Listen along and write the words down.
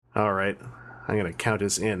All right. I'm going to count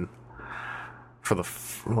us in. For the...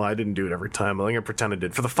 Well, I didn't do it every time. I'm going to pretend I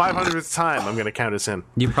did. For the 500th time, I'm going to count us in.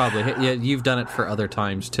 You probably... Yeah, you've done it for other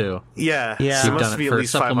times, too. Yeah. You've done it for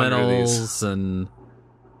supplementals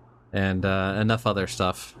and enough other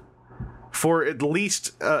stuff. For at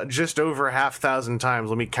least just over 1,000 times.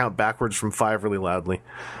 Let me count backwards from 5 really loudly.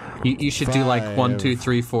 You should do like 1, 2,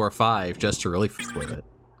 3, 4, 5 just to really f with it.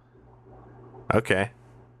 Okay.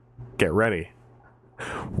 Get ready.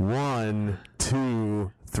 1,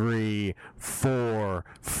 2, 3, 4,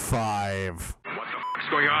 5. What the fuck's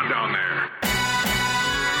going on down there?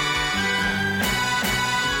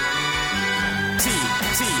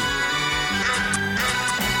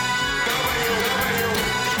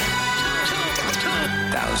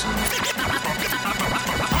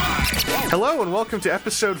 Hello and welcome to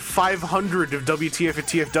episode 500 of WTF at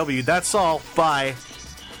TFW. That's all. Bye.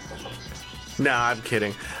 Nah, I'm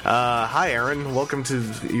kidding. Hi, Aaron. Welcome to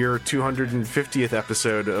your 250th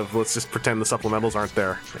episode of Let's Just Pretend the Supplementals Aren't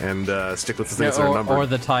There and stick with the things that are numbered. Or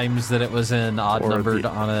the times that it was in odd numbered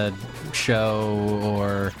on a show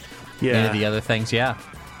or any of the other things,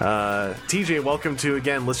 TJ, welcome to,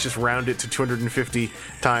 again, let's just round it to 250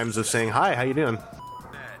 times of saying, hi, how you doing?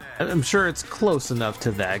 I'm sure it's close enough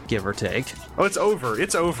to that, give or take. Oh, it's over.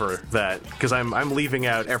 It's over that, because I'm leaving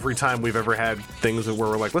out every time we've ever had things where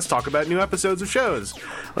we're like, let's talk about new episodes of shows.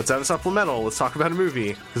 Let's have a supplemental. Let's talk about a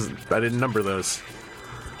movie. Because I didn't number those.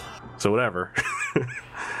 So whatever.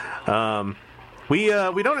 We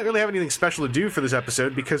don't really have anything special to do for this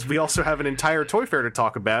episode because we also have an entire Toy Fair to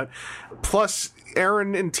talk about. Plus,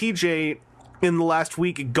 Aaron and TJ in the last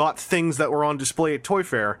week got things that were on display at Toy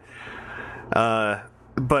Fair.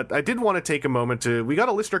 But I did want to take a moment to... We got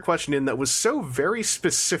a listener question in that was so very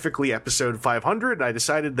specifically episode 500, and I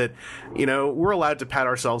decided that, we're allowed to pat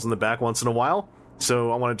ourselves on the back once in a while.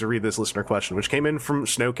 So I wanted to read this listener question, which came in from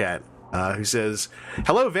Snowcat, who says,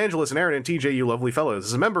 hello, Evangelist and Aaron and TJ, you lovely fellows.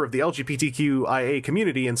 As a member of the LGBTQIA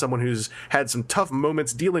community and someone who's had some tough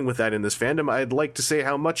moments dealing with that in this fandom, I'd like to say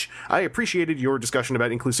how much I appreciated your discussion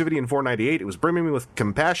about inclusivity in 498. It was brimming me with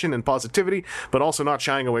compassion and positivity, but also not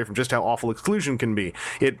shying away from just how awful exclusion can be.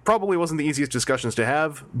 It probably wasn't the easiest discussions to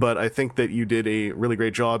have, but I think that you did a really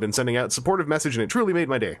great job in sending out a supportive message, and it truly made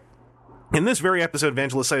my day. In this very episode,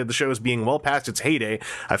 Evangelist cited the show as being well past its heyday.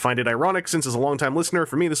 I find it ironic since, as a longtime listener,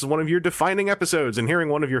 for me, this is one of your defining episodes, and hearing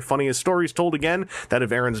one of your funniest stories told again, that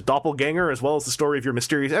of Aaron's doppelganger, as well as the story of your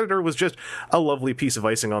mysterious editor, was just a lovely piece of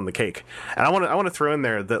icing on the cake. And I want to throw in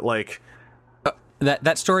there that, like...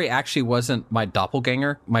 That story actually wasn't my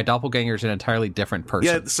doppelganger. My doppelganger is an entirely different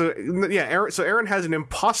person. So Aaron has an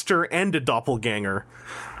imposter and a doppelganger.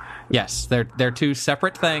 Yes, they're two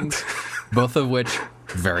separate things, both of which...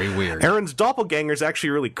 very weird. Aaron's doppelganger is actually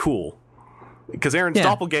really cool. Because Aaron's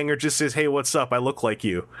doppelganger just says, hey, what's up? I look like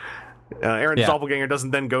you. Aaron's doppelganger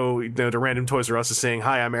doesn't then go to random Toys R Us saying,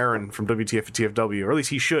 hi, I'm Aaron from WTF at TFW. Or at least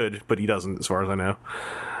he should, but he doesn't, as far as I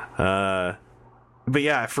know. But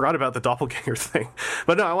yeah, I forgot about the doppelganger thing.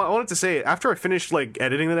 But no, I wanted to say, after I finished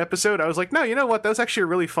editing that episode, I was like, no, you know what? That was actually a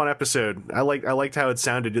really fun episode. I liked how it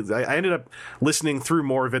sounded. I ended up listening through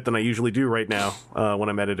more of it than I usually do right now when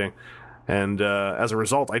I'm editing. And as a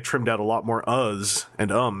result, I trimmed out a lot more uhs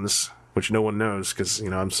and ums, which no one knows because,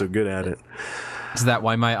 I'm so good at it. Is that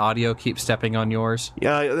why my audio keeps stepping on yours?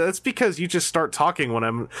 Yeah, that's because you just start talking when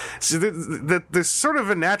I'm... So there's sort of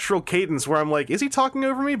a natural cadence where I'm like, is he talking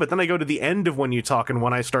over me? But then I go to the end of when you talk and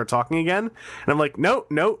when I start talking again. And I'm like, no,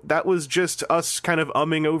 that was just us kind of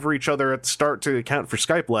umming over each other at the start to account for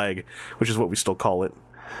Skype lag, which is what we still call it.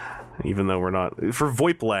 Even though we're not... For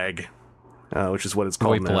VoIP lag. Which is what it's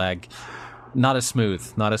called VoIP now. lag. Not as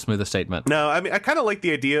smooth a statement. No, I mean, I kind of like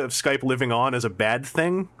the idea of Skype living on as a bad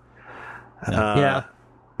thing. Yeah.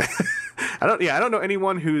 I don't know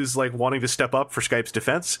anyone who's wanting to step up for Skype's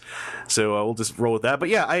defense, so we'll just roll with that. But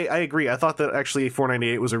yeah, I agree. I thought that actually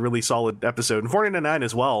 498 was a really solid episode, and 499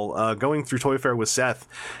 as well. Going through Toy Fair with Seth,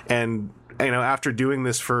 and after doing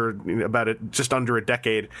this for just under a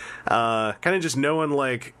decade, kind of just knowing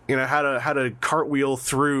how to cartwheel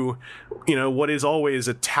through what is always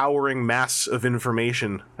a towering mass of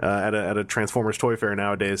information at a Transformers Toy Fair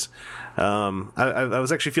nowadays. I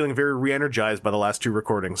was actually feeling very re-energized by the last two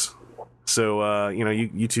recordings. So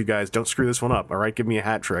you two guys, don't screw this one up. All right, give me a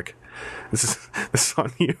hat trick. This is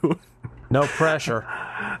on you. No pressure.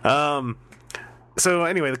 So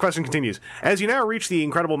anyway, the question continues. As you now reach the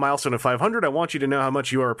incredible milestone of 500, I want you to know how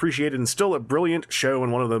much you are appreciated and still a brilliant show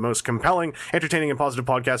and one of the most compelling, entertaining, and positive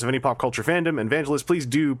podcasts of any pop culture fandom. And Evangelist, please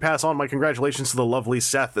do pass on my congratulations to the lovely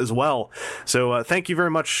Seth as well. So thank you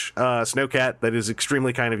very much, Snowcat. That is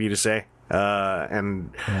extremely kind of you to say.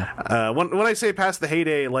 When I say past the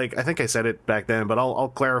heyday, like, I think I said it back then, but I'll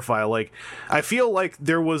clarify. Like, I feel like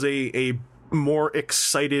there was a more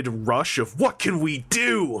excited rush of what can we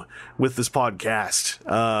do with this podcast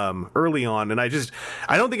early on, and I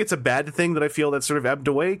don't think it's a bad thing that I feel that sort of ebbed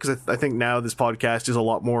away, because I think now this podcast is a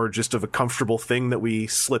lot more just of a comfortable thing that we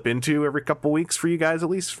slip into every couple weeks, for you guys at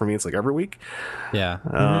least. For me, it's like every week. Yeah.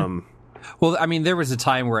 Well, I mean, there was a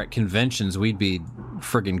time where at conventions we'd be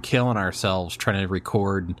friggin' killing ourselves trying to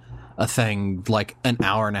record a thing like an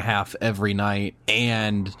hour and a half every night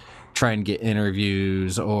and try and get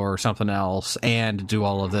interviews or something else and do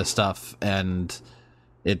all of this stuff, and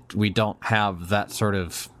we don't have that sort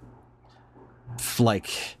of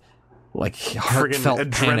like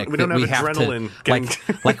heartfelt panic. We don't have adrenaline.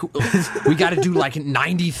 We got to do like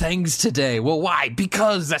 90 things today. Well, why?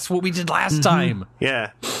 Because that's what we did last time.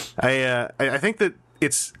 Yeah, I think that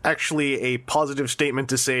it's actually a positive statement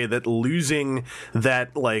to say that losing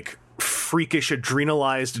that like freakish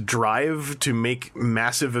adrenalized drive to make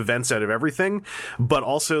massive events out of everything, but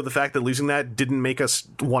also the fact that losing that didn't make us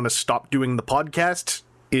want to stop doing the podcast,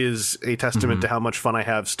 is a testament to how much fun I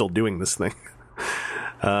have still doing this thing.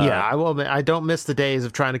 I don't miss the days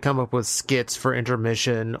of trying to come up with skits for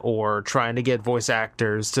intermission or trying to get voice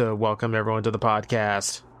actors to welcome everyone to the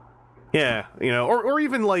podcast. Yeah, or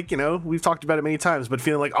even like, we've talked about it many times, but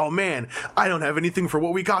feeling like, oh man, I don't have anything for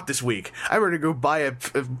what we got this week. I better go buy a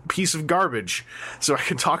piece of garbage so I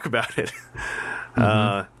can talk about it.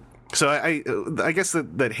 So I guess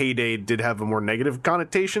that heyday did have a more negative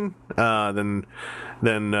connotation than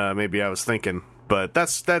maybe I was thinking. But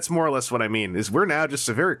that's more or less what I mean, is we're now just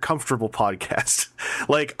a very comfortable podcast.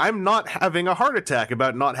 Like, I'm not having a heart attack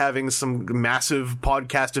about not having some massive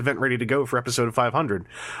podcast event ready to go for episode 500.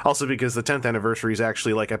 Also because the 10th anniversary is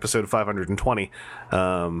actually like episode 520.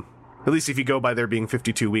 At least if you go by there being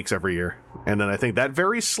 52 weeks every year. And then I think that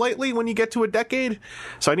varies slightly when you get to a decade.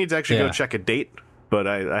 So I need to actually go check a date, but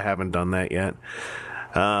I haven't done that yet.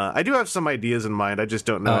 I do have some ideas in mind. I just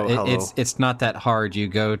don't know how. It's not that hard. You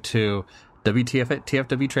go to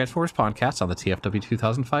TFW Transformers Podcast on the TFW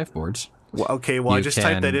 2005 boards. Well, okay, I just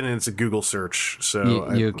typed that in and it's a Google search.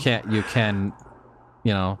 So you can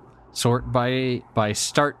sort by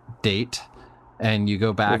start date, and you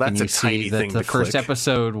go back and you see that the first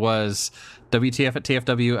episode was WTF at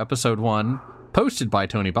TFW episode 1, posted by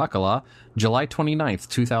Tony Bacala, July 29th,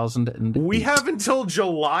 2008. We have until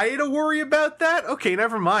July to worry about that? Okay,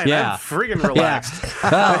 never mind. Yeah. I'm friggin' relaxed.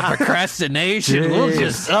 Procrastination. We'll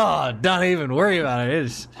just, don't even worry about it.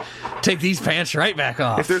 Just take these pants right back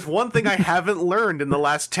off. If there's one thing I haven't learned in the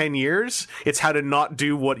last 10 years, it's how to not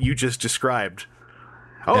do what you just described.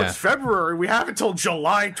 It's February. We have until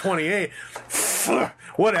July 28th.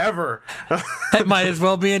 Whatever. That might as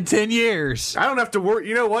well be in 10 years. I don't have to worry.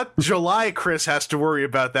 You know what? July Chris has to worry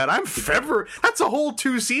about that. I'm February. That's a whole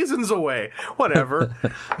 2 seasons away. Whatever.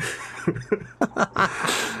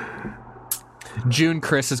 June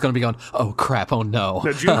Chris is going to be going, oh crap, oh no.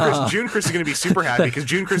 No, June Chris is going to be super happy, because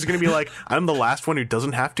June Chris is going to be like, I'm the last one who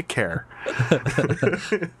doesn't have to care.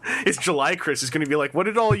 It's July Chris is going to be like, what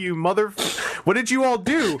did you all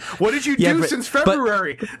do? What did you do since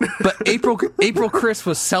February? But April Chris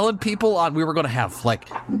was selling people on, we were going to have like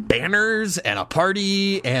banners and a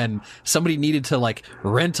party, and somebody needed to like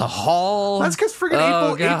rent a hall. That's because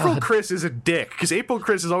friggin' April Chris is a dick, because April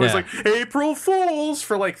Chris is always like, April Fools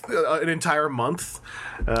for like an entire month.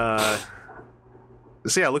 So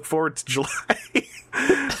yeah, I look forward to July.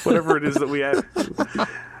 Whatever it is that we have.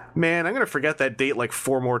 Man, I'm gonna forget that date like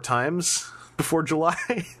 4 more times before July.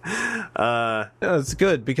 It's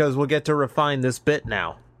good, because we'll get to refine this bit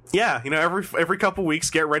now. Yeah, every couple weeks,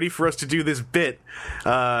 get ready for us to do this bit.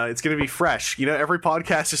 It's going to be fresh. Every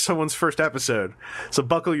podcast is someone's first episode, so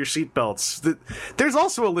buckle your seatbelts. There's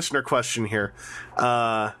also a listener question here.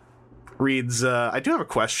 Reads, I do have a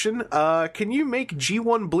question. Can you make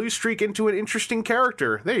G1 Bluestreak into an interesting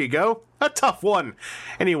character? There you go. A tough one.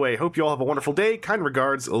 Anyway, hope you all have a wonderful day. Kind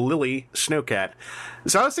regards, Lily Snowcat.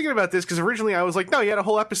 So I was thinking about this, because originally I was like, no, he had a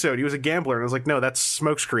whole episode. He was a gambler. And I was like, no, that's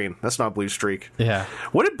Smokescreen. That's not Bluestreak. Yeah.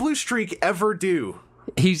 What did Bluestreak ever do?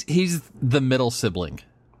 He's the middle sibling.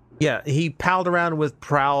 Yeah, he palled around with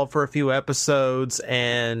Prowl for a few episodes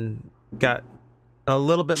and got a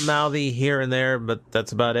little bit mouthy here and there, but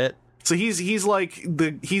that's about it. So he's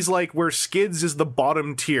like where Skids is the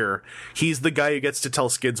bottom tier. He's the guy who gets to tell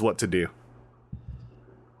Skids what to do.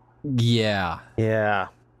 Yeah.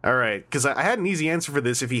 All right, because I had an easy answer for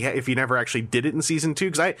this if he never actually did it in season 2.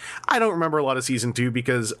 Because I don't remember a lot of season 2,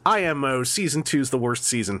 because IMO season 2 is the worst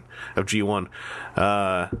season of G1.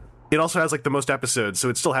 It also has like the most episodes, so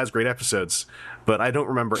it still has great episodes, but I don't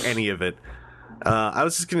remember any of it. I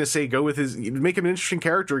was just going to say, make him an interesting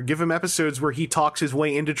character, give him episodes where he talks his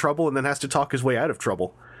way into trouble and then has to talk his way out of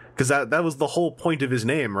trouble. Because that was the whole point of his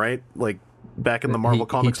name, right? Like, back in the Marvel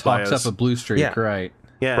Comics he talks bios. up a blue streak, right?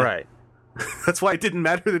 Yeah. Right. That's why it didn't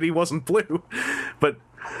matter that he wasn't blue. But,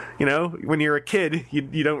 you know, when you're a kid,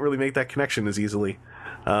 you don't really make that connection as easily.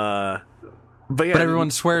 But everyone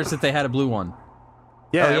swears that they had a blue one.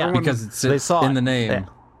 Yeah, yeah. Because it's They saw in it. the name. Yeah.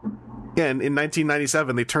 Yeah, and in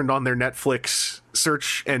 1997, they turned on their Netflix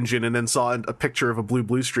search engine and then saw a picture of a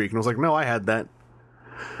blue streak, and I was like, no, I had that.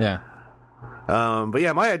 Yeah. But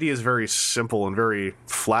yeah, my idea is very simple and very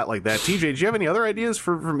flat like that. TJ, do you have any other ideas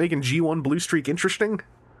for making G1 blue streak interesting?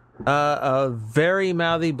 A very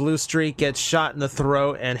mouthy blue streak gets shot in the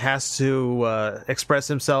throat and has to express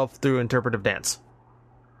himself through interpretive dance.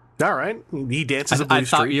 All right, he dances a blue I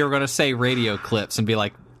thought streak. you were going to say radio clips and be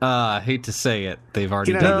like, I hate to say it. They've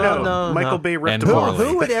already done that. No. Michael Bay ripped And him who- off.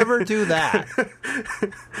 Who would ever do that?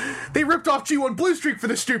 They ripped off G1 Blue Streak for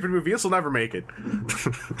this stupid movie. This will never make it.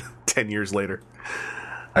 10 years later.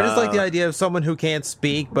 I just like the idea of someone who can't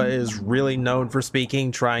speak but is really known for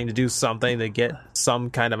speaking, trying to do something to get some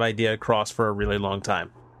kind of idea across for a really long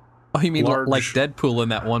time. Oh, you mean Large- like Deadpool in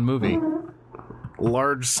that one movie?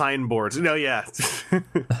 Large signboards. No, yeah. Well,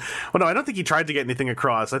 no, I don't think he tried to get anything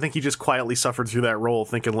across. I think he just quietly suffered through that role,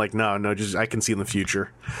 thinking like, no, just I can see in the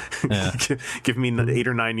future. Yeah. Give me 8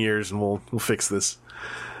 or 9 years, and we'll fix this.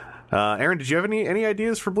 Aaron, did you have any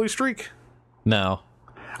ideas for Blue Streak? No.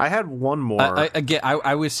 I had one more.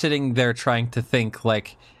 I was sitting there trying to think,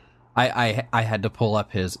 like, I had to pull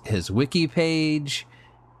up his wiki page,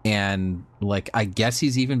 and like I guess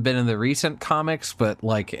he's even been in the recent comics, but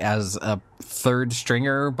like as a third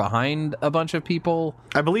stringer behind a bunch of people.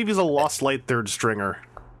 I believe he's a Lost Light third stringer.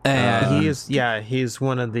 And he's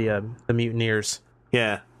one of the mutineers.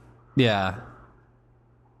 Yeah. yeah.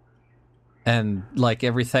 And like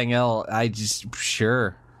everything else, I just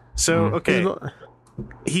sure. So, okay.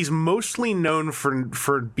 He's mostly known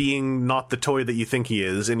for being not the toy that you think he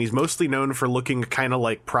is, and he's mostly known for looking kind of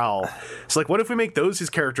like Prowl. So, like, what if we make those his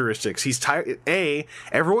characteristics? He's A,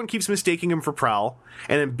 everyone keeps mistaking him for Prowl,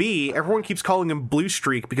 and then B, everyone keeps calling him Blue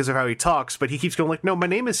Streak because of how he talks, but he keeps going like, no, my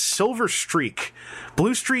name is Silver Streak.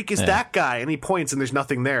 Blue Streak is that guy, and he points, and there's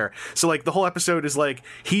nothing there. So, like, the whole episode is like,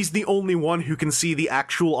 he's the only one who can see the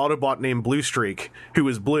actual Autobot named Blue Streak, who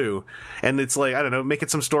is blue, and it's like, I don't know, make it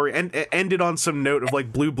some story, and end it on some note of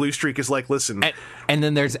like, Blue Streak is like, listen. And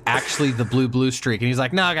then there's actually the blue streak, and he's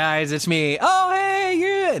like, "No, guys, it's me. Oh, hey,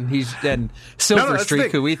 you." And Silver that's the Streak,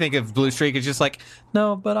 thing. who we think of Blue Streak, is just like,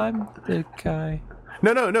 "No, but I'm the guy."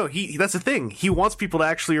 No. That's the thing. He wants people to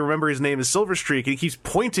actually remember his name is Silver Streak, and he keeps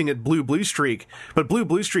pointing at Blue Streak. But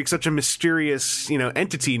Blue Streak's such a mysterious,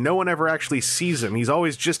 entity. No one ever actually sees him. He's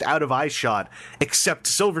always just out of eyeshot, except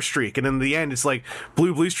Silver Streak. And in the end, it's like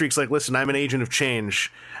Blue Streak's like, listen, I'm an agent of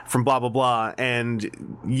change from blah blah blah,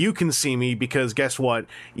 and you can see me because guess what?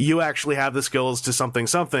 You actually have the skills to something,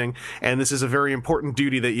 and this is a very important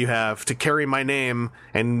duty that you have to carry my name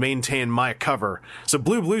and maintain my cover. So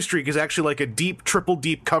Blue Streak is actually like a triple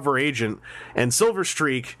deep cover agent, and Silver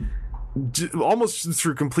Streak, almost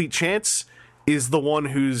through complete chance, is the one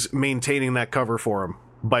who's maintaining that cover for him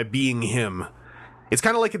by being him. It's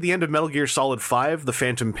kind of like at the end of Metal Gear Solid 5, The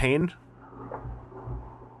Phantom Pain.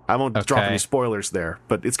 I won't drop any spoilers there,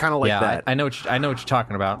 but it's kind of like that. I know what you're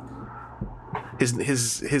talking about.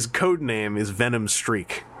 His code name is Venom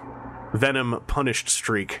Streak. Venom Punished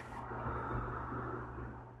Streak.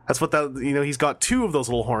 That's what he's got 2 of those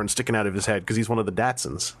little horns sticking out of his head because he's one of the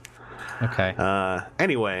Datsuns. Okay.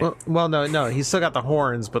 Anyway. Well, no, he's still got the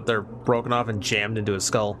horns, but they're broken off and jammed into his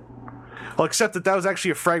skull. Well, except that was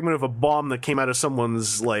actually a fragment of a bomb that came out of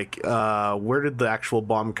someone's, where did the actual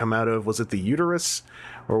bomb come out of? Was it the uterus?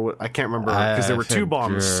 Or what? I can't remember, because there were 2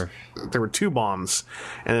 bombs. Sure. There were 2 bombs,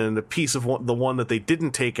 and the piece of the one that they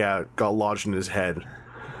didn't take out got lodged in his head.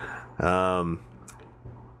 I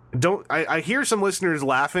hear some listeners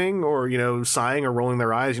laughing or sighing or rolling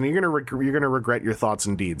their eyes. You're gonna regret your thoughts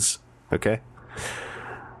and deeds. Okay.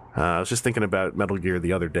 I was just thinking about Metal Gear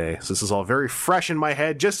the other day, so this is all very fresh in my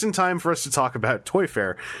head, just in time for us to talk about Toy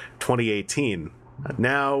Fair 2018.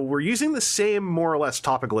 Now, we're using the same, more or less,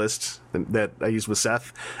 topic list that I used with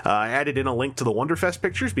Seth. I added in a link to the Wonderfest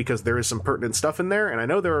pictures because there is some pertinent stuff in there, and I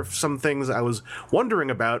know there are some things I was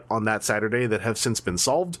wondering about on that Saturday that have since been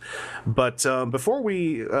solved. But before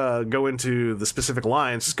we go into the specific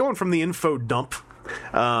lines, just going from the info dump,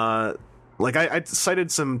 like I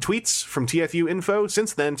cited some tweets from TFU Info.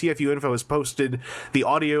 Since then, TFU Info has posted the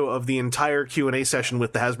audio of the entire Q&A session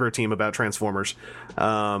with the Hasbro team about Transformers,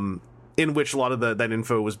 in which a lot of that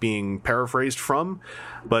info was being paraphrased from.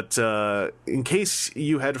 But in case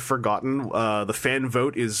you had forgotten, the fan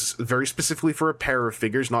vote is very specifically for a pair of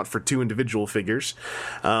figures, not for two individual figures.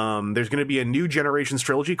 There's going to be a new Generations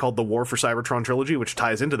trilogy called the War for Cybertron trilogy, which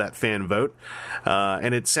ties into that fan vote.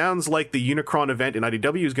 And it sounds like the Unicron event in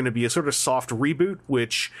IDW is going to be a sort of soft reboot,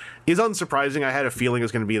 which is unsurprising. I had a feeling it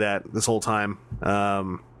was going to be that this whole time.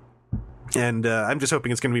 And I'm just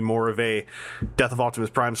hoping it's going to be more of a Death of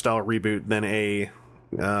Optimus Prime style reboot than a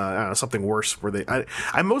I don't know, something worse. Where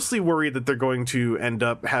I'm mostly worried that they're going to end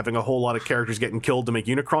up having a whole lot of characters getting killed to make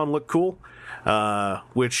Unicron look cool.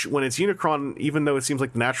 Which, when it's Unicron, even though it seems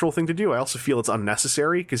like the natural thing to do, I also feel it's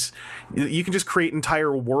unnecessary, because you can just create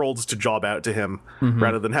entire worlds to job out to him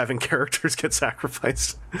rather than having characters get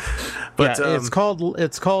sacrificed. But yeah, it's called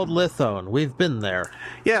Lithone. We've been there.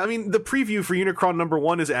 Yeah, I mean, the preview for Unicron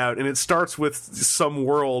 #1 is out, and it starts with some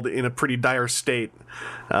world in a pretty dire state,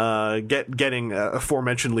 getting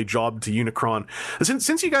aforementionedly jobbed to Unicron.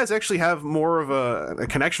 Since you guys actually have more of a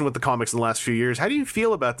connection with the comics in the last few years, how do you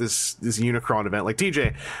feel about this Unicron event? Like,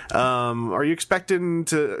 TJ, are you expecting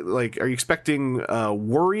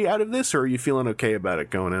worry out of this, or are you feeling okay about it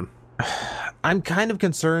going in? I'm kind of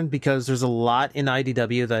concerned because there's a lot in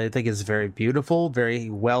IDW that I think is very beautiful, very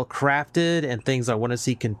well crafted, and things I want to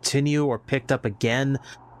see continue or picked up again.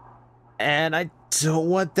 And I don't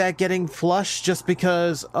want that getting flushed just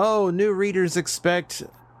because, new readers expect,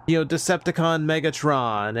 Decepticon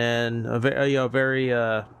Megatron and a very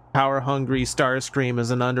power hungry Starscream as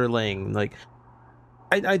an underling. Like,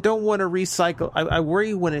 I don't want to recycle. I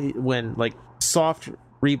worry when like soft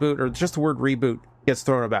reboot or just the word reboot gets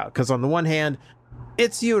thrown about, because on the one hand,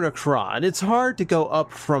 it's Unicron. It's hard to go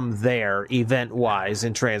up from there event-wise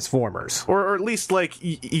in Transformers. Or at least, like,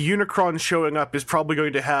 Unicron showing up is probably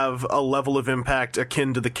going to have a level of impact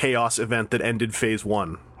akin to the Chaos event that ended Phase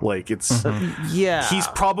 1. Like, it's... yeah. He's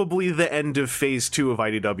probably the end of Phase 2 of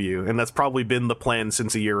IDW, and that's probably been the plan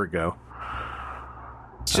since a year ago.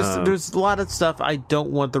 It's just, there's a lot of stuff I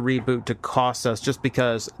don't want the reboot to cost us, just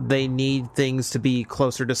because they need things to be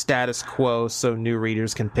closer to status quo so new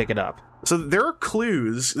readers can pick it up. So there are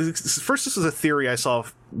clues. First, this was a theory I saw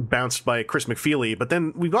bounced by Chris McFeely, but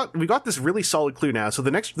then we got this really solid clue now. So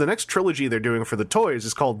the next trilogy they're doing for the toys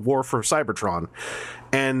is called War for Cybertron,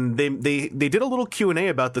 and they did a little Q&A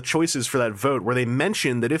about the choices for that vote, where they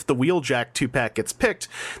mentioned that if the Wheeljack 2-pack gets picked,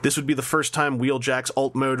 this would be the first time Wheeljack's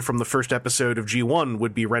alt mode from the first episode of G1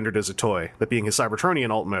 would be rendered as a toy, that being his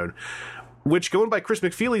Cybertronian alt mode. Which, going by Chris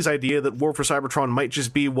McFeely's idea that War for Cybertron might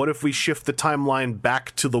just be, what if we shift the timeline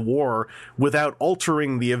back to the war without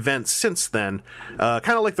altering the events since then?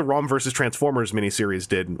 Kind of like the ROM vs. Transformers miniseries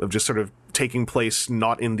did, of just sort of taking place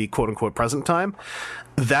not in the quote-unquote present time.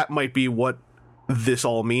 That might be what this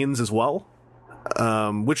all means as well.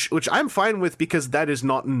 Which I'm fine with, because that is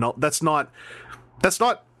that's not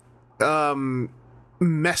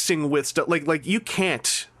messing with stuff. Like you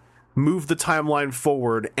can't move the timeline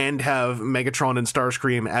forward and have Megatron and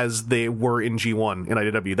Starscream as they were in G1 in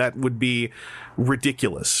IDW. That would be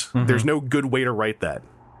ridiculous. There's no good way to write that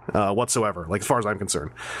whatsoever, like, as far as I'm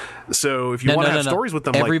concerned. So if you want to have stories with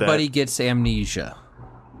them like that... Everybody gets amnesia.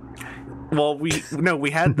 Well, we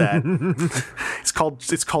had that. It's called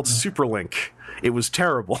Superlink. It was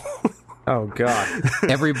terrible. Oh, God.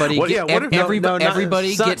 Everybody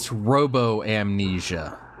gets robo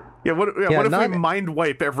amnesia. Yeah, what if we mind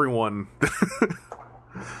wipe everyone?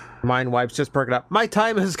 Mind wipes, just perk it up. My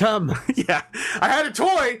time has come. Yeah, I had a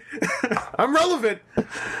toy. I'm relevant.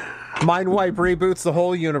 Mind wipe reboots the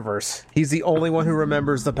whole universe. He's the only one who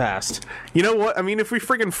remembers the past. You know what? I mean, if we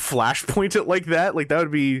friggin' flashpoint it like that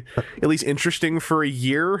would be at least interesting for a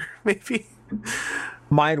year, maybe.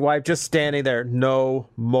 Mind wipe just standing there. No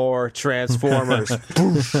more Transformers.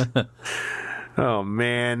 Oh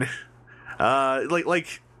man.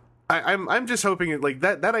 I'm just hoping it, like,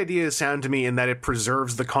 that idea is sound to me in that it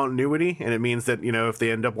preserves the continuity, and it means that, if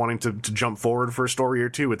they end up wanting to jump forward for a story or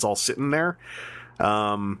two, it's all sitting there.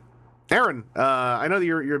 Aaron, I know that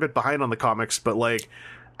you're a bit behind on the comics, but, like,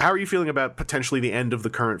 how are you feeling about potentially the end of the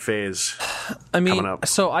current phase? I mean, coming up?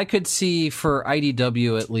 So I could see, for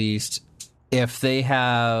IDW at least, if they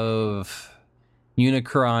have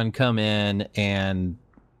Unicron come in and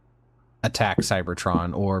attack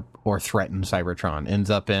Cybertron or threaten Cybertron,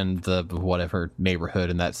 ends up in the whatever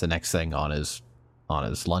neighborhood, and that's the next thing on his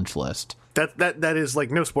lunch list. That is,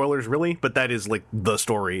 like, no spoilers really, but that is, like, the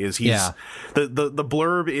story is the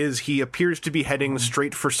blurb is he appears to be heading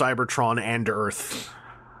straight for Cybertron and Earth.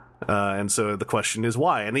 And so the question is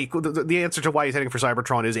why, and the answer to why he's heading for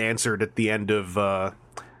Cybertron is answered at the end of what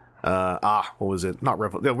was it?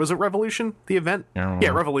 Was it Revolution? The event? Yeah,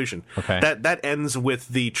 Revolution. Okay. That ends with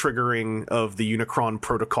the triggering of the Unicron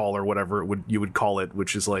protocol or whatever you would call it,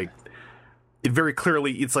 which is like it very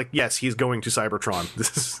clearly. It's like, yes, he's going to Cybertron.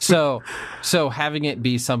 This is so having it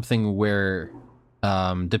be something where,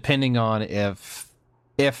 depending on if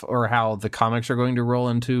or how the comics are going to roll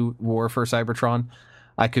into War for Cybertron,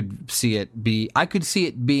 I could see it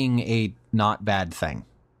being a not bad thing.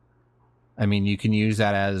 I mean, you can use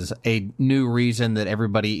that as a new reason that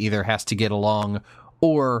everybody either has to get along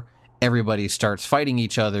or everybody starts fighting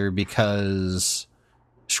each other because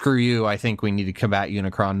screw you, I think we need to combat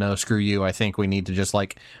Unicron. No, screw you, I think we need to just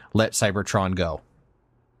like let Cybertron go.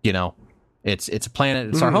 You know, it's a planet,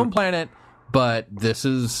 it's our home planet, but this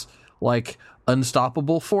is like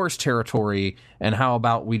unstoppable force territory, and how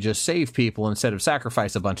about we just save people instead of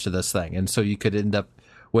sacrifice a bunch of this thing? And so you could end up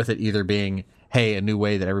with it either being, hey, a new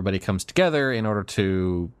way that everybody comes together in order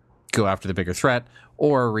to go after the bigger threat,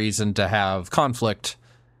 or a reason to have conflict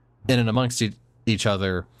in and amongst each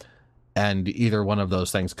other, and either one of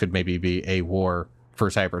those things could maybe be a war for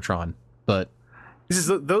Cybertron. But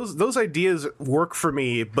those ideas work for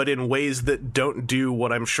me, but in ways that don't do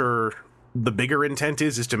what I'm sure the bigger intent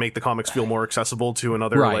is to make the comics feel more accessible to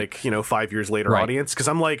another, right. 5 years later Right. audience. Because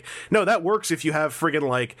I'm like, no, that works if you have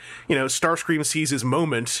friggin' Starscream sees his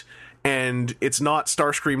moment, and it's not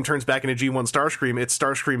Starscream turns back into G1 Starscream, it's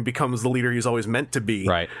Starscream becomes the leader he's always meant to be.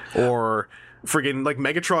 Right. Or friggin'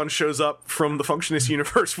 Megatron shows up from the Functionist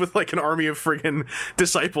universe with an army of friggin'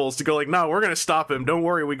 disciples to go no, we're gonna stop him, don't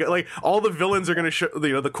worry, we got all the villains are gonna show,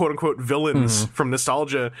 the quote-unquote villains from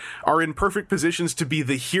nostalgia are in perfect positions to be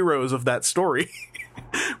the heroes of that story.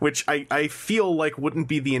 Which I feel like wouldn't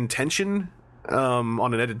be the intention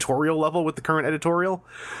on an editorial level with the current editorial.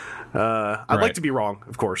 I'd Right. like to be wrong,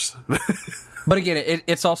 of course. But again,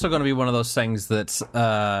 it's also going to be one of those things that's,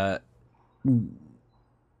 a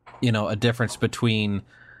difference between,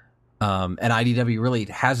 and IDW really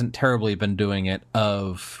hasn't terribly been doing it,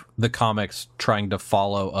 of the comics trying to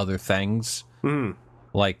follow other things.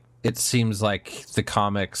 Like, it seems like the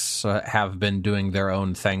comics have been doing their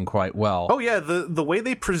own thing quite well. Oh yeah, the way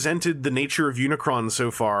they presented the nature of Unicron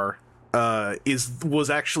so far was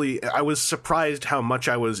actually, I was surprised how much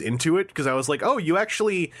I was into it, because I was like, oh, you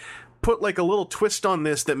actually put a little twist on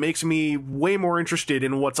this that makes me way more interested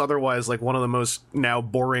in what's otherwise one of the most now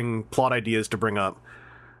boring plot ideas to bring up.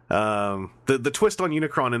 The twist on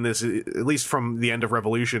Unicron in this, at least from the end of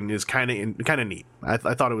Revolution, is kind of neat. I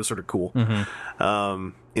thought it was sort of cool.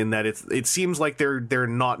 In that it seems like they're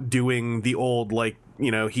not doing the old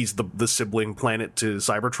he's the sibling planet to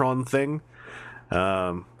Cybertron thing.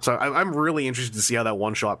 So I'm really interested to see how that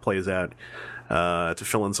one shot plays out, to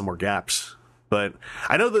fill in some more gaps. But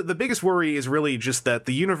I know that the biggest worry is really just that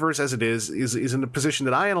the universe as it is in a position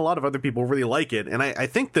that I and a lot of other people really like it. And I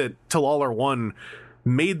think that Talalar 1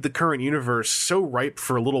 made the current universe so ripe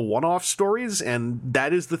for little one-off stories, and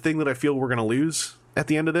that is the thing that I feel we're going to lose at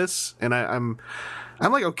the end of this. And I'm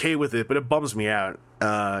okay with it, but it bums me out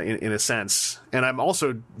in a sense. And I'm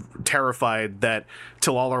also terrified that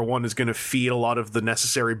Talalar 1 is going to feed a lot of the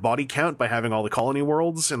necessary body count by having all the colony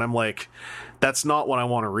worlds, and I'm like, that's not what I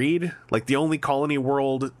want to read. The only colony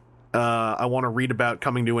world I want to read about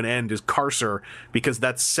coming to an end is Carcer, because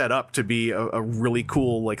that's set up to be a really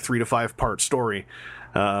cool 3 to 5 part story,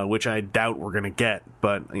 which I doubt we're going to get,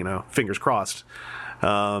 but fingers crossed.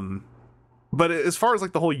 But as far as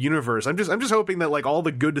the whole universe, I'm just hoping that all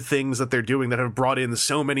the good things that they're doing that have brought in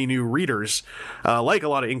so many new readers, a lot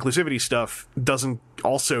of inclusivity stuff, doesn't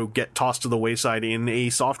also get tossed to the wayside in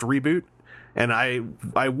a soft reboot. And I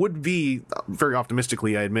would be, very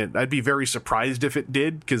optimistically, I admit, I'd be very surprised if it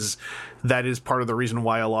did, because that is part of the reason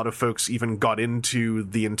why a lot of folks even got into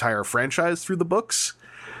the entire franchise through the books.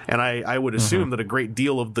 And I would assume that a great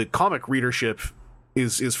deal of the comic readership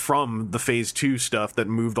is from the Phase 2 stuff that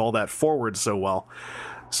moved all that forward so well.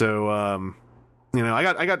 So,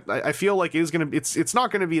 I feel like it's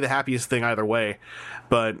not gonna be the happiest thing either way,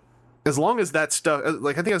 but as long as that stuff,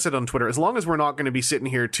 I think I said on Twitter, as long as we're not going to be sitting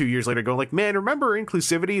here 2 years later going man, remember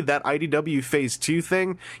inclusivity, that IDW Phase 2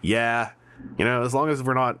 thing? Yeah. As long as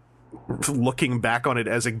we're not looking back on it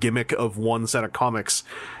as a gimmick of one set of comics,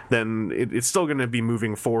 then it's still going to be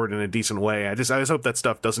moving forward in a decent way. I just hope that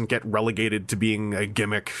stuff doesn't get relegated to being a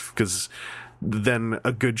gimmick, because then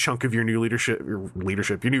a good chunk of your new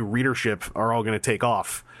your new readership are all going to take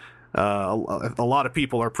off. A lot of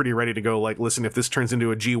people are pretty ready to go listen, if this turns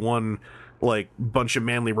into a G1 bunch of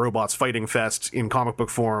manly robots fighting fest in comic book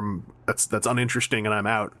form, that's uninteresting and I'm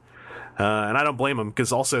out. And I don't blame them,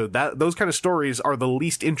 because also those kind of stories are the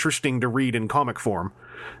least interesting to read in comic form.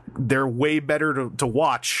 They're way better to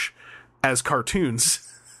watch as cartoons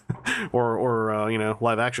or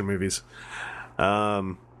live action movies.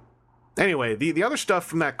 Anyway, the other stuff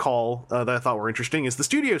from that call that I thought were interesting is the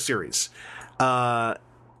studio series.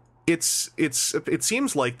 It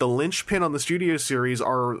seems like the linchpin on the studio series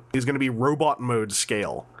is going to be robot mode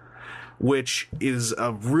scale, which is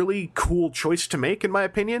a really cool choice to make, in my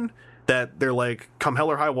opinion. That they're like, come hell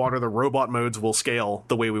or high water, the robot modes will scale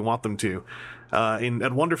the way we want them to. At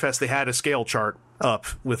Wonderfest, they had a scale chart up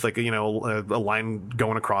with like a line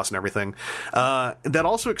going across and everything. That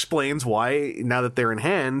also explains why, now that they're in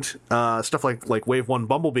hand, stuff like Wave 1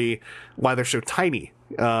 Bumblebee, why they're so tiny.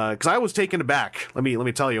 Because I was taken aback. Let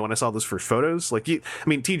me tell you, when I saw those first photos,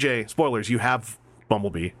 TJ, spoilers, you have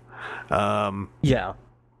Bumblebee. Yeah.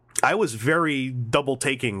 I was very double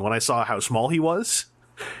taking when I saw how small he was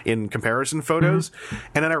in comparison photos,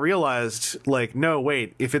 and then I realized, no,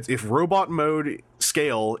 wait, if robot mode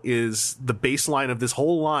scale is the baseline of this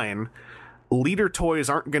whole line, leader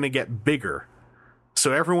toys aren't going to get bigger,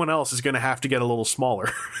 so everyone else is going to have to get a little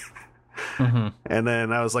smaller. And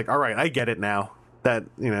then I was like, all right, I get it now. That,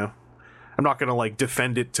 I'm not going to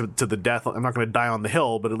defend it to the death. I'm not going to die on the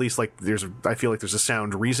hill, but at least I feel like there's a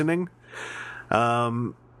sound reasoning.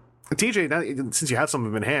 TJ, now, since you have some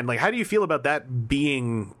of them in hand, how do you feel about that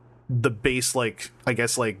being the base,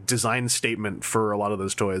 design statement for a lot of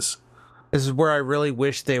those toys? This is where I really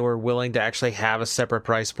wish they were willing to actually have a separate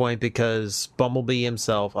price point, because Bumblebee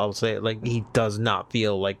himself, I'll say it, he does not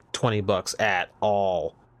feel like $20 at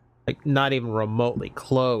all. Not even remotely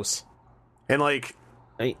close. And I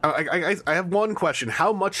have one question.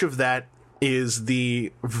 How much of that is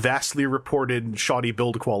the vastly reported shoddy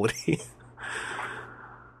build quality?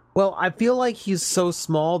 Well, I feel like he's so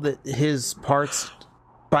small that his parts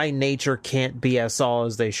by nature can't be as solid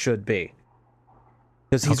as they should be.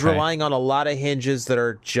 Because he's relying on a lot of hinges that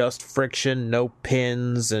are just friction, no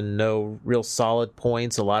pins, and no real solid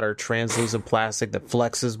points. A lot of translucent plastic that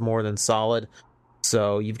flexes more than solid.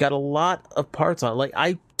 So you've got a lot of parts on it.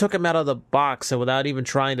 I took him out of the box, and without even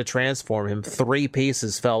trying to transform him, 3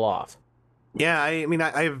 pieces fell off. Yeah, I mean,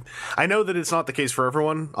 I know that it's not the case for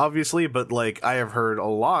everyone, obviously, but I have heard a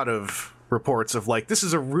lot of reports of this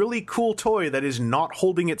is a really cool toy that is not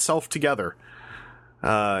holding itself together.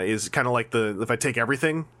 Is kind of if I take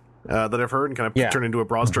everything that I've heard and kind of turn into a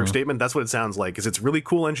broad stroke statement, that's what it sounds like. Is it's really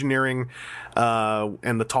cool engineering,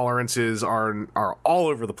 and the tolerances are all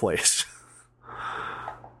over the place.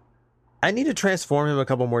 I need to transform him a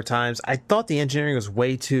couple more times. I thought the engineering was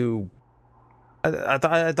way too. I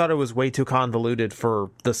thought it was way too convoluted for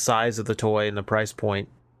the size of the toy and the price point.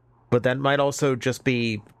 But that might also just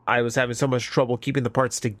be I was having so much trouble keeping the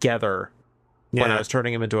parts together when I was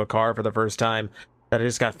turning him into a car for the first time that I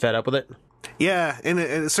just got fed up with it. Yeah, and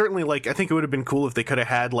it certainly I think it would have been cool if they could have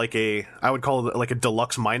had I would call it a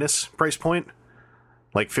deluxe minus price point.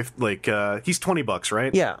 He's $20,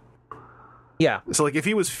 right? Yeah. Yeah. So if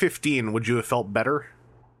he was 15, would you have felt better?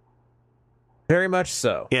 Very much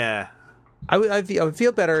so. Yeah. I would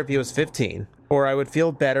feel better if he was 15, or I would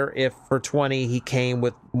feel better if for 20 he came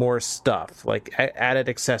with more stuff, added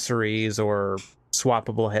accessories or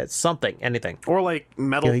swappable heads, anything. Or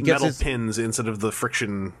metal pins instead of the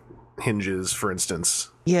friction hinges, for instance.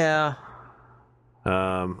 Yeah.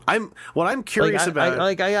 I'm curious about.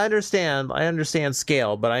 I understand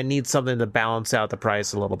scale, but I need something to balance out the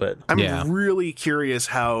price a little bit. I'm really curious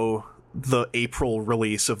how the April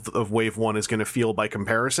release of Wave 1 is going to feel by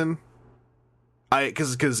comparison.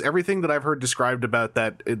 Because everything that I've heard described about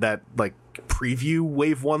that preview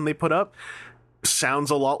Wave 1 they put up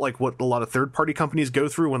sounds a lot like what a lot of third-party companies go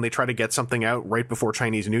through when they try to get something out right before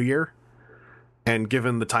Chinese New Year. And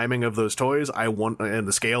given the timing of those toys, and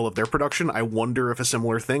the scale of their production, I wonder if a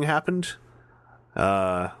similar thing happened,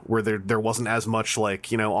 where there wasn't as much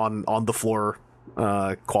on the floor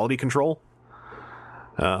quality control.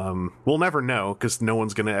 We'll never know, because no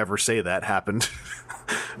one's going to ever say that happened.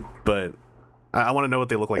 But I want to know what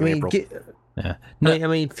they look like in April.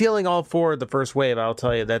 Yeah. Feeling all for the first wave, I'll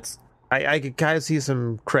tell you, I could kind of see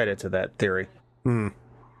some credit to that theory.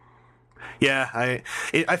 Yeah,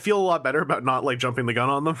 I feel a lot better about not jumping the gun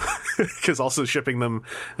on them, because also shipping them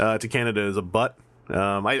to Canada is a butt.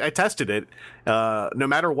 I tested it. No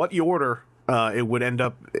matter what you order, it would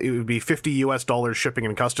be $50 shipping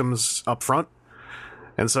and customs up front.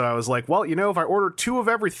 And so I was like, well, if I order 2 of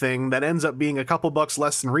everything, that ends up being a couple bucks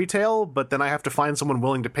less than retail, but then I have to find someone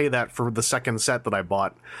willing to pay that for the second set that I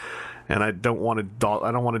bought. And I don't want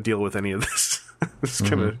to deal with any of this.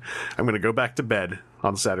 I'm gonna go back to bed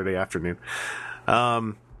on Saturday afternoon.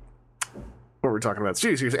 what we're talking about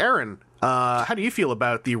studios. Aaron, how do you feel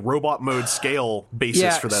about the robot mode scale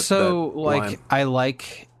basis for that? So, that like, line? I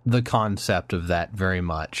like the concept of that very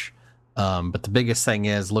much. But the biggest thing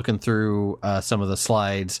is looking through some of the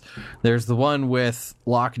slides. There's the one with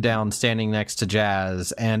Lockdown standing next to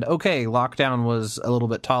Jazz, and okay, Lockdown was a little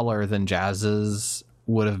bit taller than Jazz's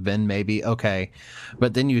would have been, maybe, okay.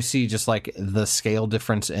 But then you see just like the scale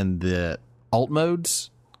difference in the alt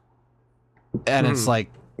modes, and it's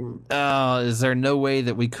like, is there no way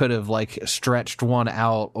that we could have like stretched one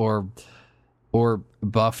out or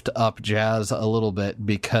buffed up Jazz a little bit,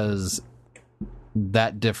 because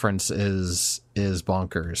that difference is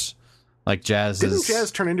bonkers. Like Didn't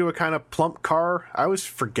Jazz turn into a kind of plump car? I always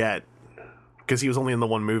forget because he was only in the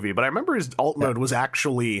one movie, but I remember his alt mode was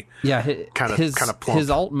actually kind of plump. His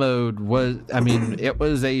alt mode was, I mean, it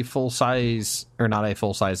was a full size, or not a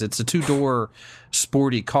full size. It's a 2-door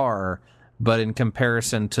sporty car, but in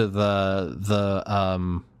comparison to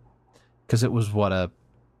the because it was what, a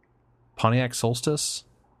Pontiac Solstice.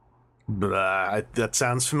 That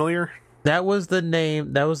sounds familiar. That was the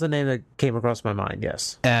name that came across my mind,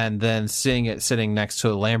 yes. And then seeing it sitting next to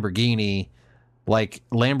a Lamborghini, like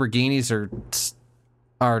Lamborghinis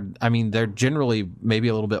are I mean, they're generally maybe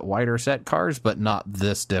a little bit wider set cars, but not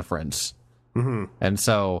this difference. Mm-hmm. And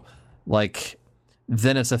so, like,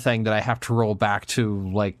 then it's a thing that I have to roll back to,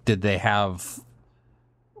 like, did they have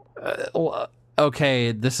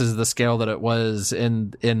okay, this is the scale that it was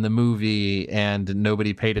in the movie, and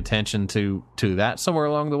nobody paid attention to that somewhere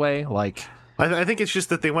along the way. Like, I think it's just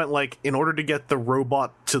that they went like, in order to get the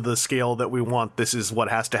robot to the scale that we want, this is what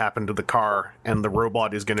has to happen to the car, and the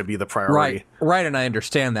robot is going to be the priority. Right, and I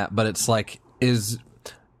understand that, but it's like,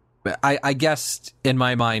 I guess in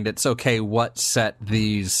my mind it's okay what set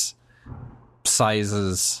these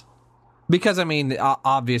sizes. Because, I mean,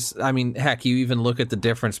 heck, you even look at the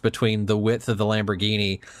difference between the width of the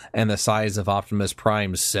Lamborghini and the size of Optimus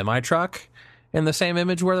Prime's semi-truck in the same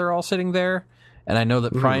image where they're all sitting there. And I know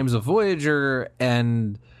that Prime's a Voyager,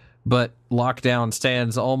 but Lockdown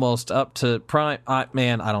stands almost up to Prime. I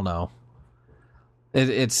don't know.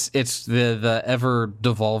 It's the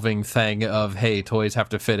ever-devolving thing of, hey, toys have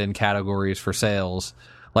to fit in categories for sales.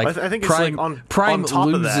 Like, I think Prime, it's like on top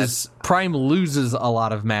loses, of that. Prime loses a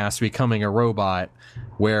lot of mass becoming a robot,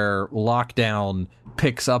 where Lockdown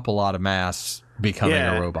picks up a lot of mass becoming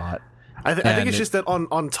a robot. I think it's just that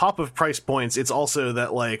on top of price points, it's also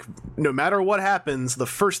that, like, no matter what happens, the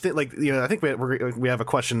first thing, like, you know, I think we have a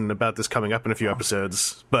question about this coming up in a few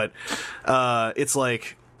episodes, but it's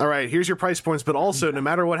like, all right, here's your price points, but also, no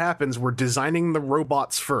matter what happens, we're designing the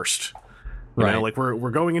robots first. You know, like,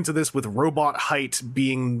 we're going into this with robot height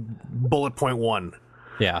being bullet point 1.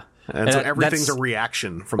 Yeah. And so everything's a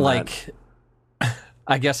reaction from like, that.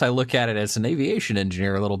 I guess I look at it as an aviation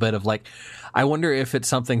engineer a little bit of, like, I wonder if it's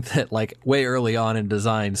something that, like, way early on in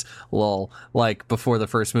designs, like, before the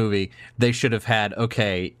first movie, they should have had,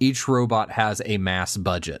 okay, each robot has a mass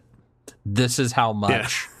budget. This is how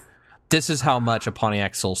much... Yeah. This is how much a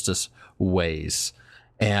Pontiac Solstice weighs.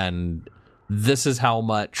 And this is how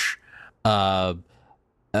much... a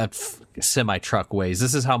semi-truck weighs.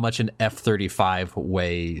 This is how much an F-35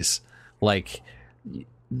 weighs. Like,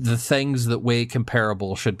 the things that weigh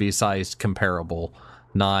comparable should be sized comparable,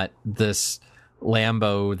 not this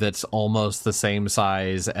Lambo that's almost the same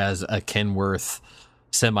size as a Kenworth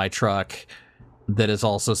semi-truck that is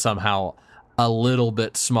also somehow a little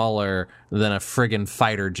bit smaller than a friggin'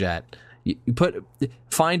 fighter jet.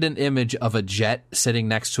 Find an image of a jet sitting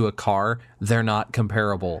next to a car. They're not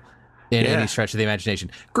comparable in any stretch of the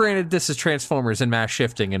imagination. Granted, this is Transformers and mass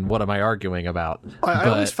shifting, and what am I arguing about? I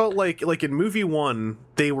always felt like in movie 1,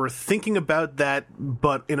 they were thinking about that,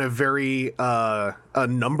 but in a very a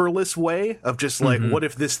numberless way of just like, what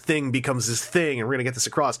if this thing becomes this thing, and we're gonna get this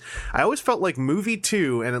across. I always felt like movie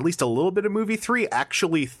 2, and at least a little bit of movie 3,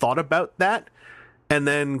 actually thought about that, and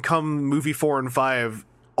then come movie 4 and 5,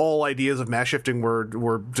 all ideas of mass shifting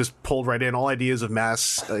were just pulled right in. All ideas of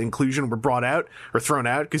mass inclusion were brought out or thrown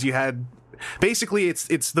out, because you had basically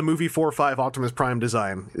it's the movie 4-5 Optimus Prime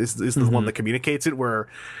design is the one that communicates it, where,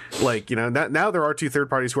 like, you know, now there are 2 third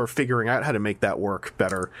parties who are figuring out how to make that work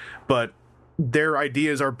better, but their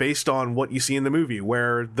ideas are based on what you see in the movie,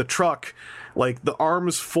 where the truck, like, the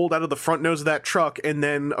arms fold out of the front nose of that truck, and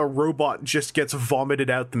then a robot just gets vomited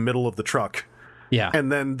out the middle of the truck. Yeah.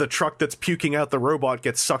 And then the truck that's puking out the robot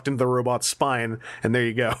gets sucked into the robot's spine, and there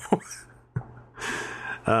you go.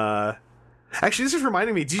 Actually, this is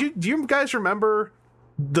reminding me, do you guys remember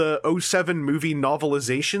the 07 movie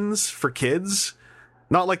novelizations for kids?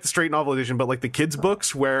 Not like the straight novel edition, but like the kids'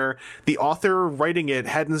 books, where the author writing it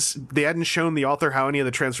hadn't shown the author how any of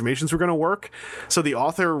the transformations were going to work. So the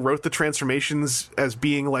author wrote the transformations as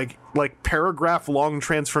being like paragraph long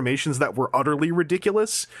transformations that were utterly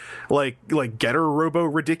ridiculous, like Getter Robo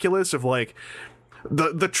ridiculous, of like,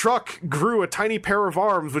 the truck grew a tiny pair of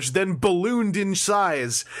arms, which then ballooned in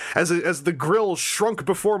size as the grill shrunk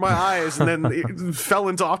before my eyes, and then it fell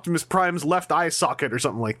into Optimus Prime's left eye socket or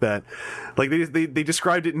something like that. Like they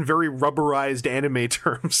described it in very rubberized anime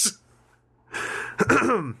terms.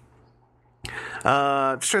 Just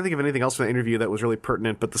trying to think of anything else from the interview that was really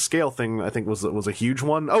pertinent, but the scale thing I think was a huge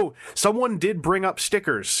one. Oh, someone did bring up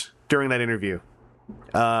stickers during that interview.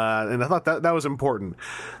 And I thought that was important.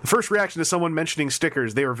 The first reaction to someone mentioning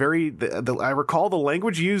stickers, they were I recall the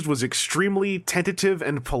language used was extremely tentative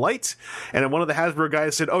and polite, and then one of the Hasbro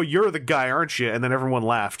guys said, "Oh, you're the guy, aren't you?" And then everyone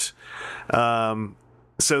laughed.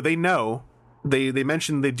 So they know. They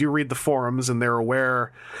mentioned they do read the forums, and they're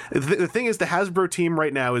aware. The thing is, the Hasbro team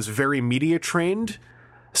right now is very media trained,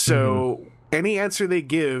 so any answer they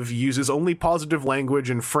give uses only positive language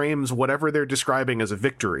and frames whatever they're describing as a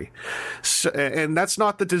victory. So, and that's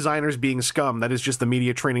not the designers being scum. That is just the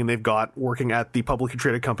media training they've got working at the publicly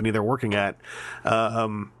traded company they're working at.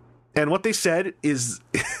 And what they said is,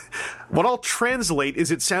 what I'll translate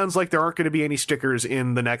is, it sounds like there aren't going to be any stickers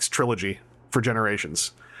in the next trilogy for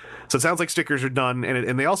Generations. So it sounds like stickers are done.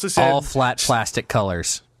 And they also said... all flat plastic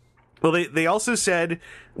colors. Well, they also said,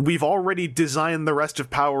 we've already designed the rest of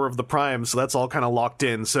Power of the Prime, so that's all kind of locked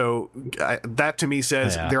in. So that to me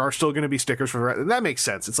says there are still going to be stickers for the rest. And that makes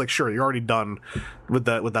sense. It's like, sure, you're already done with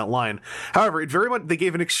that line. However, they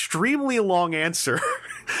gave an extremely long answer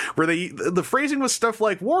where the phrasing was stuff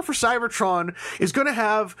like, War for Cybertron is going to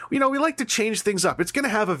have, we like to change things up. It's going to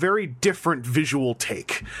have a very different visual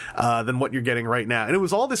take than what you're getting right now. And it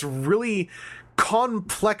was all this really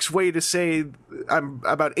complex way to say, I'm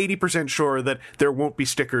about 80% sure that there won't be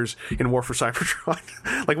stickers in War for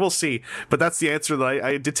Cybertron. Like, we'll see, but that's the answer that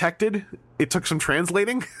I detected. It took some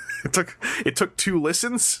translating. It took 2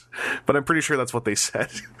 listens, but I'm pretty sure that's what they said.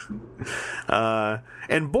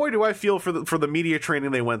 And boy, do I feel for the media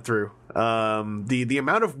training they went through. The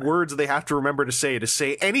amount of words they have to remember to say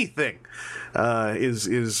anything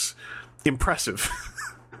is impressive.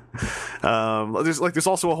 There's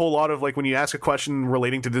also a whole lot of, like, when you ask a question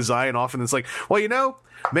relating to design, often it's like, well,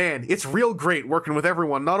 man, it's real great working with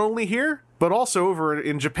everyone, not only here but also over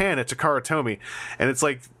in Japan at Takara Tomy. And it's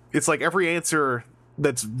like every answer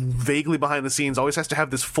that's vaguely behind the scenes always has to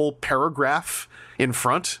have this full paragraph in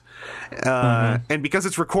front, and because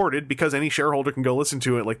it's recorded, because any shareholder can go listen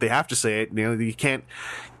to it, like, they have to say it.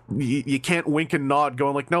 You can't wink and nod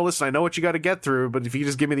going like, no, listen, I know what you got to get through, but if you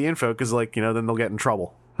just give me the info, because, like, then they'll get in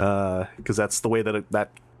trouble, because that's the way that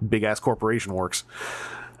big ass corporation works.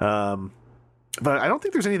 But I don't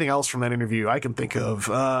think there's anything else from that interview I can think of.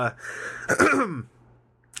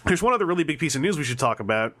 There's one other really big piece of news we should talk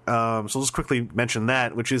about, so I'll just quickly mention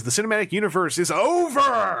that, which is the cinematic universe is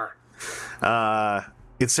over.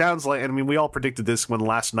 It sounds like, we all predicted this when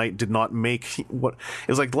Last Night did not make what it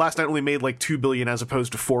was like. The Last Night only made like $2 billion as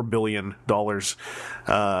opposed to $4 billion.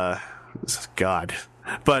 God.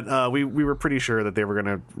 But we were pretty sure that they were going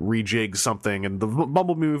to rejig something, and the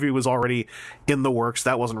Bumblebee movie was already in the works.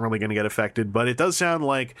 That wasn't really going to get affected, but it does sound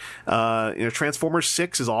like Transformers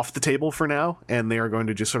 6 is off the table for now, and they are going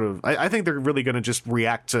to just sort of, I think they're really going to just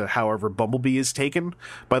react to however Bumblebee is taken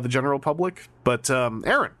by the general public. But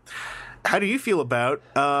Aaron, how do you feel about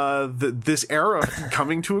this era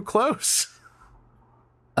coming to a close?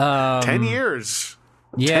 10 years.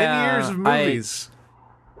 Yeah, 10 years of movies.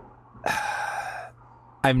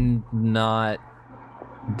 I'm not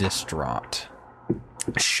distraught.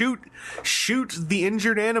 Shoot the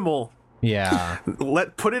injured animal. Yeah.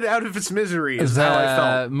 Put it out of its misery is how I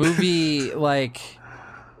felt. Movie 4,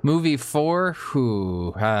 movie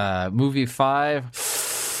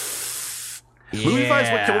 5. Movie 5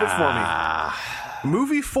 is what killed it for me.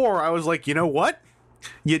 Movie 4, I was like, you know what?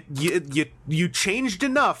 You changed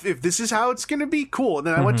enough. If this is how it's gonna be, cool. And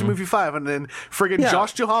then I went to movie 5, and then friggin'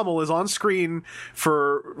 Josh Duhamel is on screen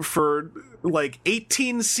for like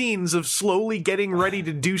 18 scenes of slowly getting ready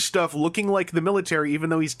to do stuff, looking like the military, even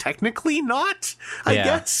though he's technically not. I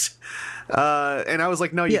guess. And I was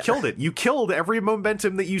like, no, you killed it. You killed every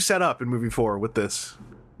momentum that you set up in movie 4 with this.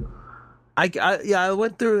 I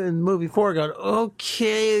went through in movie 4 going,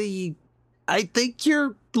 okay, I think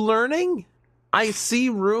you're learning. I see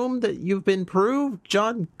room that you've been proved.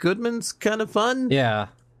 John Goodman's kind of fun. Yeah.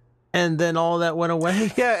 And then all that went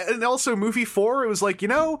away. Yeah, and also movie 4, it was like,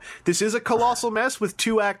 this is a colossal mess with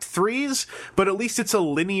 2 act 3s, but at least it's a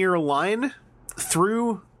linear line.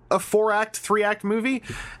 through a 4-act, 3-act movie,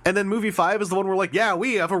 and then movie 5 is the one where like, yeah,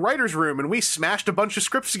 we have a writer's room and we smashed a bunch of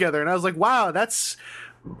scripts together, and I was like, wow, that's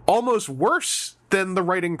almost worse than the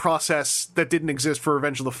writing process that didn't exist for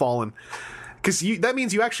Revenge of the Fallen. Because that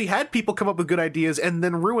means you actually had people come up with good ideas and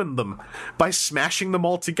then ruin them by smashing them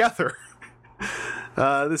all together.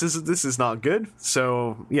 This is not good.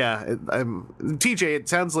 So yeah, TJ. It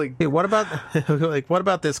sounds like. Hey, what about what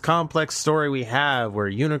about this complex story we have where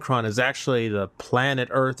Unicron is actually the planet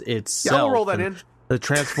Earth itself? Yeah, we'll roll that in. The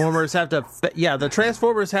Transformers have to. The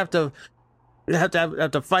Transformers have to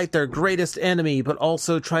fight their greatest enemy, but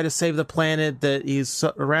also try to save the planet that he's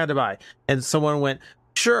surrounded by. And someone went,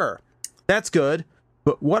 sure, that's good.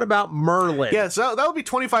 But what about Merlin? Yeah, so that'll be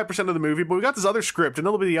 25% of the movie, but we got this other script, and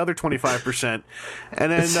it'll be the other 25%.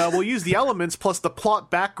 And then we'll use the elements plus the plot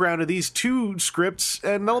background of these two scripts,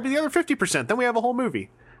 and that'll be the other 50%. Then we have a whole movie.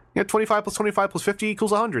 25 plus 25 plus 50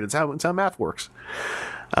 equals 100. It's how math works.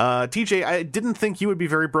 TJ, I didn't think you would be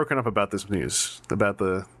very broken up about this news, about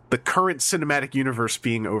the current cinematic universe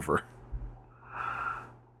being over.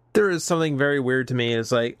 There is something very weird to me.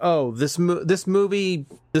 It's like, oh, this movie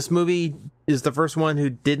is the first one who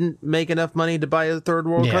didn't make enough money to buy a third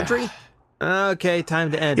world country. Okay,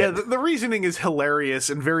 time to end it. Yeah, the reasoning is hilarious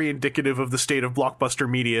and very indicative of the state of blockbuster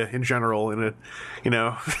media in general. And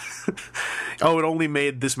it only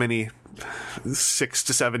made this many 6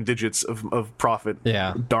 to 7 digits of profit.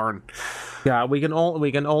 Yeah, darn. Yeah, we can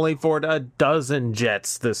only afford a dozen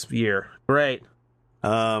jets this year. Great.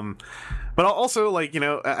 But also,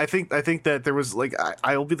 I think that there was,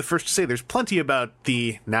 I will be the first to say there's plenty about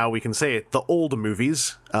now we can say it, the old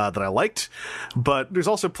movies that I liked, but there's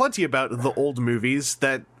also plenty about the old movies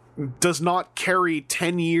that does not carry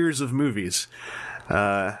 10 years of movies.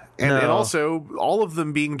 And also, all of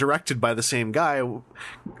them being directed by the same guy,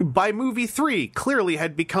 by movie 3, clearly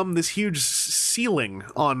had become this huge ceiling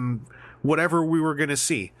on whatever we were going to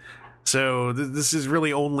see. So this is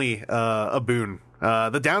really only a boon.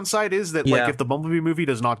 The downside is that, if the Bumblebee movie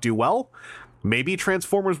does not do well, maybe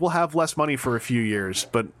Transformers will have less money for a few years.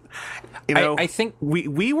 But, I think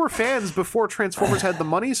we were fans before Transformers had the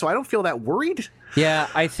money, so I don't feel that worried. Yeah,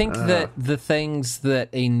 I think that the things that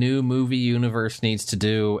a new movie universe needs to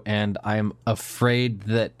do, and I'm afraid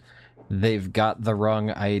that they've got the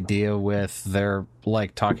wrong idea with their,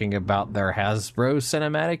 talking about their Hasbro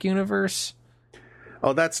cinematic universe.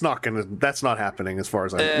 Oh, that's not happening as far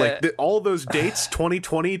as all those dates,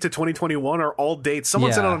 2020 to 2021 are all dates.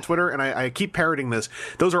 Someone said it on Twitter, and I keep parroting this.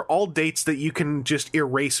 Those are all dates that you can just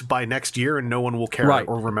erase by next year, and no one will care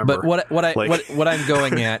or remember. But what I'm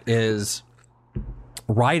going at is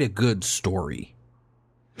write a good story,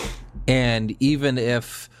 and even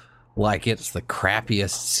if it's the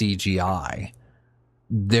crappiest CGI,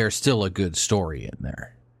 there's still a good story in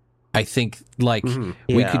there. I think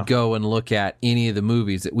we could go and look at any of the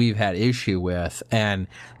movies that we've had issue with, and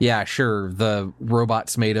sure, the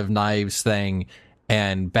robots made of knives thing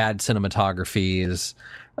and bad cinematography is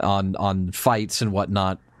on fights and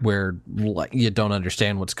whatnot where you don't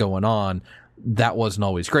understand what's going on. That wasn't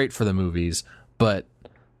always great for the movies, but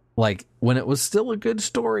when it was still a good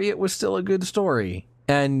story, it was still a good story,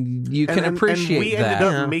 and you can appreciate we that.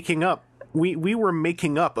 Ended up making up. We were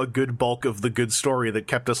making up a good bulk of the good story that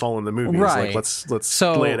kept us all in the movies. Right. Let's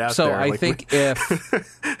lay it out there. So I think if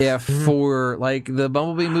for the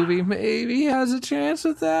Bumblebee movie maybe has a chance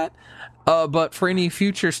with that, but for any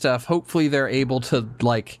future stuff, hopefully they're able to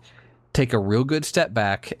take a real good step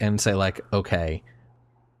back and say okay,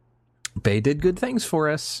 Bay did good things for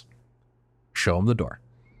us. Show them the door.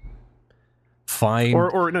 Fine.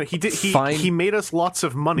 Or no, he did. He made us lots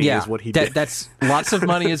of money. Is what he did. That's lots of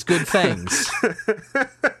money is good things.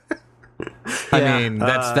 I mean,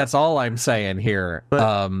 that's all I'm saying here.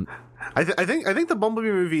 I think the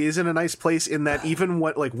Bumblebee movie is in a nice place in that even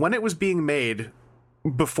when it was being made,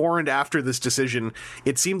 before and after this decision,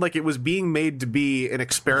 it seemed like it was being made to be an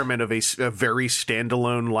experiment of a very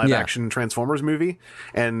standalone live action Transformers movie,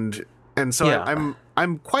 and so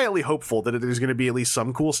I'm quietly hopeful that there's going to be at least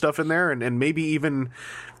some cool stuff in there, and maybe even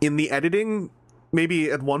in the editing.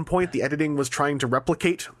 Maybe at one point the editing was trying to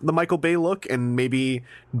replicate the Michael Bay look, and maybe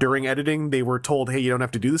during editing they were told, hey, you don't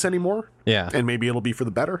have to do this anymore. Yeah. And maybe it'll be for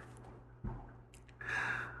the better.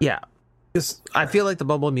 Yeah. Because I feel like the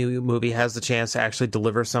Bumblebee movie has the chance to actually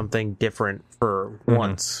deliver something different for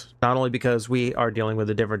once. Not only because we are dealing with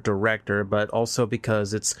a different director, but also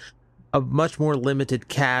because it's a much more limited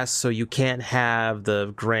cast, so you can't have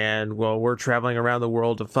the grand, well, we're traveling around the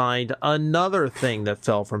world to find another thing that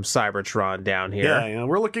fell from Cybertron down here. Yeah, you know,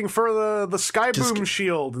 we're looking for the sky boom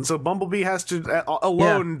shield, and so Bumblebee has to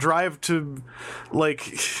alone drive to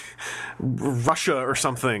like Russia or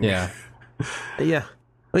something. Yeah. Yeah.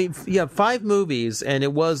 I mean, yeah, 5 movies, and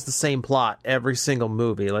it was the same plot every single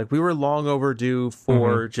movie. Like, we were long overdue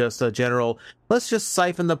for just a general, let's just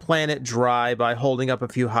siphon the planet dry by holding up a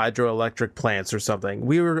few hydroelectric plants or something.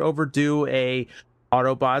 We were overdue a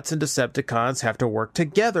Autobots and Decepticons have to work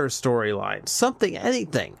together storyline. Something,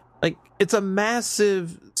 anything. Like, it's a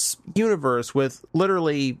massive universe with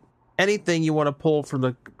literally anything you want to pull from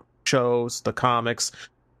the shows, the comics,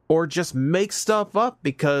 or just make stuff up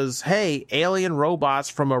because, hey, alien robots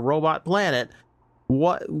from a robot planet.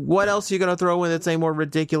 What else are you going to throw in that's any more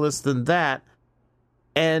ridiculous than that?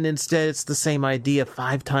 And instead, it's the same idea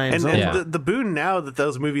 5 times over. And the boon now that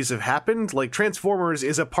those movies have happened, like Transformers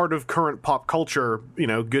is a part of current pop culture, you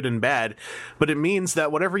know, good and bad. But it means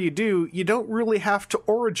that whatever you do, you don't really have to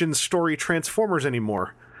origin story Transformers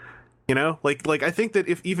anymore. You know, like I think that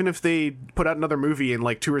even if they put out another movie in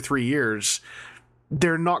like 2 or 3 years,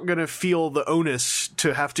 they're not going to feel the onus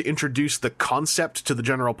to have to introduce the concept to the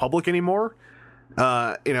general public anymore.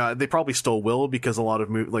 You know, they probably still will, because a lot of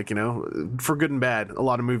for good and bad, a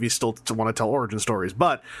lot of movies still want to tell origin stories.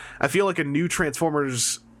 But I feel like a new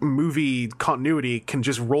Transformers movie continuity can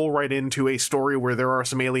just roll right into a story where there are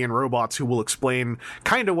some alien robots who will explain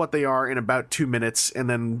kind of what they are in about 2 minutes, and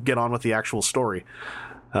then get on with the actual story.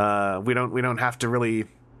 We don't have to really.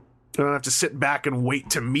 I don't have to sit back and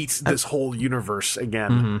wait to meet this whole universe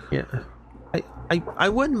again. Mm-hmm. Yeah, I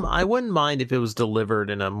wouldn't mind if it was delivered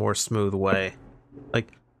in a more smooth way.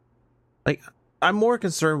 Like I'm more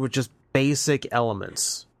concerned with just basic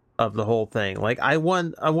elements of the whole thing. Like I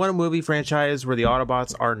want a movie franchise where the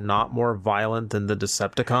Autobots are not more violent than the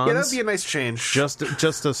Decepticons. Yeah, that'd be a nice change. Just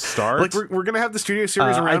to start. Like we're gonna have the studio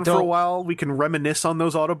series around for a while. We can reminisce on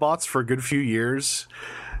those Autobots for a good few years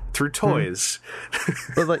through toys.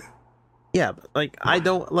 But I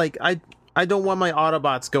don't want my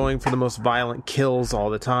Autobots going for the most violent kills all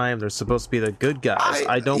the time. They're supposed to be the good guys.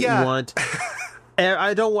 I don't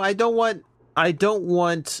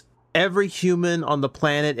want every human on the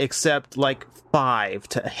planet except like 5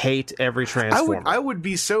 to hate every Transformer. I would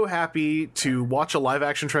be so happy to watch a live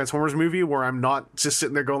action Transformers movie where I'm not just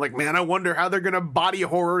sitting there going like, man, I wonder how they're gonna body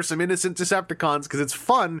horror some innocent Decepticons, because it's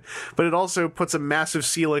fun, but it also puts a massive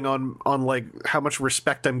ceiling on like how much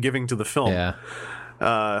respect I'm giving to the film. Yeah.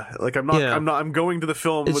 I'm going to the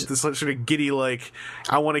film with this sort of giddy, like,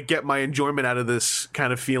 I want to get my enjoyment out of this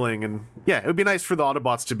kind of feeling. And yeah, it would be nice for the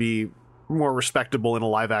Autobots to be more respectable in a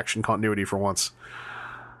live action continuity for once.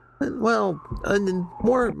 Well,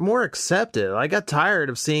 more accepted. I got tired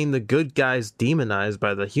of seeing the good guys demonized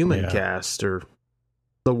by the human cast or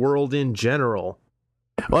the world in general.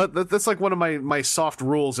 Well, that's like one of my soft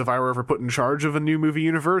rules if I were ever put in charge of a new movie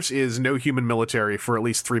universe is no human military for at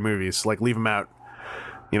least 3 movies. Like, leave them out.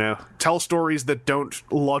 You know, tell stories that don't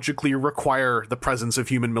logically require the presence of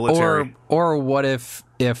human military. Or what if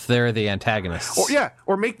they're the antagonists?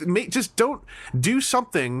 Or make just don't do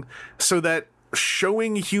something so that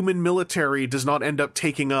showing human military does not end up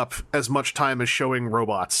taking up as much time as showing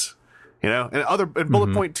robots. You know, and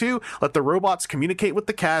bullet point 2, let the robots communicate with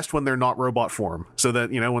the cast when they're not robot form, so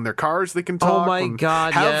that, you know, when they're cars they can talk. Oh my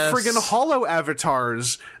god! Have friggin' holo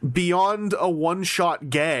avatars beyond a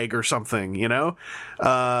one-shot gag or something. You know,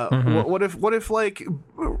 what if like,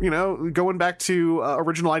 you know, going back to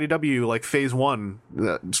original IDW, like Phase 1,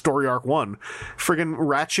 Story Arc 1, friggin'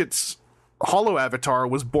 Ratchet's holo avatar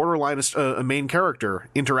was borderline a main character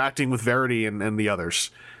interacting with Verity and the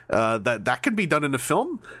others. That could be done in a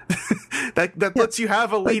film. that lets you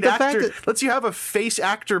have a lead actor, lets you have a face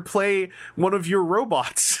actor play one of your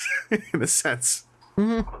robots in a sense.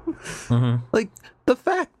 Like the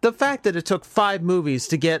fact that it took 5 movies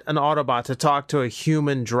to get an Autobot to talk to a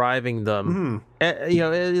human driving them,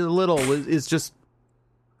 is just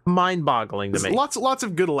mind-boggling to me. Lots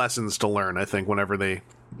of good lessons to learn, I think, whenever they,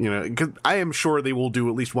 you know, because I am sure they will do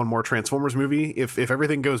at least one more Transformers movie. If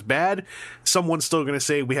everything goes bad, someone's still going to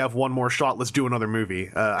say, we have one more shot, let's do another movie.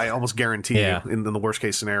 I almost guarantee you in the worst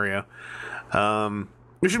case scenario.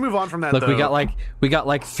 We should move on from that. Look, though. we got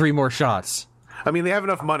like 3 more shots. I mean, they have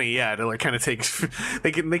enough money, to like kind of take.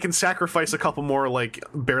 They can sacrifice a couple more like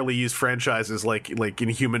barely used franchises, like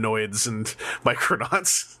Inhumanoids and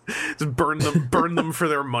Micronauts. Just burn them for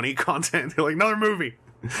their money content. They're like, another movie.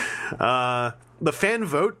 The fan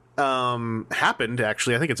vote happened,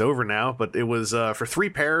 actually. I think it's over now, but it was for 3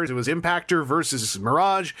 pairs. It was Impactor versus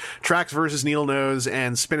Mirage, Trax versus Needlenose,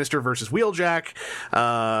 and Spinister versus Wheeljack.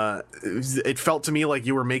 It felt to me like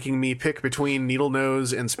you were making me pick between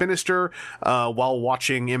Needlenose and Spinister while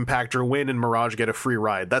watching Impactor win and Mirage get a free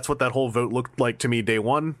ride. That's what that whole vote looked like to me day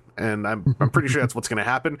one, and I'm pretty sure that's what's going to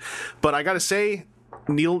happen. But I gotta say,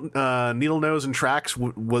 Needlenose and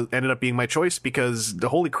Trax ended up being my choice because,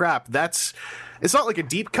 holy crap, it's not like a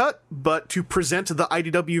deep cut, but to present the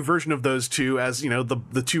IDW version of those two as, you know,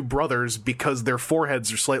 the two brothers because their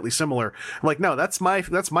foreheads are slightly similar. I'm like, no, that's my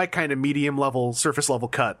kind of medium level, surface level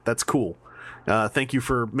cut. That's cool. Thank you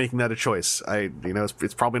for making that a choice.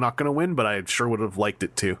 It's probably not going to win, but I sure would have liked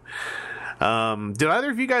it too. Did either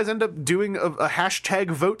of you guys end up doing a hashtag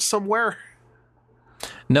vote somewhere?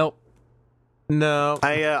 Nope. No,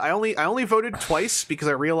 I only voted twice because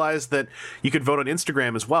I realized that you could vote on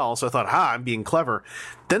Instagram as well. So I thought, I'm being clever.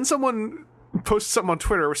 Then someone posted something on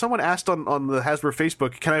Twitter where someone asked on the Hasbro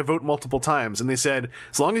Facebook, can I vote multiple times? And they said,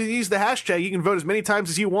 as long as you use the hashtag, you can vote as many times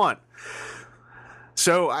as you want.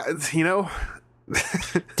 So,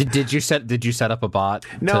 Did you set up a bot?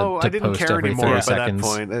 No, to I didn't post care every anymore 30 by seconds?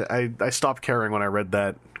 that point. I stopped caring when I read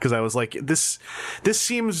that because I was like, this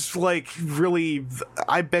seems like really.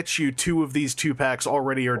 I bet you 2 of these 2-packs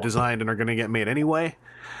already are designed and are going to get made anyway.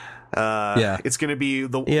 It's going to be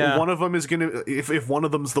one of them is going to if one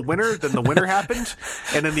of them's the winner, then the winner happened,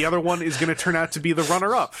 and then the other one is going to turn out to be the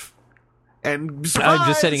runner-up. And surprise! I'm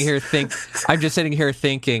just sitting here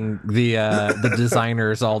thinking the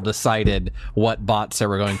designers all decided what bots they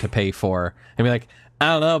were going to pay for, and be like,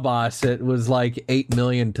 I don't know, boss. It was like 8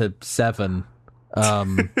 million to 7.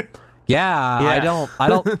 I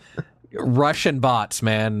don't. Russian bots,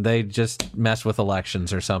 man. They just mess with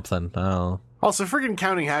elections or something. Oh. Also, friggin'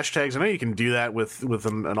 counting hashtags. I know you can do that with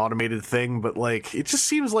an automated thing, but like, it just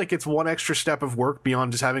seems like it's one extra step of work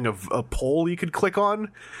beyond just having a poll you could click on.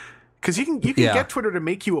 Because you can get Twitter to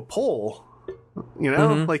make you a poll, you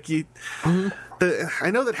know, like you. I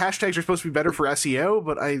know that hashtags are supposed to be better for SEO,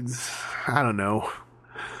 but I don't know.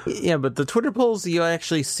 Yeah, but the Twitter polls, you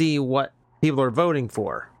actually see what people are voting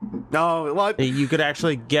for. No, well, you could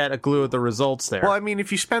actually get a clue of the results there. Well, I mean,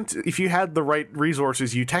 if you had the right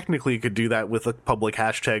resources, you technically could do that with a public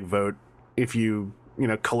hashtag vote. If you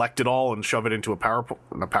collect it all and shove it into a PowerPoint.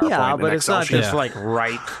 Yeah, but it's not just like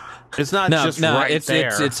right. It's not right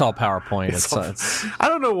there. It's all PowerPoint. It's I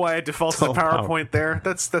don't know why I defaulted to PowerPoint there.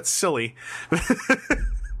 That's silly.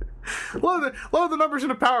 Load the numbers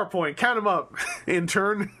into PowerPoint. Count them up,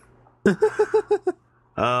 intern.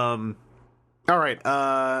 All right.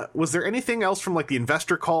 Was there anything else from like the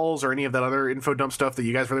investor calls or any of that other info dump stuff that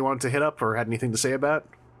you guys really wanted to hit up or had anything to say about?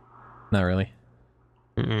 Not really.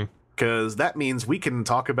 Because that means we can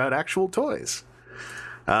talk about actual toys.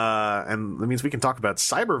 And that means we can talk about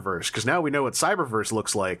Cyberverse, because now we know what Cyberverse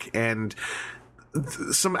looks like, and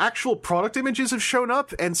some actual product images have shown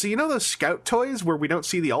up. And so those Scout toys where we don't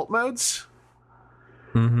see the alt modes?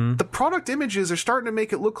 The product images are starting to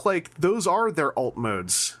make it look like those are their alt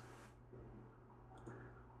modes.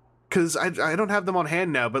 Because I don't have them on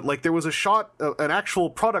hand now, but like there was a shot, an actual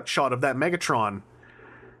product shot of that Megatron.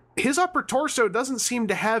 His upper torso doesn't seem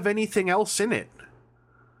to have anything else in it.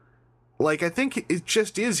 Like, I think it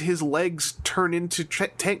just is his legs turn into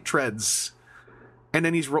tank treads. And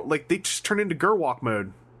then they just turn into Gerwalk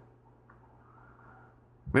mode.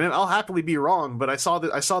 I mean, I'll happily be wrong, but I saw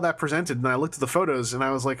that presented, and I looked at the photos, and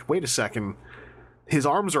I was like, wait a second. His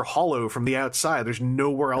arms are hollow from the outside. There's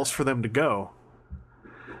nowhere else for them to go.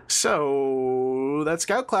 So that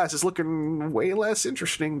Scout class is looking way less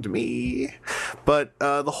interesting to me. But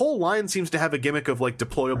the whole line seems to have a gimmick of like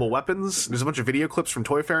deployable weapons. There's a bunch of video clips from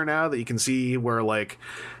Toy Fair now that you can see where like,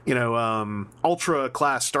 Ultra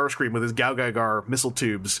class Starscream with his Gaugagar missile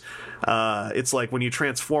tubes. It's like when you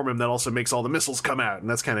transform him, that also makes all the missiles come out, and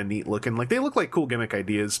that's kind of neat looking. Like, they look like cool gimmick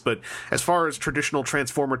ideas, but as far as traditional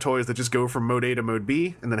Transformer toys that just go from mode A to mode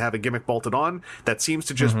B and then have a gimmick bolted on, that seems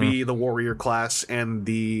to just be the Warrior class and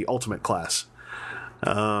the Ultimate class.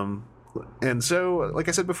 And so, like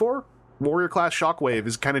I said before, Warrior class Shockwave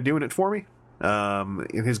is kind of doing it for me.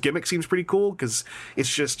 And his gimmick seems pretty cool because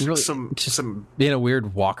it's just really, some a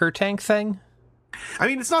weird walker tank thing. I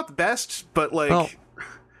mean, it's not the best, but like,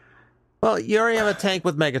 well, you already have a tank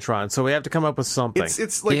with Megatron, so we have to come up with something.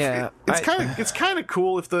 It's like it's kind of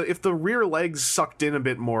cool if the rear legs sucked in a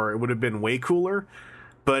bit more, it would have been way cooler.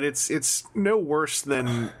 But it's no worse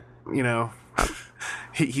than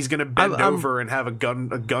he's gonna bend over and have a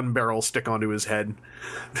gun barrel stick onto his head.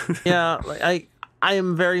 Yeah, I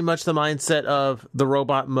am very much the mindset of the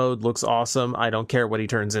robot mode looks awesome. I don't care what he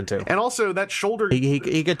turns into. And also that shoulder, He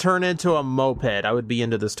could turn into a moped. I would be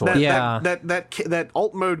into this toy. that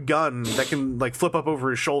alt mode gun that can like flip up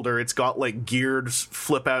over his shoulder. It's got like geared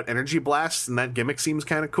flip out energy blasts, and that gimmick seems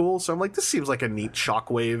kind of cool. So I'm like, this seems like a neat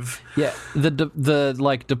shockwave. Yeah, the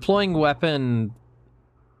like deploying weapon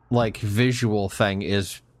like visual thing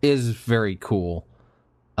is very cool.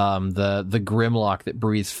 The Grimlock that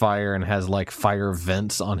breathes fire and has like fire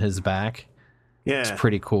vents on his back. Yeah, it's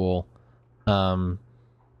pretty cool. But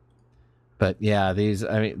yeah, these,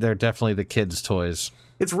 I mean, they're definitely the kids' toys.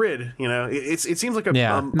 It's Rid, you know. It seems like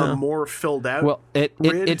a more filled out. Well,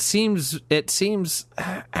 it seems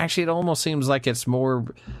actually it almost seems like it's more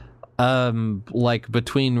like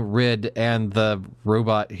between Rid and the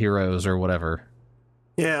Robot Heroes or whatever.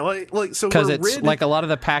 Yeah, like so because it's Rid, like a lot of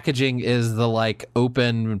the packaging is the like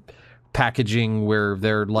open packaging where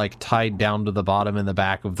they're like tied down to the bottom in the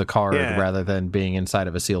back of the card rather than being inside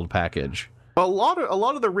of a sealed package. A lot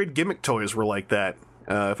of the Rid gimmick toys were like that,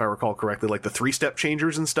 if I recall correctly, like the 3-step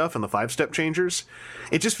changers and stuff and the 5-step changers.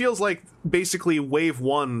 It just feels like basically wave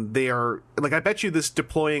 1, they are like, I bet you this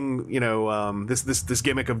deploying, you know, this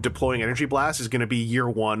gimmick of deploying energy blast is going to be year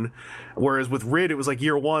 1, whereas with Rid it was like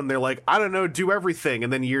year 1 they're like, I don't know, do everything,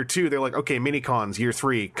 and then year 2 they're like, okay, minicons, year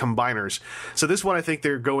 3 combiners. So this one I think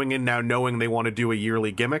they're going in now knowing they want to do a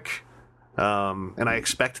yearly gimmick, and I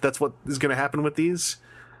expect that's what is going to happen with these.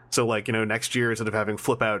 So, like, you know, next year, instead of having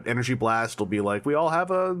flip out energy blast, it'll be like, we all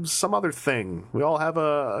have some other thing. We all have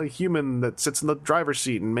a human that sits in the driver's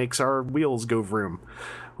seat and makes our wheels go vroom.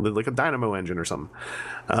 Like a dynamo engine or something.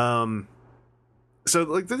 So,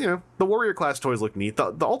 like, you know, the Warrior class toys look neat.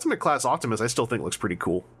 The Ultimate class Optimus, I still think looks pretty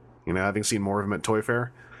cool. You know, having seen more of him at Toy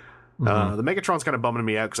Fair. Mm-hmm. The Megatron's kind of bumming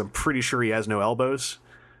me out because I'm pretty sure he has no elbows.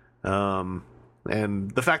 And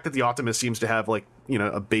the fact that the Optimus seems to have, like, you know,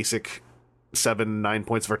 a basic 7-9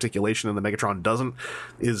 points of articulation and the Megatron doesn't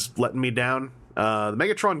is letting me down. The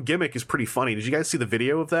Megatron gimmick is pretty funny. Did you guys see the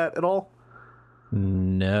video of that at all?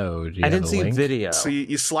 No. I didn't see a video. So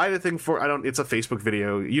you slide a thing it's a Facebook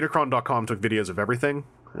video. Unicron.com took videos of everything.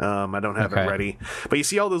 I don't have it ready. But you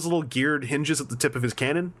see all those little geared hinges at the tip of his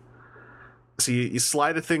cannon? So you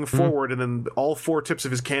slide a thing forward, and then all 4 tips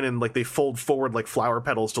of his cannon, like, they fold forward like flower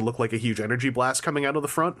petals to look like a huge energy blast coming out of the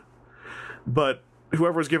front. But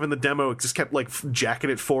whoever was given the demo just kept like jacking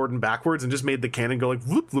it forward and backwards and just made the cannon go like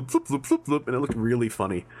whoop, whoop, whoop, whoop, whoop, whoop, and it looked really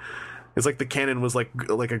funny. It's like the cannon was like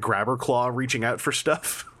a grabber claw reaching out for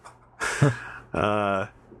stuff. I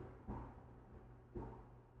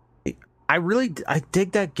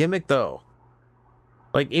dig that gimmick though.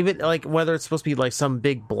 Like, even like whether it's supposed to be like some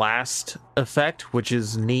big blast effect, which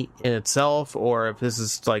is neat in itself, or if this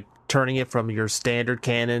is like turning it from your standard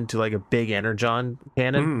cannon to like a big energon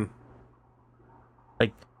cannon.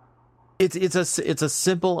 Like, it's a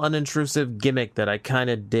simple, unintrusive gimmick that I kind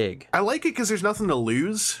of dig. I like it because there's nothing to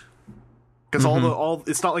lose. Because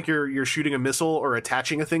it's not like you're shooting a missile or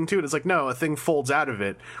attaching a thing to it. It's like, no, a thing folds out of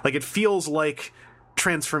it. Like, it feels like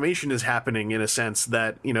transformation is happening in a sense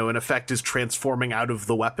that, you know, an effect is transforming out of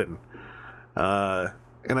the weapon. And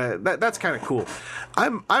that's kind of cool.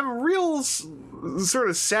 I'm real sort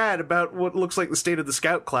of sad about what looks like the state of the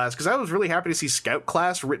Scout class, because I was really happy to see Scout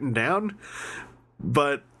class written down.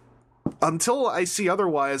 But until I see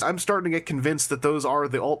otherwise, I'm starting to get convinced that those are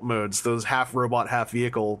the alt modes, those half robot, half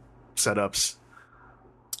vehicle setups.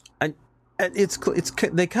 And it's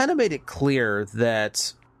they kind of made it clear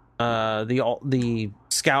that the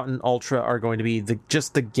Scout and Ultra are going to be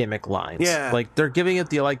just the gimmick lines. Yeah, like they're giving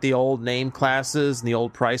it the old name classes and the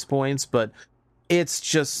old price points, but it's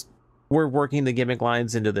just, we're working the gimmick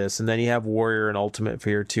lines into this, and then you have Warrior and Ultimate for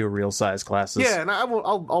your 2 real size classes. Yeah, and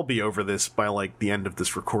I'll be over this by like the end of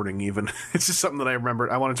this recording. Even it's just something that I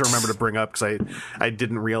wanted to remember to bring up because I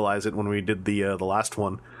didn't realize it when we did the last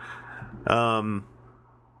one.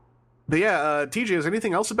 But yeah, TJ, is there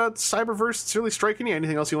anything else about Cyberverse that's really striking you?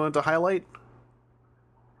 Anything else you wanted to highlight?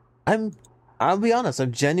 I'll be honest,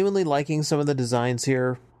 I'm genuinely liking some of the designs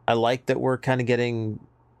here. I like that we're kind of getting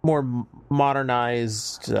more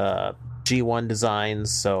modernized G1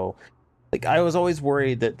 designs. So, like, I was always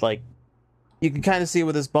worried that, like, you can kind of see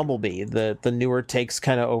with this Bumblebee, the newer takes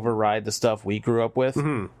kind of override the stuff we grew up with.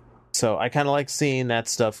 Mm-hmm. So I kind of like seeing that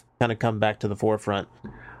stuff kind of come back to the forefront.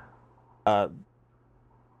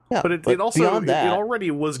 Yeah, but it also it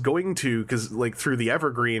already was going to, because like through the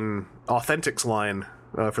Evergreen Authentics line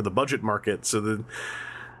for the budget market. So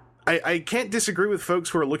I can't disagree with folks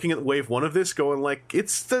who are looking at wave 1 of this going like,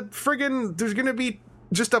 it's the friggin', there's going to be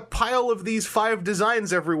just a pile of these 5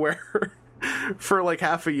 designs everywhere for like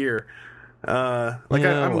half a year.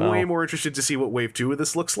 I'm way more interested to see what Wave 2 of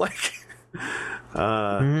this looks like.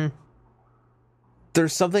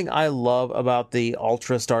 There's something I love about the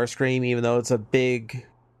Ultra Starscream, even though it's a big,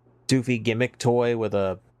 doofy gimmick toy with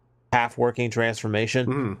a half-working transformation.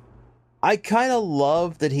 Mm-hmm. I kind of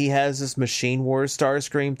love that he has this Machine Wars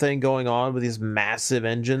Starscream thing going on with these massive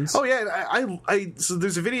engines. Oh yeah, so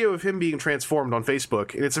there's a video of him being transformed on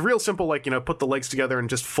Facebook, and it's a real simple, like, put the legs together and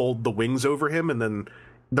just fold the wings over him, and then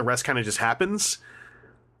the rest kind of just happens.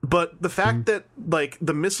 But the fact that, like,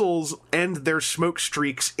 the missiles and their smoke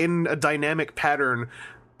streaks in a dynamic pattern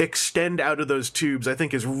extend out of those tubes, I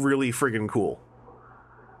think is really friggin' cool.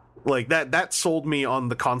 Like, that sold me on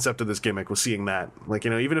the concept of this gimmick, was seeing that. Like,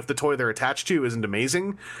 even if the toy they're attached to isn't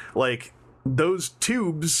amazing, like, those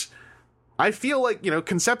tubes, I feel like,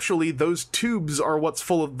 conceptually, those tubes are what's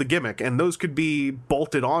full of the gimmick, and those could be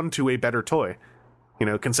bolted onto a better toy,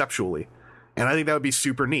 conceptually. And I think that would be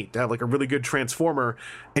super neat to have, like, a really good transformer,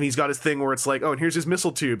 and he's got his thing where it's like, oh, and here's his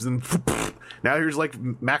missile tubes, and now here's, like,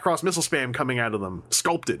 Macross missile spam coming out of them,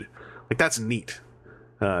 sculpted. Like, that's neat,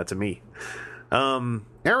 to me.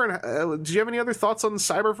 Aaron, do you have any other thoughts on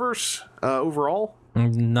Cyberverse overall?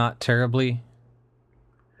 Not terribly.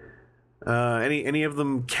 Any of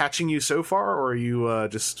them catching you so far, or are you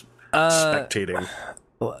just spectating?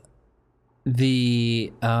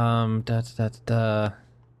 The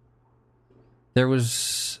there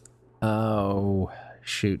was there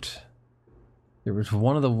was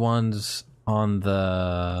one of the ones on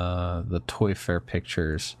the Toy Fair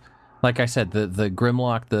pictures. Like I said, the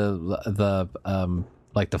Grimlock, the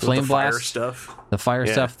like the Flame Blast stuff, the fire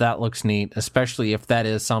stuff, that looks neat, especially if that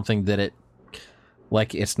is something that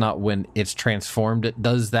it's not when it's transformed, it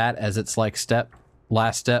does that as its like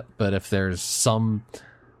last step, but if there's some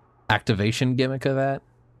activation gimmick of that,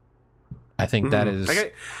 I think that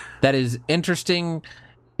is interesting.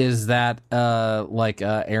 Is that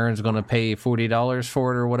Aaron's going to pay $40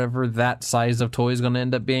 for it or whatever? That size of toy is going to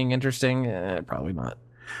end up being interesting? Probably not.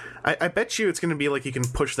 I bet you it's going to be like you can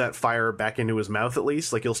push that fire back into his mouth at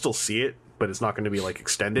least. Like, you'll still see it, but it's not going to be like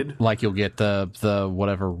extended. Like you'll get the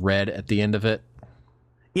whatever red at the end of it.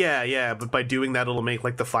 Yeah, but by doing that, it'll make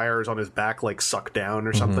like the fires on his back like suck down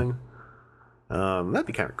or something. That'd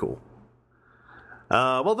be kind of cool.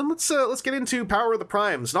 Well, then let's get into Power of the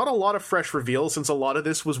Primes. Not a lot of fresh reveals, since a lot of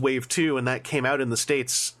this was Wave 2, and that came out in the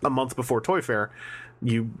States a month before Toy Fair.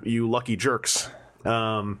 You lucky jerks.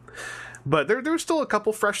 But there's still a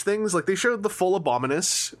couple fresh things. Like, they showed the full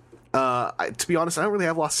Abominus. To be honest, I don't really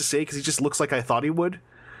have lots to say, because he just looks like I thought he would.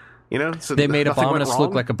 So they made Abominus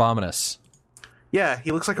look like Abominus. Yeah,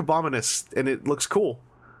 he looks like Abominus, and it looks cool.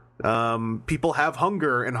 People have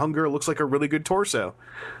Hunger, and Hunger looks like a really good torso.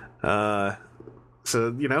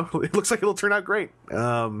 So, it looks like it'll turn out great.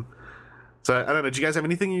 So, I don't know. Do you guys have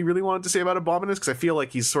anything you really wanted to say about Abominus? Because I feel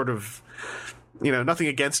like he's sort of, nothing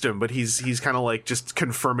against him, but he's kind of like just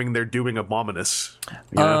confirming they're doing Abominus.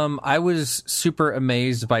 I was super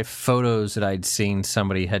amazed by photos that I'd seen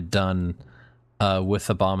somebody had done with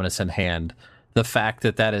Abominus in hand. The fact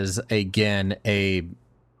that is, again, a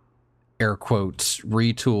air quotes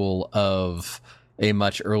retool of a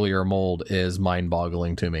much earlier mold is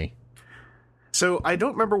mind-boggling to me. So I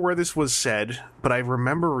don't remember where this was said, but I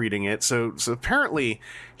remember reading it. So apparently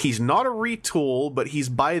he's not a retool, but he's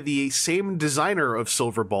by the same designer of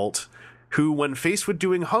Silverbolt, who, when faced with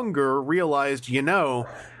doing Hunger, realized,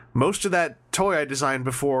 most of that toy I designed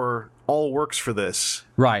before all works for this.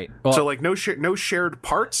 Right. Well, so, like, no shared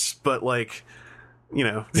parts, but, like,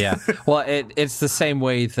 Yeah. Well, it's the same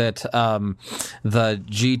way that the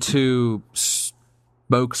G2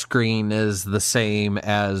 smoke screen is the same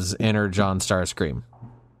as Energon Starscream.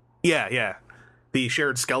 Yeah. The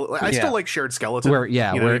shared skeleton. I still like shared skeleton.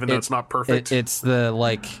 Even though it's not perfect. It's the,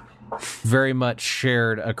 like, very much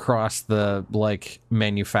shared across the, like,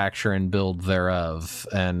 manufacture and build thereof.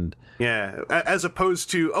 And yeah, as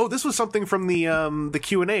opposed to, this was something from the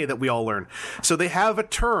Q&A that we all learned. So they have a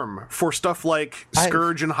term for stuff like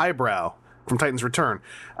Scourge and Highbrow from Titan's Return.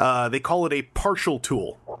 They call it a partial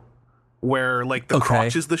tool, where, like, the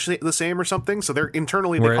crotch is the same or something. So they're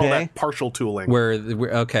internally they call that partial tooling. Where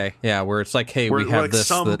it's like, hey, we have like this.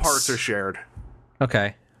 Some parts are shared.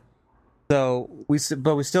 Okay. So we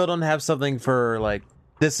still don't have something for, like,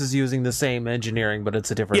 this is using the same engineering, but it's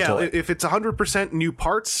a different toy. If it's 100% new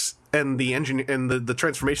parts and the engine and the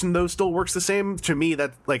transformation though still works the same, to me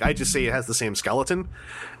that, like, I just say it has the same skeleton,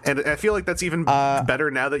 and I feel like that's even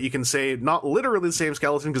better now that you can say not literally the same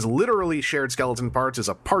skeleton, because literally shared skeleton parts is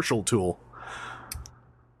a partial tool.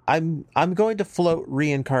 I'm going to float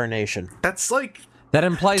reincarnation. That's like that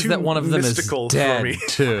implies that one of them is dead for me.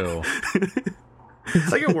 too.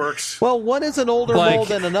 Like, it works. Well, one is an older mold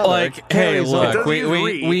than another. Like, It hey, carries look, over.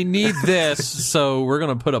 we need this, so we're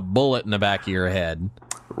gonna put a bullet in the back of your head.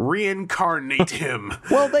 Reincarnate him.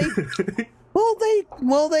 Well, they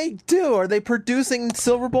do. Are they producing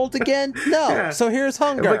Silverbolt again? No. Yeah. So here's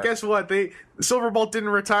Hunger. But guess what? Silverbolt didn't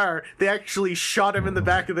retire. They actually shot him in the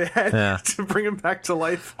back of the head to bring him back to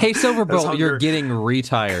life. Hey, That's Silverbolt, Hunger. you're getting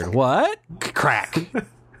retired. What? Crack.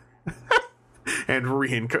 And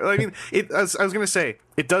reincarnate. I mean, as I was going to say,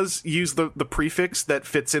 it does use the prefix that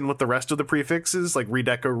fits in with the rest of the prefixes, like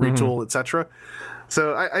redeco, retool, etc.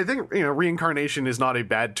 So I think, reincarnation is not a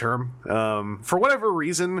bad term. For whatever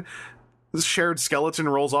reason, this shared skeleton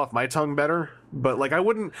rolls off my tongue better. But, like, I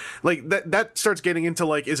wouldn't... Like, that starts getting into,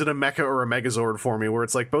 like, is it a mecha or a megazord for me? Where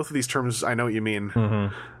it's like, both of these terms, I know what you mean.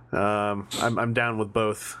 I'm down with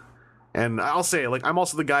both. And I'll say, like, I'm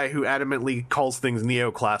also the guy who adamantly calls things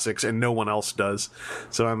neoclassics, and no one else does.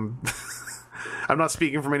 So I'm not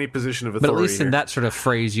speaking from any position of authority. But at least in here. that sort of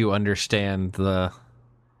phrase, you understand that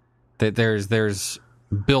there's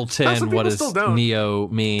built some in people what does still don't. neo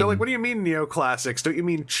mean. They're like, what do you mean neoclassics? Don't you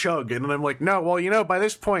mean chug? And then I'm like, no, well, by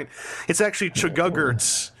this point, it's actually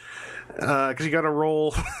chuguggerts. Because you got to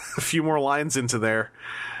roll a few more lines into there.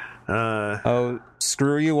 Oh,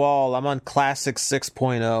 screw you all. I'm on Classic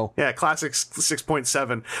 6.0. Yeah, Classic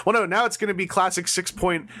 6.7. Well, no, now it's going to be Classic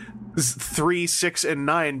 6.3, 6, and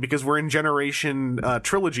 9 because we're in generation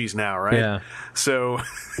trilogies now, right? Yeah. So,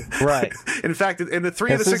 Right. in fact, in the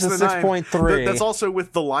 3, This the 6, is and the a 9, 6.3. that's also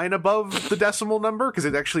with the line above the decimal number because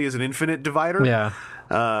it actually is an infinite divider. Yeah.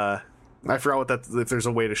 I forgot if there's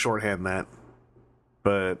a way to shorthand that.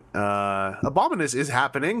 But Abominus is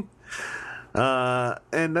happening.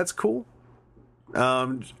 And that's cool.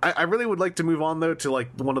 I really would like to move on though to like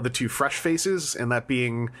one of the two fresh faces, and that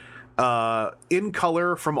being in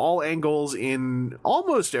color from all angles in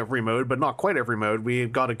almost every mode, but not quite every mode.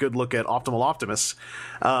 We've got a good look at Optimal Optimus.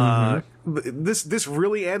 This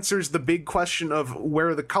really answers the big question of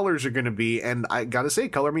where the colors are going to be, and I gotta say,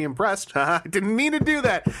 color me impressed. I didn't mean to do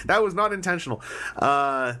that. That was not intentional.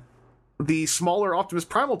 The smaller Optimus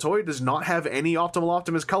Primal toy does not have any Optimal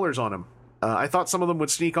Optimus colors on him. I thought some of them would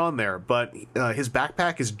sneak on there, but his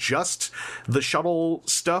backpack is just the shuttle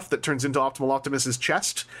stuff that turns into Optimal Optimus's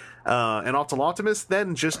chest. And Optimal Optimus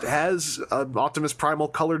then just has an Optimus Primal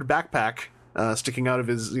colored backpack sticking out of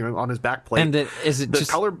his, on his back plate. And is it the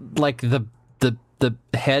just color, like the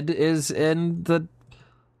head is in the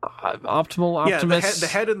Optimal Optimus? Yeah, the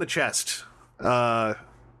head and the chest. The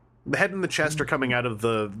head and the chest are coming out of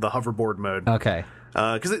the hoverboard mode. Okay.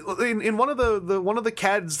 Because in one of the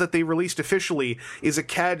CADs that they released officially is a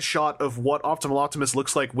CAD shot of what Optimal Optimus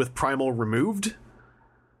looks like with Primal removed.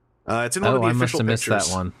 It's in one of the I must official have missed pictures.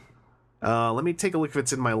 that one. Let me take a look if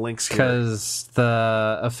it's in my links here. Because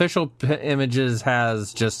the official images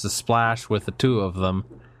has just a splash with the two of them.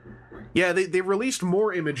 Yeah, they released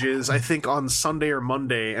more images, I think, on Sunday or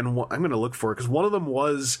Monday, and I'm going to look for it, because one of them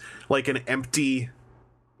was like an empty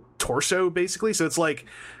torso, basically. So it's like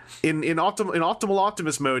in Optimal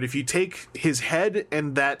Optimus mode, if you take his head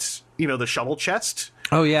and that, the shuttle chest.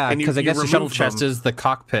 Oh yeah, and because I guess the shuttle remove chest them. is the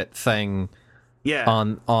cockpit thing. Yeah.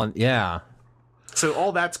 On yeah. So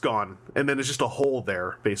all that's gone, and then it's just a hole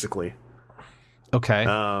there, basically. Okay.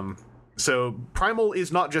 So Primal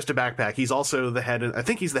is not just a backpack; he's also the head. I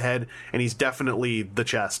think he's the head, and he's definitely the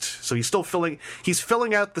chest. So he's still filling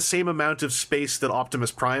out the same amount of space that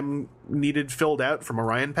Optimus Prime needed filled out from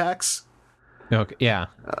Orion packs. Okay. Yeah.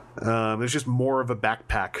 There's just more of a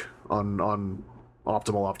backpack on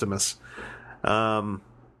Optimal Optimus.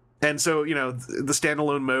 And so, the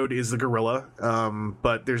standalone mode is the Gorilla,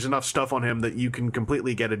 but there's enough stuff on him that you can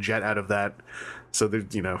completely get a jet out of that. So, there's,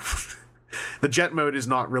 the jet mode is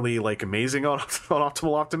not really, like, amazing on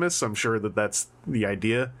Optimal Optimus, so I'm sure that's the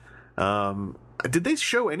idea. Did they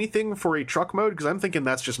show anything for a truck mode? Because I'm thinking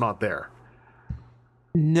that's just not there.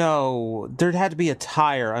 No, there had to be a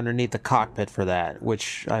tire underneath the cockpit for that,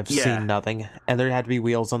 which I've seen nothing. And there had to be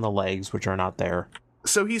wheels on the legs, which are not there.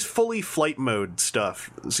 So he's fully flight mode stuff.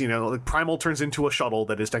 So, like Primal turns into a shuttle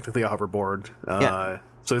that is technically a hoverboard.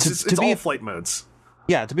 So it's all flight modes.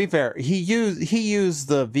 Yeah, to be fair, he used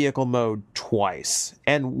the vehicle mode twice,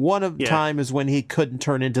 and one of time is when he couldn't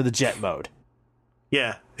turn into the jet mode.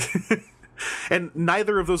 Yeah, and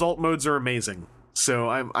neither of those alt modes are amazing. So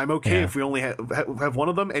I'm okay if we only have one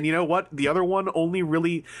of them. And you know what? The other one only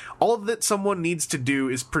really... All that someone needs to do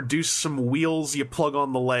is produce some wheels you plug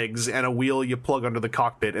on the legs and a wheel you plug under the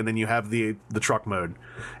cockpit, and then you have the truck mode.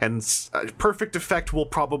 And Perfect Effect will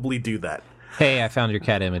probably do that. Hey, I found your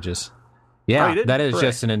cat images. Yeah, that is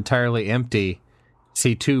just an entirely empty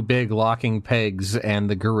See 2 big locking pegs and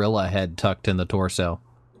the gorilla head tucked in the torso.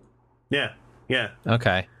 Yeah.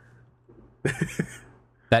 Okay.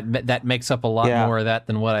 That makes up a lot more of that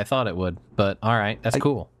than what I thought it would. But all right, that's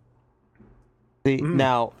cool. See,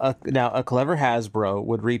 now a clever Hasbro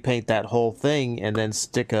would repaint that whole thing and then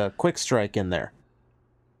stick a quick strike in there.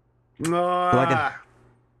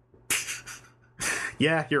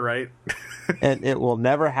 Yeah, you're right. And it will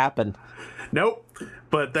never happen. Nope.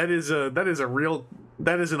 But that is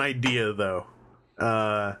an idea though.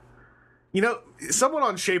 Someone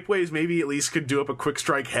on Shapeways maybe at least could do up a quick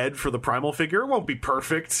strike head for the Primal figure. It won't be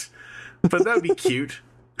perfect, but that would be cute.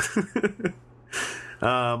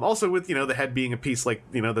 Also, with the head being a piece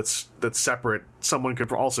that's separate, someone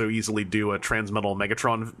could also easily do a Transmetal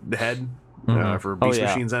Megatron head for Beast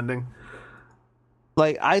Machine's ending.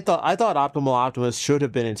 Like I thought Optimal Optimus should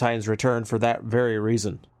have been in Titan's Return for that very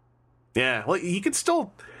reason. Yeah, well, he could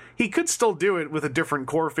still do it with a different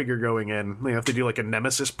core figure going in. You have to do like a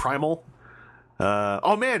Nemesis Primal.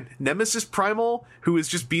 Nemesis Primal, who is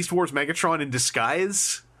just Beast Wars Megatron in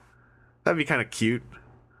disguise. That'd be kind of cute.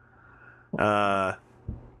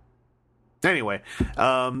 Anyway,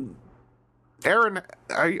 Aaron,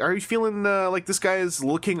 are you feeling like this guy is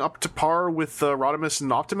looking up to par with Rodimus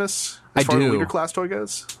and Optimus as far as the leader class toy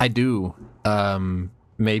goes? I do.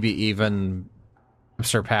 Maybe even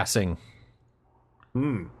surpassing.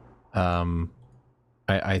 I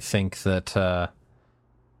think that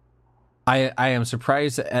I am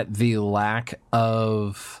surprised at the lack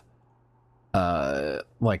of optimal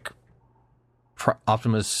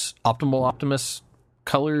Optimus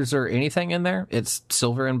colors or anything in there. It's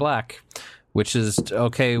silver and black, which is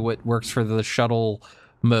okay. What works for the shuttle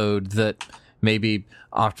mode that maybe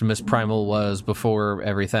Optimus Primal was before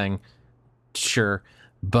everything. Sure,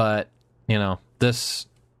 but this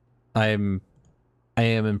I am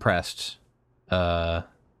impressed. And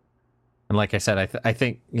like I said, I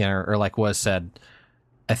think or like was said,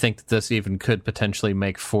 I think that this even could potentially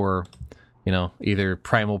make for either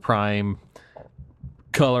Primal Prime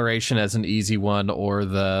coloration as an easy one, or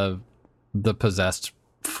the possessed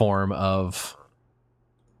form of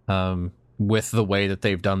with the way that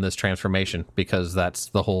they've done this transformation, because that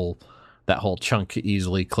whole chunk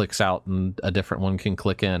easily clicks out and a different one can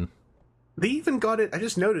click in. They even got it. I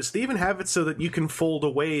just noticed they even have it so that you can fold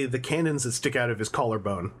away the cannons that stick out of his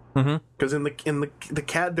collarbone. Because in the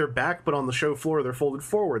CAD they're back, but on the show floor they're folded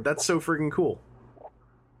forward. That's so freaking cool.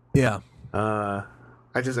 Yeah. I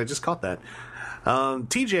just caught that.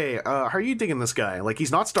 TJ, how are you digging this guy? Like,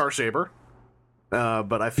 he's not Starsaber,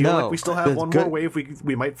 but I feel like we still have one more wave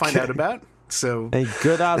we might find out about. So a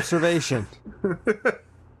good observation.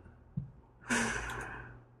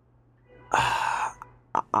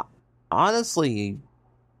 Honestly,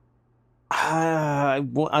 I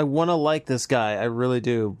want to like this guy. I really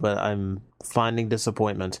do, but I'm finding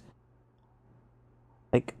disappointment.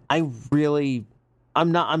 Like, I'm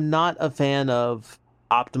not a fan of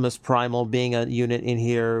Optimus Primal being a unit in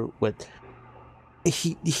here with.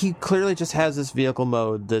 He clearly just has this vehicle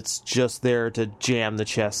mode that's just there to jam the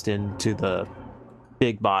chest into the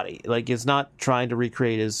big body. Like, it's not trying to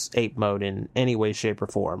recreate his ape mode in any way, shape, or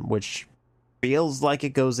form, which feels like it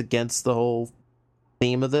goes against the whole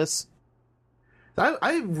theme of this.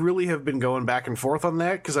 I really have been going back and forth on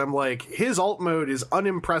that, because I'm like, his alt mode is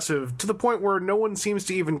unimpressive to the point where no one seems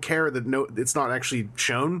to even care that it's not actually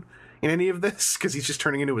shown in any of this, because he's just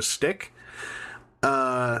turning into a stick.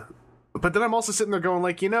 But then I'm also sitting there going,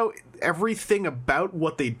 like, everything about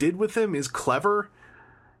what they did with him is clever,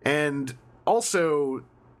 and also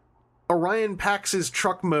Orion Pax's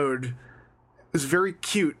truck mode is very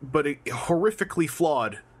cute, but horrifically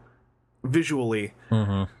flawed visually.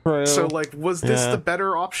 So, like, was this the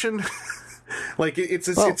better option? Like, it's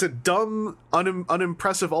a dumb,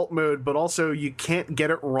 unimpressive alt mode, but also you can't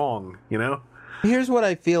get it wrong, Here's what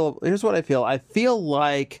I feel. I feel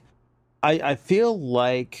like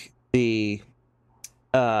the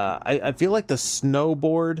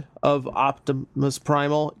snowboard of Optimus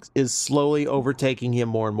Primal is slowly overtaking him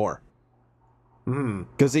more and more.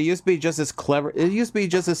 Because it used to be just as clever. It used to be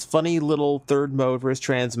just this funny little third mode for his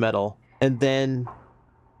Transmetal, and then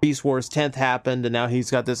Beast Wars 10th happened, and now he's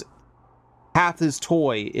got this. Half his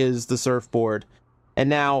toy is the surfboard, and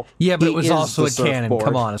now but it was also a cannon.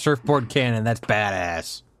 Come on, a surfboard cannon. That's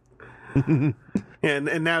badass.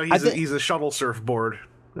 and now he's a shuttle surfboard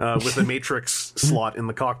with a Matrix slot in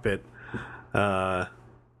the cockpit. I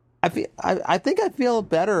think I feel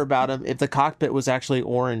better about him if the cockpit was actually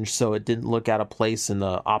orange, so it didn't look out of place in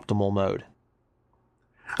the optimal mode.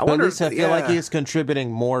 I feel like he's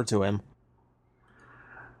contributing more to him.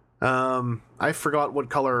 I forgot what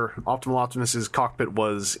color Optimal Optimus's cockpit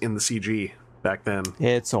was in the CG back then.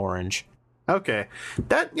 It's orange. Okay.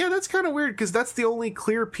 That's kind of weird, because that's the only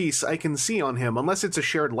clear piece I can see on him, unless it's a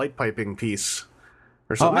shared light piping piece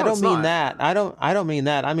or Oh, something. I No, don't it's mean not. that. I don't mean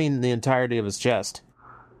that. I mean the entirety of his chest.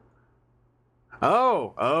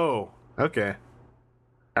 Oh, okay.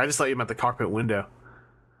 I just thought you meant the cockpit window.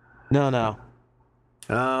 No.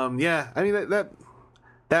 Yeah, I mean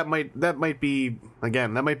that might be,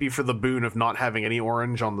 again, that might be for the boon of not having any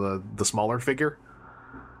orange on the smaller figure.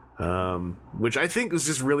 Which I think was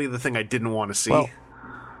just really the thing I didn't want to see. Well,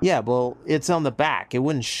 yeah, well, it's on the back. It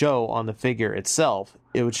wouldn't show on the figure itself.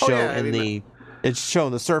 It would show it's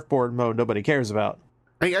shown the surfboard mode nobody cares about.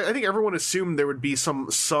 I think everyone assumed there would be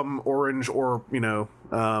some orange or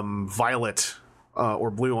violet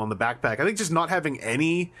or blue on the backpack. I think just not having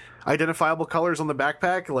any identifiable colors on the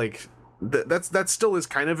backpack, like that still is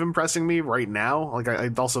kind of impressing me right now. Like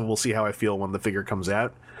I also will see how I feel when the figure comes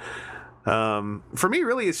out. For me,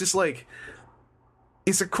 really, it's just like,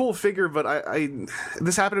 it's a cool figure, but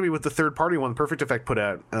this happened to me with the third party one Perfect Effect put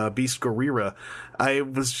out, Beast Gorilla. I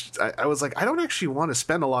was like, I don't actually want to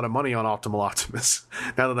spend a lot of money on Optimal Optimus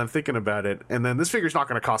now that I'm thinking about it. And then this figure's not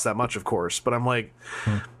going to cost that much, of course, but I'm like,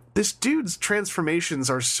 this dude's transformations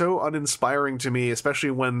are so uninspiring to me,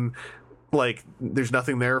 especially when, like, there's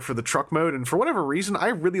nothing there for the truck mode. And for whatever reason, I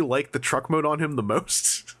really like the truck mode on him the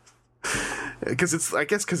most. Because it's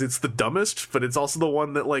the dumbest, but it's also the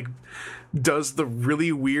one that, like, does the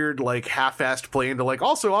really weird, like, half-assed play into, like,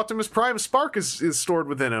 also Optimus Prime Spark is stored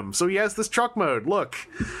within him, so he has this truck mode, look.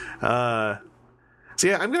 So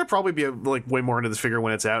yeah, I'm gonna probably be like way more into this figure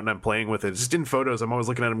when it's out and I'm playing with it. Just in photos, I'm always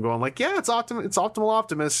looking at him going like, yeah, it's Optimal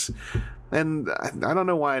Optimus, and I don't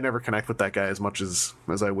know why I never connect with that guy as much as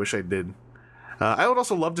I wish I did. I would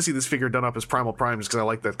also love to see this figure done up as Primal Prime, just because I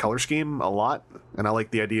like that color scheme a lot, and I like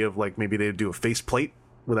the idea of, like, maybe they'd do a face plate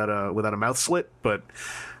without a mouth slit, but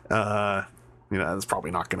that's probably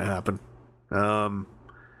not going to happen. And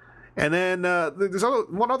then there's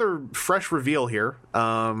one other fresh reveal here,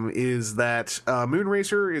 is that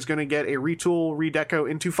Moonracer is going to get a retool, redeco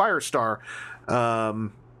into Firestar.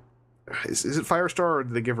 Is it Firestar, or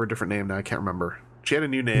did they give her a different name now? I can't remember. She had a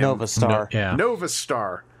new name. Nova Star. Yeah. Nova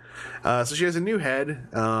Star. So she has a new head.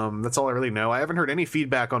 That's all I really know. I haven't heard any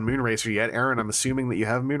feedback on Moonracer yet. Aaron, I'm assuming that you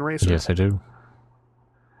have Moonracer? Yes, I do.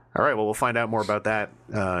 All right, well, we'll find out more about that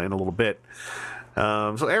in a little bit.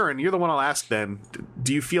 So, Aaron, you're the one I'll ask then.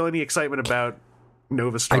 Do you feel any excitement about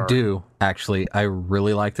Nova Star? I do, actually. I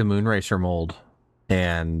really like the Moonracer mold.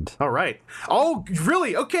 And all right. Oh,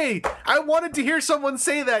 really? Okay. I wanted to hear someone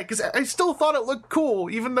say that, because I still thought it looked cool,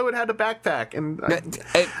 even though it had a backpack, and I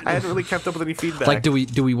hadn't really kept up with any feedback. like, do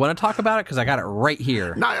we want to talk about it? Because I got it right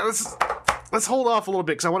here. No, let's hold off a little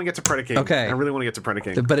bit, because I want to get to Predaking. Okay. I really want to get to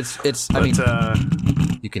Predaking. But it's I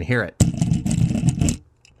mean, you can hear it.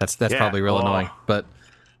 That's probably real annoying. But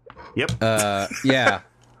yep. Yeah.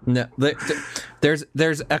 No,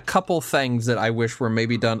 there's a couple things that I wish were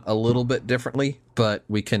maybe done a little bit differently, but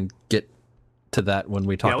we can get to that when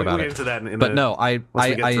we talk about we'll it. get into that But no, I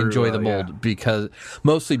enjoy the mold yeah.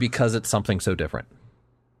 mostly because it's something so different.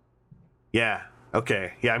 Yeah.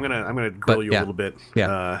 Okay. Yeah, I'm gonna grill you a little bit.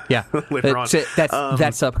 Yeah. Later on.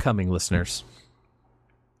 That's upcoming, listeners.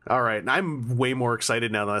 All right, I'm way more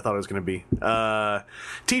excited now than I thought I was going to be.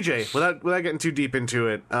 TJ, without getting too deep into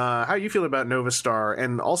it, how are you feeling about Nova Star?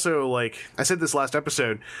 And also, like I said this last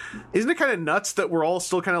episode, isn't it kind of nuts that we're all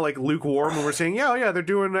still kind of like lukewarm when we're saying, yeah, they're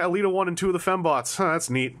doing Alita 1 and 2 of the Fembots. Huh, that's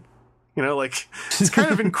neat. You know, like, it's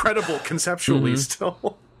kind of incredible conceptually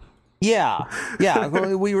still. Yeah.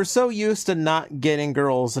 We were so used to not getting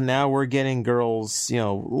girls, and now we're getting girls, a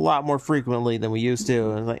lot more frequently than we used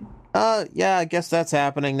to. And like, yeah, I guess that's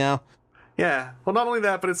happening now. Yeah. Well, not only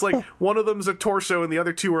that, but it's like one of them's a torso and the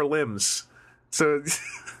other two are limbs. So,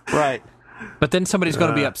 right. But then somebody's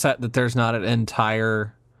going to be upset that there's not an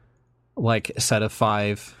entire, like, set of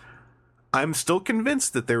 5. I'm still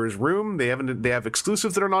convinced that there is room. They have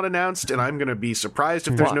exclusives that are not announced, and I'm going to be surprised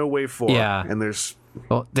if there's no Wave 4. Yeah. And there's...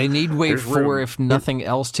 Well, they need Wave 4 room. if nothing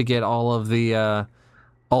else to get all of the,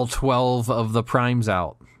 all 12 of the primes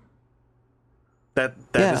out. That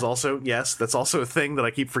is also, yes, that's also a thing that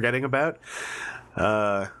I keep forgetting about.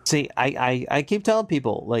 See, I keep telling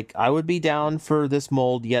people, like, I would be down for this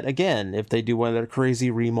mold yet again if they do one of their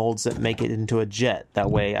crazy remolds that make it into a jet.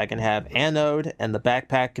 That way I can have Anode and the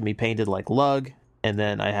backpack can be painted like Lug, and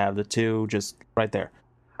then I have the two just right there.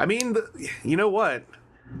 I mean, you know what?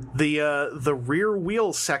 The rear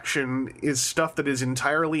wheel section is stuff that is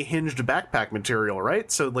entirely hinged backpack material, right?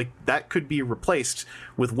 So, like, that could be replaced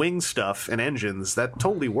with wing stuff and engines. That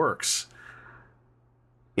totally works.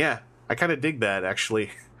 Yeah, I kind of dig that, actually.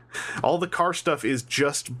 All the car stuff is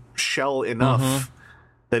just shell enough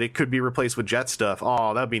that it could be replaced with jet stuff.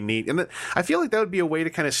 Oh, that'd be neat. And I feel like that would be a way to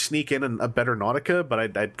kind of sneak in a better Nautica,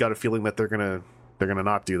 but I got a feeling that they're gonna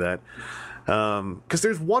not do that. Because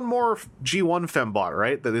there's one more G1 Fembot,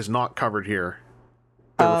 right, that is not covered here.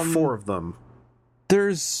 There were 4 of them.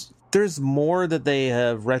 There's more that they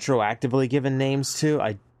have retroactively given names to.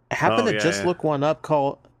 I happened to look one up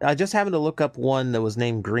called. I just happened to look up one that was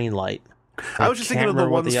named Greenlight. I was just thinking of the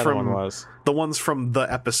ones from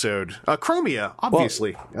the episode. Chromia,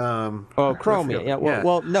 obviously. Chromia. Yeah.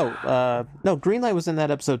 Well, no, Greenlight was in that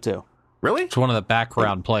episode too. Really? It's one of the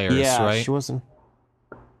background players, right? She wasn't.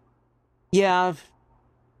 Yeah.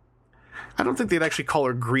 I don't think they'd actually call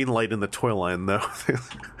her Greenlight in the toy line, though.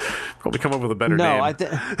 Probably come up with a better name. I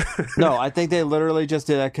think they literally just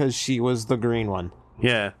did that because she was the green one.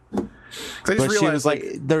 Yeah. I just realized, she was like,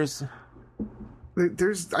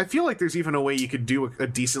 I feel like there's even a way you could do a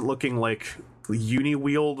decent looking, like,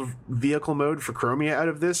 uni-wheeled vehicle mode for Chromia out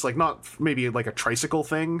of this. Like, not maybe like a tricycle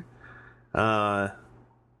thing.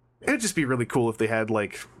 It'd just be really cool if they had,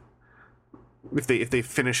 like, if they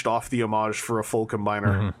finished off the homage for a full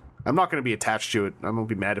combiner. I'm not going to be attached to it. I'm going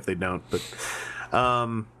to be mad if they don't. But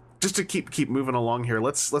just to keep moving along here,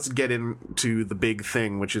 let's get into the big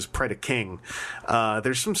thing, which is Predaking.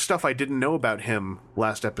 There's some stuff I didn't know about him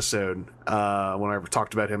last episode when I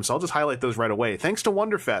talked about him, so I'll just highlight those right away. Thanks to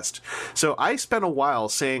Wonderfest. So I spent a while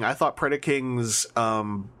saying I thought Predaking's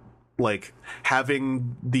like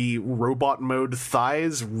having the robot mode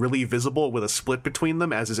thighs really visible with a split between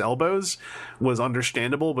them as his elbows was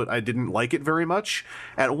understandable, but I didn't like it very much.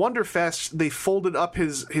 At Wonderfest, they folded up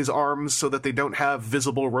his arms so that they don't have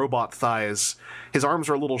visible robot thighs. His arms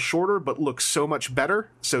are a little shorter, but look so much better.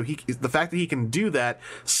 So the fact that he can do that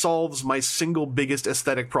solves my single biggest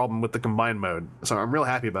aesthetic problem with the combined mode. So I'm real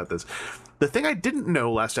happy about this. The thing I didn't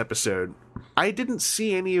know last episode, I didn't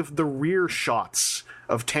see any of the rear shots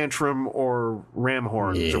of Tantrum or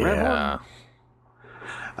Ramhorn. Yeah. Is it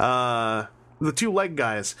Ramhorn? The 2 leg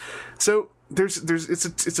guys. So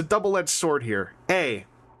it's a double-edged sword here.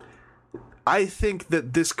 I think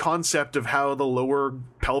that this concept of how the lower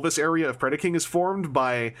pelvis area of Predaking is formed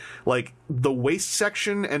by, like, the waist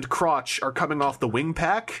section and crotch are coming off the wing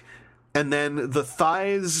pack, and then the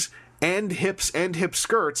thighs and hips and hip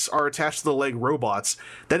skirts are attached to the leg robots.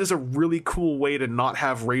 That is a really cool way to not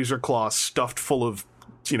have Razor Claw stuffed full of,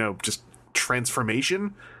 just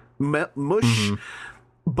transformation mush.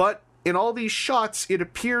 But in all these shots, it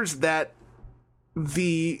appears that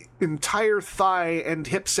the entire thigh and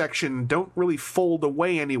hip section don't really fold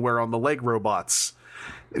away anywhere on the leg robots.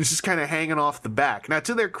 It's just kind of hanging off the back. Now,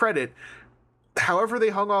 to their credit, however they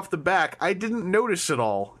hung off the back, I didn't notice it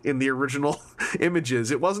all in the original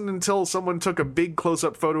images. It wasn't until someone took a big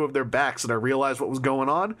close-up photo of their backs that I realized what was going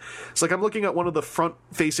on. It's like I'm looking at one of the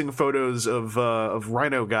front-facing photos of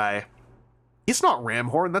Rhino Guy. It's not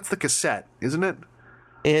Ramhorn, that's the cassette, isn't it?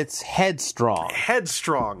 It's Headstrong.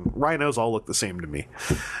 Headstrong. Rhinos all look the same to me.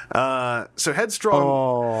 So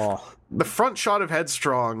Headstrong, the front shot of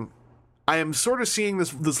Headstrong, I am sort of seeing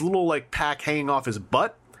this little, like, pack hanging off his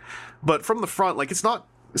butt. But from the front, like, it's not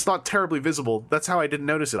terribly visible. That's how I didn't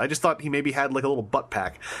notice it. I just thought he maybe had, like, a little butt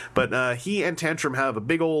pack. But he and Tantrum have a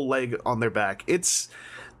big old leg on their back. It's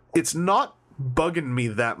not bugging me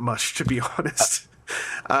that much, to be honest.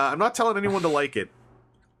 I'm not telling anyone to like it.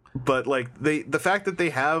 But, like, the fact that they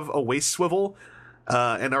have a waist swivel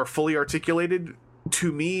and are fully articulated,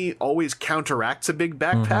 to me, always counteracts a big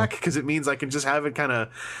backpack, because it means I can just have it kind of...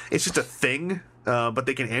 It's just a thing, but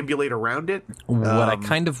they can ambulate around it. What I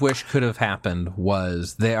kind of wish could have happened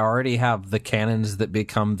was they already have the cannons that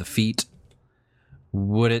become the feet.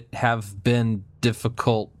 Would it have been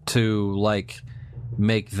difficult to, like,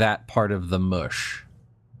 make that part of the mush?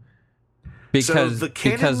 Because the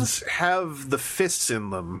cannons have the fists in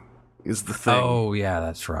them, is the thing. Oh, yeah,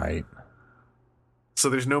 that's right. So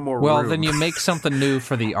there's no more room. Well, then you make something new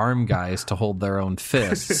for the arm guys to hold their own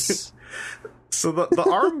fists. So the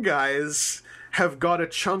arm guys have got a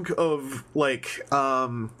chunk of, like,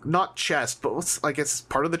 not chest, but I guess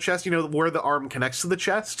part of the chest, where the arm connects to the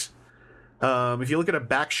chest. If you look at a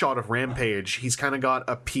back shot of Rampage, he's kind of got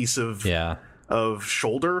a piece of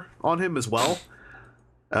shoulder on him as well.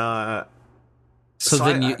 So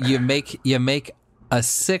then you make a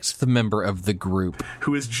sixth member of the group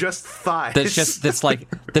who is just thighs. That's like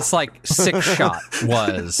Six Shot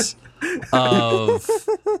was of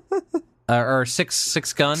or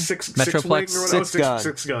six gun Metroplex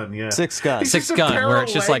six gun, yeah, six gun, He's just a pair where of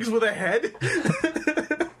it's just legs like with a head.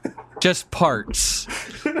 Just parts.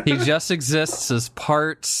 He just exists as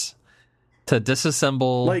parts to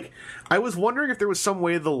disassemble. Like, I was wondering if there was some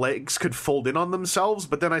way the legs could fold in on themselves,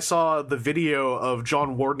 but then I saw the video of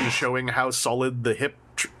John Warden showing how solid the hip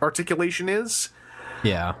articulation is.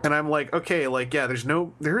 Yeah. And I'm like, okay, like, yeah,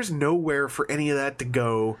 there is nowhere for any of that to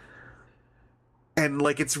go. And,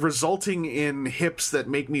 like, it's resulting in hips that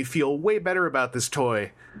make me feel way better about this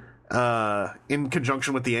toy, in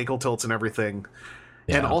conjunction with the ankle tilts and everything.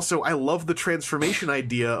 Yeah. And also, I love the transformation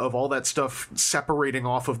idea of all that stuff separating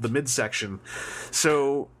off of the midsection.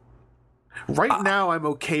 So, right now, I'm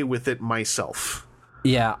okay with it myself.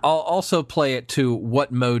 Yeah, I'll also play it to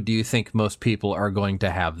what mode do you think most people are going to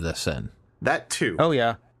have this in? That too. Oh,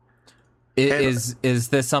 yeah. Is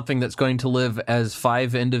this something that's going to live as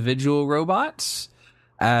 5 individual robots?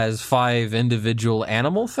 As 5 individual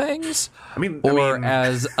animal things? Or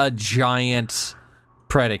as a giant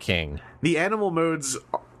Predaking? The animal modes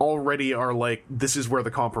already are like, this is where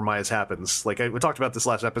the compromise happens. Like, we talked about this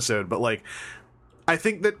last episode, but like, I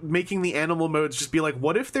think that making the animal modes just be like,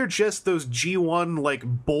 what if they're just those G1 like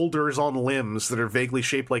boulders on limbs that are vaguely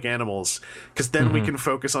shaped like animals? Because then we can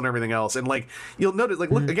focus on everything else. And like, you'll notice,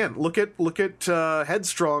 like, look at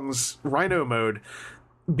Headstrong's Rhino mode.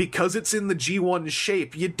 Because it's in the G1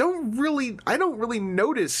 shape, I don't really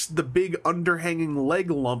notice the big underhanging leg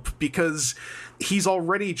lump because he's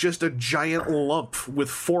already just a giant lump with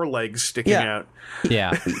 4 legs sticking out.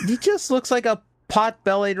 Yeah. He just looks like a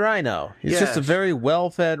pot-bellied rhino. He's just a very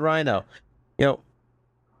well-fed rhino. You know,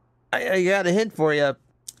 I got a hint for you.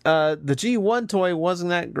 The G1 toy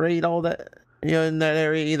wasn't that great all that, in that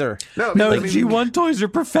area either. No, G1 toys are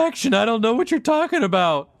perfection. I don't know what you're talking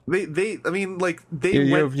about. You've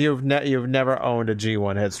never owned a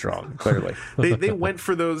G1 Headstrong, clearly. they went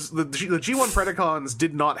for those. The G1 Predacons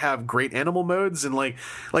did not have great animal modes, and like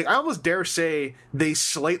I almost dare say they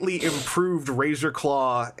slightly improved Razor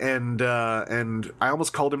Claw and I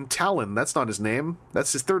almost called him Talon. That's not his name.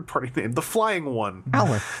 That's his third party name. The flying one.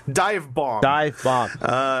 Talon. Dive Bomb.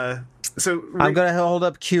 So I'm going to hold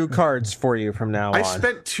up cue cards for you from now on. I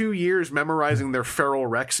spent 2 years memorizing their Feral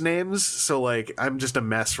Rex names, so like I'm just a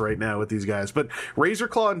mess right now with these guys. But Razor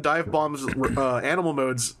Claw and Dive Bomb's animal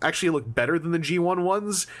modes actually look better than the G1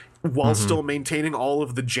 ones, while still maintaining all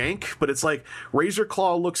of the jank. But it's like Razor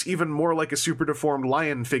Claw looks even more like a super deformed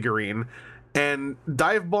lion figurine, and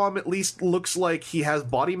Dive Bomb at least looks like he has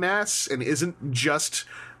body mass and isn't just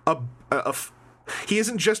he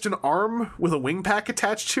isn't just an arm with a wing pack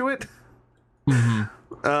attached to it.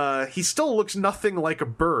 He still looks nothing like a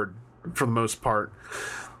bird for the most part,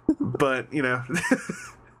 but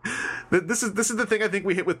this is the thing I think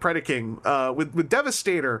we hit with Predaking. With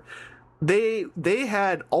Devastator, they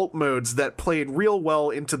had alt modes that played real well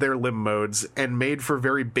into their limb modes and made for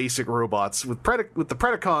very basic robots. With the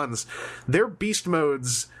Predacons, their beast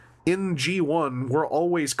modes in G1 were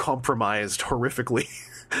always compromised horrifically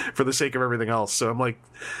for the sake of everything else. So I'm like,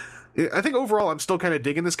 I think overall I'm still kind of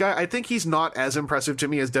digging this guy. I think he's not as impressive to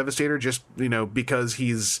me as Devastator, just because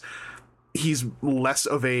he's less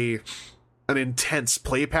of an intense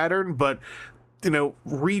play pattern, but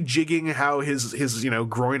rejigging how his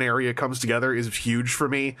groin area comes together is huge for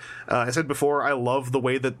me. I said before, I love the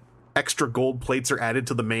way that extra gold plates are added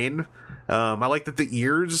to the mane. I like that the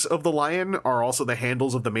ears of the lion are also the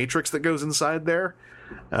handles of the matrix that goes inside there.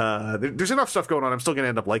 There's enough stuff going on. I'm still going to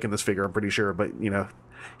end up liking this figure, I'm pretty sure, but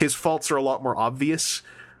his faults are a lot more obvious.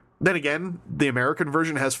 Then again, the American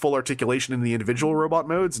version has full articulation in the individual robot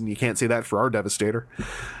modes, and you can't say that for our Devastator.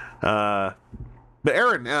 But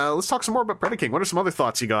Aaron, let's talk some more about Predaking. What are some other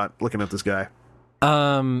thoughts you got looking at this guy?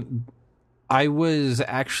 I was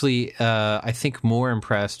actually, I think, more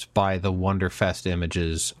impressed by the Wonderfest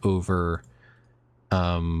images over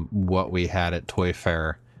what we had at Toy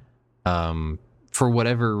Fair. For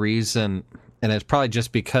whatever reason, and it's probably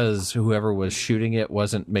just because whoever was shooting it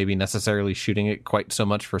wasn't maybe necessarily shooting it quite so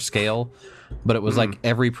much for scale, but it was like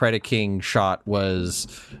every Predaking shot was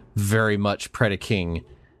very much Predaking,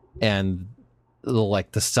 and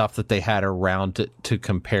like the stuff that they had around it to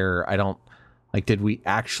compare, did we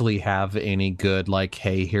actually have any good,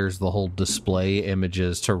 hey, here's the whole display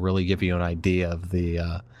images to really give you an idea of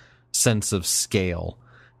the sense of scale?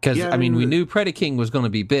 Because, we knew Predaking was going to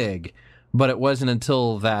be big, but it wasn't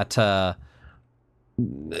until that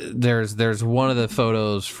there's one of the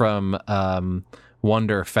photos from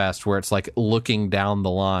Wonderfest where it's like looking down the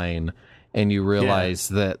line and you realize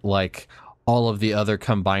that all of the other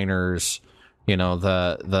combiners,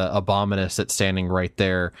 the Abominus that's standing right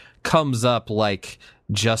there comes up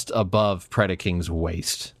just above Predaking's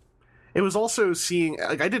waist. It was also seeing,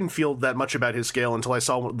 like, I didn't feel that much about his scale until I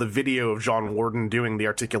saw the video of John Warden doing the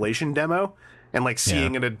articulation demo, and like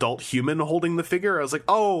seeing an adult human holding the figure. I was like,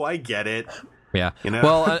 oh, I get it. Yeah. You know?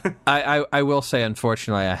 Well, I will say,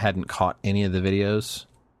 unfortunately, I hadn't caught any of the videos,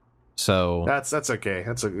 so that's okay.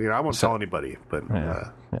 I won't tell anybody, but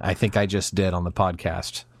I think I just did on the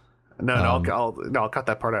podcast. No, I'll cut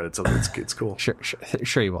that part out. It's cool.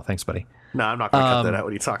 Sure you will. Thanks, buddy. No, I'm not going to cut that out.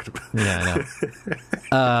 What are you talking about? Yeah,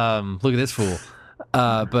 I know. Look at this fool.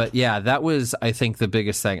 But yeah, that was, I think, the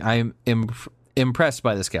biggest thing. I'm impressed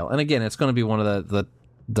by the scale, and again, it's going to be one of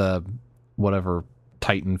the whatever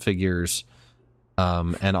Titan figures,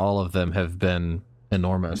 and all of them have been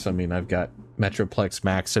enormous. I mean, I've got Metroplex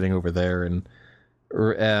Max sitting over there, and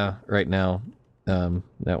right now,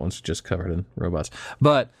 that one's just covered in robots.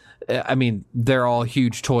 But I mean, they're all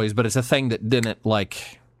huge toys, but it's a thing that didn't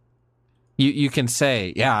like. You can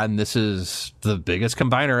say, yeah, and this is the biggest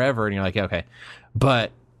combiner ever, and you're like, okay,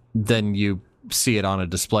 but then you see it on a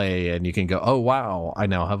display, and you can go, oh wow, I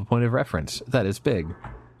now have a point of reference. That is big.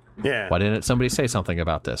 Yeah. Why didn't somebody say something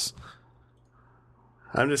about this?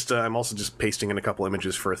 I'm also just pasting in a couple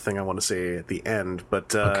images for a thing I want to say at the end.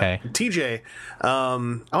 But okay. TJ, I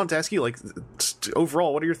want to ask you, like,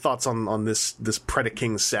 overall, what are your thoughts on this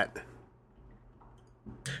Predaking set?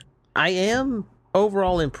 I am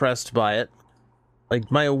overall impressed by it.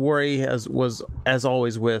 Like, my worry was as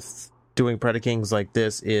always with doing Predakings like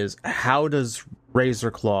this is, how does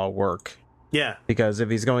Razor Claw work? Yeah. Because if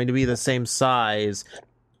he's going to be the same size,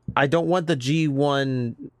 I don't want the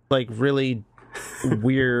G1 like really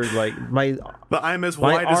weird, like but I'm as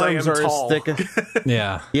wide as I am tall.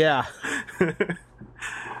 Yeah. Yeah.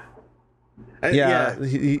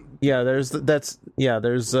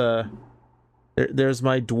 There's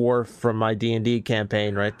my dwarf from my D&D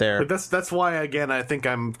campaign right there. But that's why, again, I think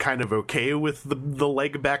I'm kind of okay with the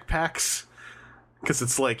leg backpacks, because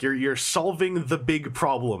it's like you're solving the big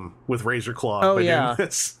problem with Razor Claw by doing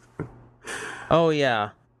this. Oh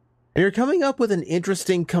yeah. And you're coming up with an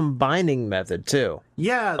interesting combining method too.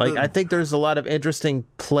 Yeah, like I think there's a lot of interesting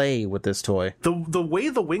play with this toy. The way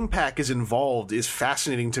the wing pack is involved is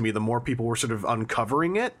fascinating to me. The more people were sort of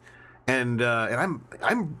uncovering it, and I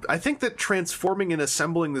think that transforming and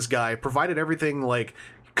assembling this guy, provided everything like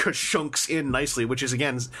chunks in nicely, which is,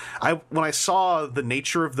 again, when I saw the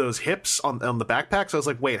nature of those hips on the backpacks, I was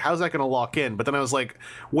like, wait, how's that going to lock in? But then I was like,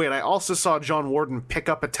 wait, I also saw John Warden pick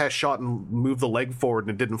up a test shot and move the leg forward,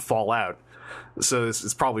 and it didn't fall out, so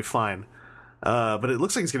it's probably fine. But it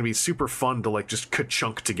looks like it's going to be super fun to like just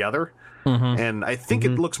chunk together, and I think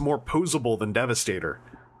it looks more posable than Devastator,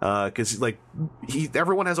 because like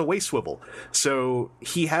everyone has a waist swivel, so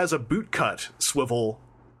he has a boot cut swivel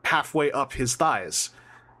halfway up his thighs.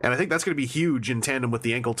 And I think that's going to be huge in tandem with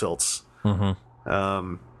the ankle tilts. The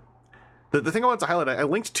thing I wanted to highlight, I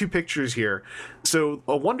linked 2 pictures here. So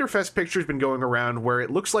a Wonderfest picture has been going around where it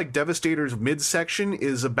looks like Devastator's midsection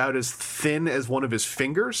is about as thin as one of his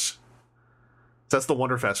fingers. So that's the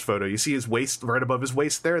Wonderfest photo. You see his waist, right above his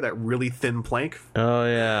waist there, that really thin plank. Oh,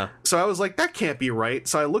 yeah. So I was like, that can't be right.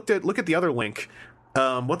 So I look at the other link.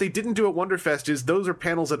 What they didn't do at Wonderfest is those are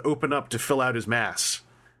panels that open up to fill out his mass.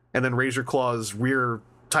 And then Razor Claw's rear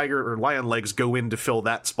tiger or lion legs go in to fill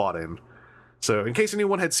that spot in. So in case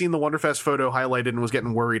anyone had seen the Wonderfest photo highlighted and was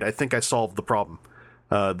getting worried, I think I solved the problem.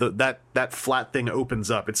 That flat thing opens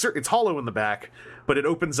up. It's hollow in the back, but it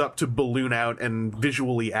opens up to balloon out and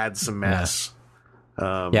visually add some mass.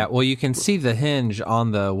 Yeah, well, you can see the hinge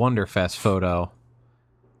on the Wonderfest photo.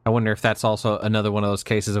 I wonder if that's also another one of those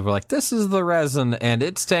cases of like, this is the resin and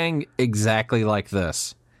it's staying exactly like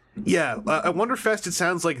this. Yeah, at Wonderfest, it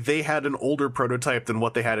sounds like they had an older prototype than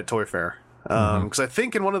what they had at Toy Fair. Because I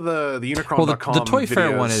think in one of the Unicron.com the Toy videos,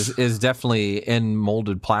 Fair one is definitely in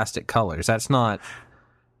molded plastic colors. That's not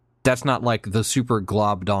like the super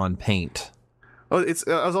globbed on paint. Well,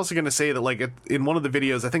 I was also going to say that like in one of the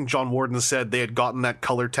videos, I think John Warden said they had gotten that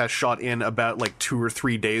color test shot in about like 2 or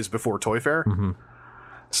 3 days before Toy Fair.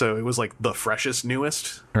 So it was like the freshest,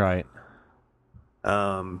 newest. Right.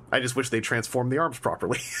 I just wish they transformed the arms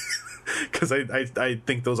properly, because I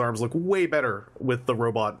think those arms look way better with the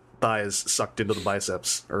robot thighs sucked into the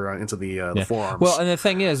biceps or into the forearms. Well, and the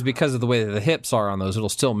thing is, because of the way that the hips are on those, it'll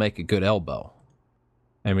still make a good elbow.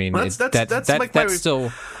 I mean, well, that's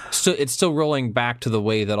still it's still rolling back to the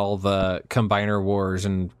way that all the Combiner Wars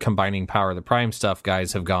and Combining Power of the Prime stuff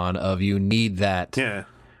guys have gone. Of you need that,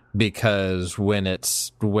 because when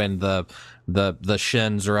the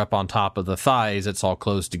shins are up on top of the thighs, it's all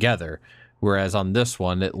closed together. Whereas on this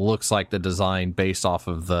one, it looks like the design based off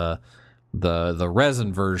of the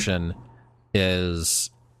resin version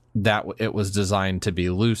is that it was designed to be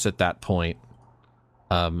loose at that point,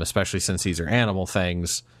 especially since these are animal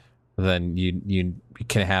things, then you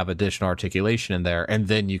can have additional articulation in there, and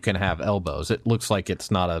then you can have elbows. It looks like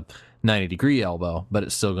it's not a 90-degree elbow, but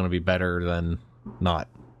it's still going to be better than not.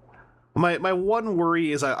 My one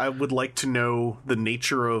worry is I would like to know the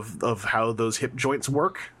nature of how those hip joints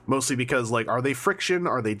work, mostly because, like, are they friction?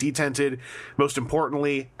 Are they detented? Most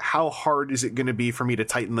importantly, how hard is it going to be for me to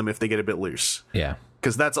tighten them if they get a bit loose? Yeah.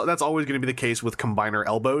 Because that's always going to be the case with combiner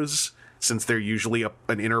elbows, since they're usually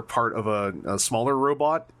an inner part of a smaller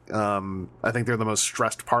robot. I think they're the most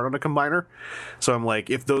stressed part on a combiner. So I'm like,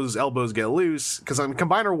 if those elbows get loose, because on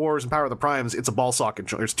Combiner Wars and Power of the Primes, it's a ball socket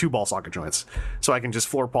joint. There's 2 ball socket joints, so I can just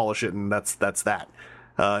floor polish it, and that's that.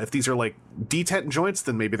 If these are like detent joints,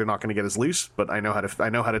 then maybe they're not going to get as loose. But I know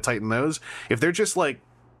how to tighten those. If they're just like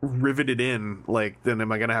riveted in, like, then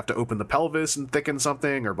am I going to have to open the pelvis and thicken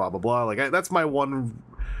something, or blah blah blah? Like, that's my one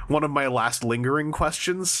of my last lingering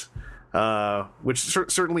questions. Which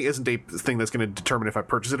certainly isn't a thing that's going to determine if I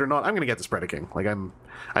purchase it or not. I'm going to get this Predaking. Like,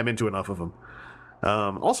 I'm into enough of them.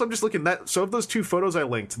 Also, I'm just looking so of those 2 photos I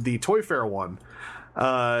linked, the Toy Fair one,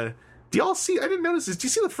 do y'all see? I didn't notice this. Do you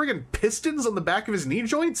see the friggin' pistons on the back of his knee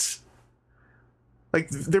joints? Like,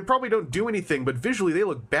 they probably don't do anything, but visually they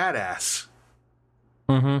look badass.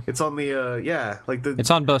 Mm-hmm. It's on the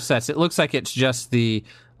It's on both sets. It looks like it's just the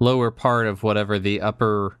lower part of whatever the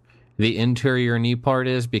interior knee part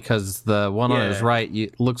is, because the one on his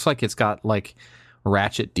right, looks like it's got like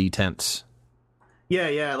ratchet detents.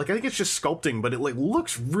 Yeah. Like, I think it's just sculpting, but it like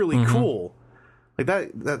looks really cool. Like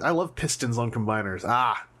that I love pistons on combiners.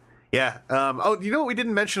 Yeah. Oh, you know what we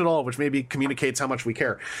didn't mention at all, which maybe communicates how much we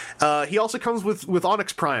care. He also comes with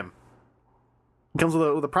Onyx Prime. He comes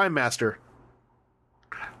with a Prime Master.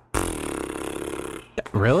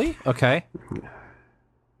 Really? Okay.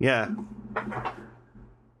 Yeah.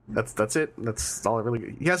 That's it. That's all I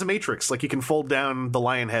really... He has a matrix. Like, you can fold down the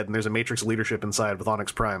lion head, and there's a matrix leadership inside with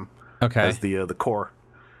Onyx Prime. Okay. As the core.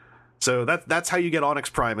 So that's how you get Onyx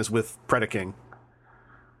Prime, is with Predaking.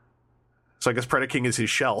 So I guess Predaking is his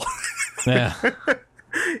shell. Yeah.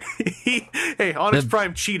 Hey, Onyx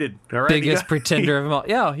Prime cheated. All right. Biggest pretender of them all.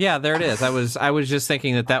 Yeah, there it is. I was just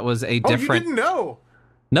thinking that was a different... Oh, you didn't know?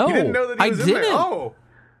 No, you didn't know that he was in didn't. there? Oh,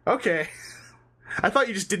 okay. I thought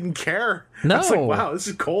you just didn't care. No. I was like, wow, this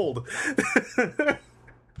is cold.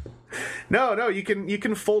 No, you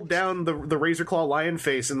can fold down the Razor Claw lion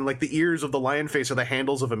face, and like the ears of the lion face are the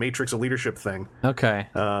handles of a Matrix of Leadership thing. Okay.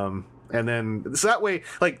 And then so that way,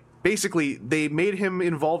 like, basically they made him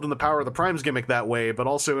involved in the Power of the Primes gimmick that way, but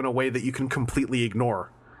also in a way that you can completely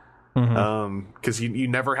ignore. Because you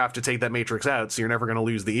never have to take that Matrix out, so you're never going to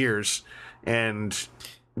lose the ears, and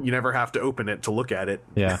you never have to open it to look at it.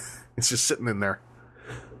 Yeah. It's just sitting in there.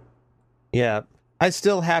 Yeah. I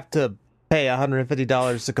still have to pay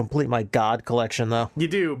 $150 to complete my God collection, though. You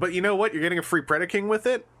do, but you know what? You're getting a free Predaking with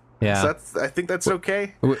it. Yeah. So I think that's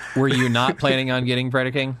okay. Were you not planning on getting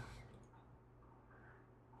Predaking?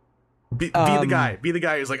 Be the guy. Be the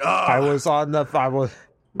guy who's like, oh, I was on the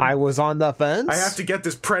fence. I have to get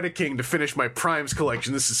this Predaking to finish my Primes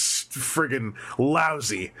collection. This is friggin'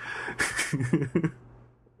 lousy.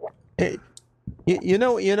 Hey, you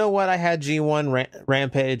know what? I had G1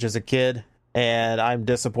 Rampage as a kid, and I'm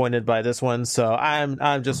disappointed by this one. So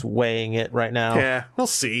I'm just weighing it right now. Yeah, we'll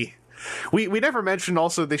see. We never mentioned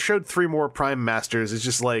also they showed 3 more Prime Masters. It's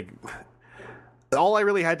just like, all I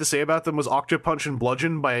really had to say about them was Octopunch and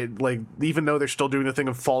Bludgeon, by, like, even though they're still doing the thing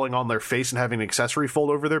of falling on their face and having an accessory fold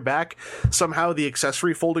over their back, somehow the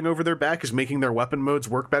accessory folding over their back is making their weapon modes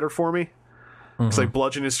work better for me. It's like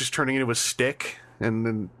Bludgeon is just turning into a stick, and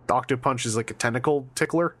then Octopunch is like a tentacle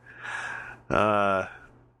tickler. I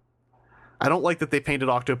don't like that they painted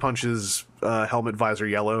Octopunch's helmet visor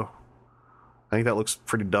yellow. I think that looks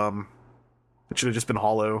pretty dumb. It should have just been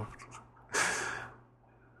hollow.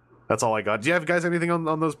 That's all I got. Do you have guys anything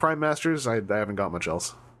on those Prime Masters? I haven't got much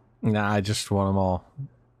else. Nah, I just want them all.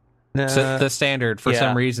 So the standard, for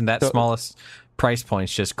some reason, that smallest price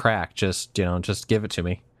point's just cracked. Just give it to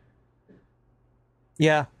me.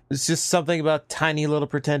 Yeah, it's just something about tiny little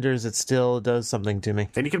pretenders that still does something to me.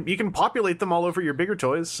 And you can populate them all over your bigger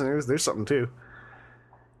toys. There's something too. You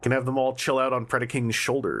can have them all chill out on Predaking's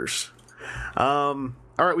shoulders.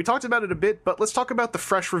 All right, we talked about it a bit, but let's talk about the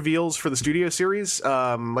fresh reveals for the Studio series.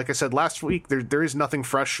 Like I said last week, there is nothing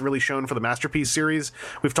fresh really shown for the Masterpiece series.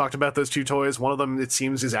 We've talked about those 2 toys. One of them, it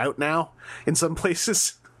seems, is out now in some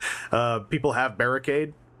places. People have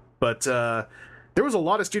Barricade, but there was a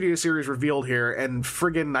lot of Studio series revealed here, and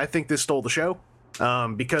friggin' I think this stole the show,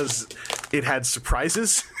 because it had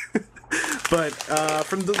surprises. But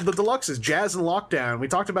from the deluxes, Jazz and Lockdown, we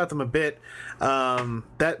talked about them a bit.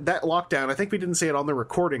 That Lockdown, I think we didn't say it on the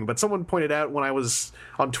recording, but someone pointed out when I was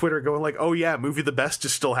on Twitter going like, oh yeah, Movie the Best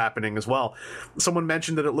is still happening as well. Someone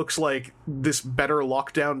mentioned that it looks like this better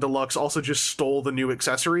Lockdown Deluxe also just stole the new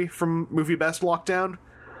accessory from Movie Best Lockdown.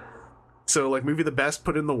 So, like, Movie the Best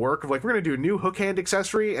put in the work of, like, we're going to do a new hook hand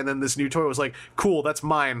accessory, and then this new toy was like, cool, that's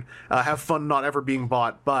mine. Have fun not ever being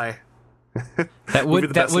bought. Bye. That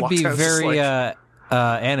would be very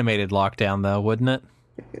animated Lockdown, though, wouldn't it?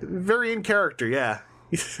 Very in character, yeah.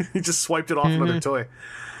 He just swiped it off another toy.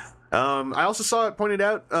 I also saw it pointed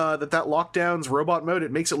out that Lockdown's robot mode,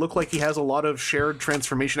 it makes it look like he has a lot of shared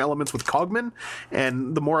transformation elements with Cogman,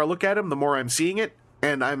 and the more I look at him, the more I'm seeing it.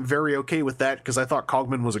 And I'm very okay with that because I thought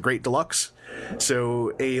Cogman was a great deluxe.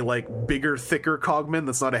 So a like bigger, thicker Cogman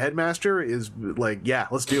that's not a headmaster is like, yeah,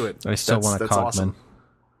 let's do it. I still want a Cogman.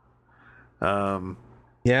 Awesome.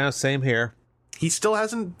 Yeah, same here. He still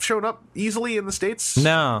hasn't shown up easily in the States.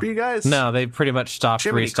 No, for you guys. No, they've pretty much stopped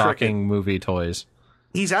Jiminy restocking Cricket. movie toys.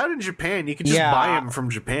 He's out in Japan. You can just buy him from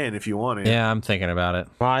Japan if you want to. Yeah, I'm thinking about it.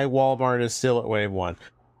 My Walmart is still at Wave 1.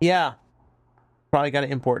 Yeah. Probably got to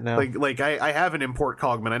import now. Like I have an import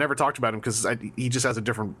Cogman. I never talked about him because he just has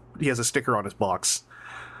he has a sticker on his box.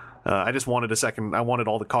 I just wanted I wanted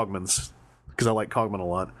all the Cogmans because I like Cogman a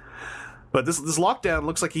lot. But this Lockdown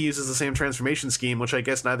looks like he uses the same transformation scheme, which I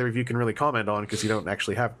guess neither of you can really comment on because you don't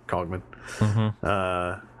actually have Cogman.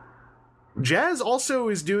 Mm-hmm. Jazz also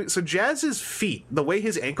is doing so. Jazz's feet, the way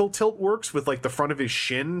his ankle tilt works with like the front of his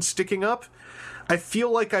shin sticking up, I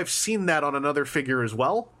feel like I've seen that on another figure as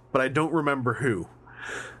well, but I don't remember who.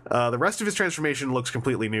 The rest of his transformation looks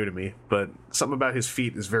completely new to me, but something about his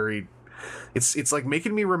feet is very... It's like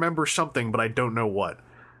making me remember something, but I don't know what.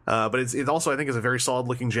 But it also, I think, is a very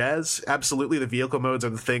solid-looking Jazz. Absolutely, the vehicle modes are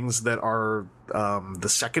the things that are the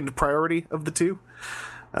second priority of the two.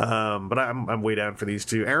 But I'm way down for these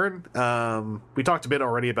two. Aaron, we talked a bit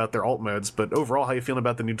already about their alt modes, but overall, how you feeling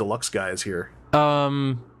about the new deluxe guys here?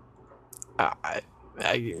 I'm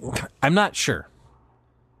not sure.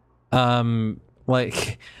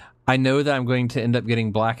 Like, I know that I'm going to end up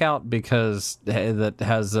getting Blackout because that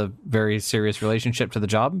has a very serious relationship to the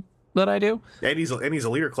job that I do. And he's a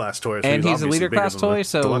leader class toy. So and he's a leader class toy,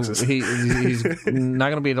 so he's not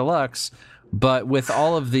going to be a deluxe. But with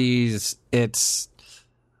all of these,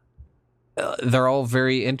 they're all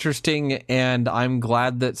very interesting, and I'm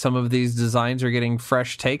glad that some of these designs are getting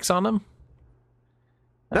fresh takes on them.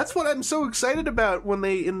 That's what I'm so excited about when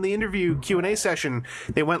they, in the interview Q&A session,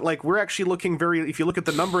 they went like, we're actually looking if you look at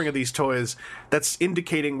the numbering of these toys, that's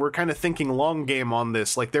indicating we're kind of thinking long game on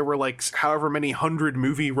this. Like there were like however many 100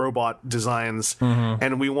 movie robot designs,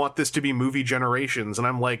 and we want this to be movie generations. And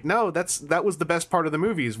I'm like, no, that was the best part of the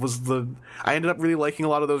movies, I ended up really liking a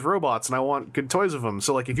lot of those robots, and I want good toys of them.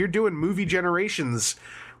 So like if you're doing movie generations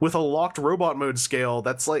with a locked robot mode scale,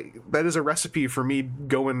 that is a recipe for me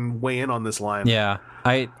going way in on this line. Yeah,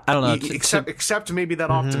 I don't know. Except maybe that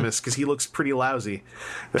Optimus, because he looks pretty lousy.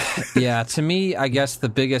 Yeah, to me, I guess the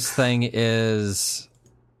biggest thing is,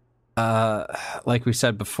 like we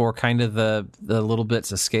said before, kind of the little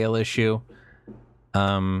bits of scale issue.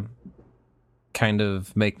 Kind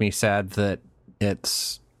of make me sad that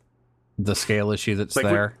it's the scale issue that's like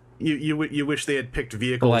there. You wish they had picked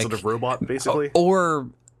vehicle instead of robot, basically, or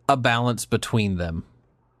a balance between them,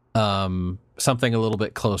 something a little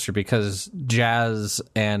bit closer, because Jazz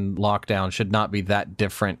and Lockdown should not be that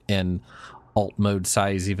different in alt mode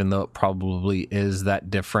size, even though it probably is that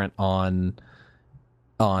different on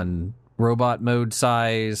robot mode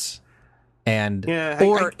size. And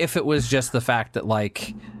if it was just the fact that,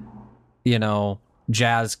 like, you know,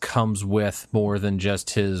 Jazz comes with more than just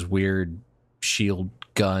his weird shield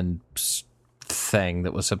gun thing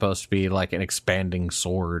that was supposed to be like an expanding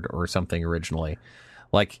sword or something originally.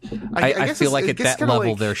 Like, I feel like at that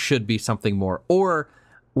level there should be something more, or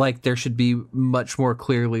like there should be much more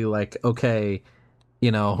clearly like, okay,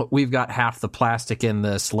 you know, we've got half the plastic in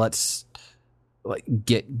this, let's like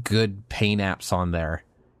get good paint apps on there,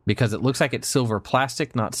 because it looks like it's silver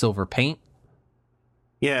plastic, not silver paint.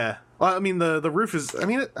 Yeah, well, I mean the roof is, I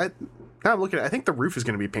mean, now I'm looking at it, I think the roof is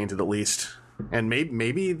going to be painted at least. And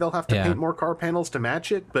maybe they'll have to paint more car panels to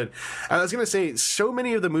match it. But I was going to say, so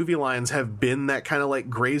many of the movie lines have been that kind of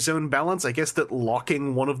like gray zone balance. I guess that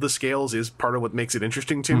locking one of the scales is part of what makes it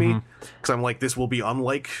interesting to me. Because I'm like, this will be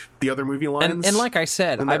unlike the other movie lines. And like I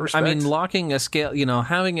said, I mean, locking a scale, you know,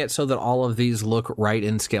 having it so that all of these look right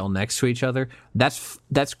in scale next to each other, that's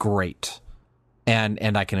great.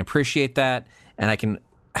 And I can appreciate that. And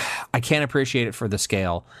I can't appreciate it for the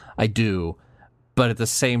scale. I do. But at the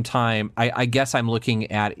same time, I guess I'm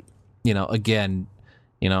looking at again,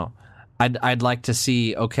 I'd like to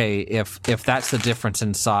see, okay, if that's the difference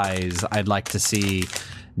in size, I'd like to see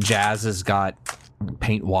Jazz has got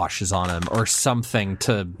paint washes on him or something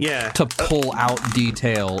to pull out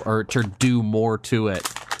detail or to do more to it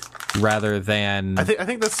rather than I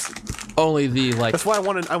think that's only the that's why I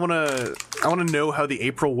want to know how the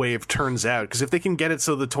April wave turns out, because if they can get it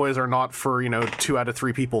so the toys are not for 2 out of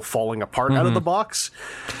 3 people falling apart out of the box,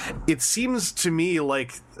 it seems to me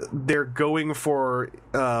like they're going for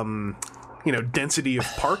density of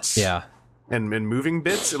parts. Yeah. And moving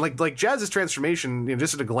bits, and like Jazz's transformation,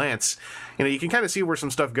 just at a glance, you can kind of see where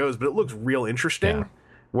some stuff goes, but it looks real interesting. Yeah.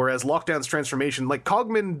 Whereas Lockdown's transformation, like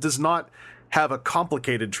Cogman, does not have a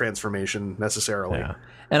complicated transformation necessarily. Yeah.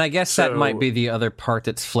 And I guess that might be the other part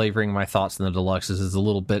that's flavoring my thoughts in the deluxes, is the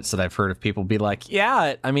little bits that I've heard of people be like,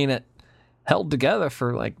 it held together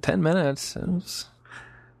for like 10 minutes. It was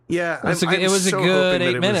a good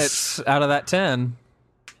 8 minutes out of that 10.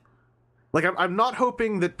 Like, I'm not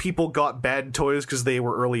hoping that people got bad toys because they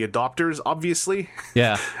were early adopters, obviously.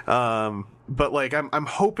 Yeah. But, like, I'm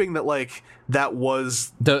hoping that, like, that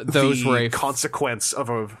was those were a consequence of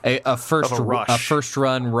a first rush. A first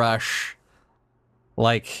run rush.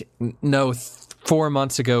 Like, 4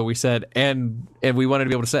 months ago we said, and we wanted to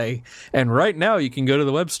be able to say, and right now you can go to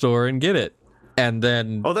the web store and get it. And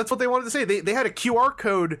then... Oh, that's what they wanted to say. They had a QR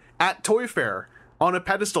code at Toy Fair on a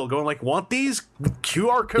pedestal going like, want these?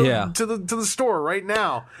 QR code to the store right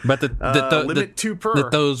now. But limit 2 per.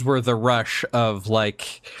 That those were the rush of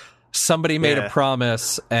like somebody made a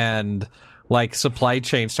promise and like supply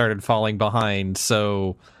chain started falling behind,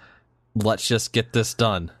 so let's just get this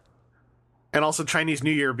done. And also Chinese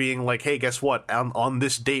New Year being like, hey, guess what? On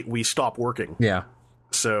this date we stop working. Yeah.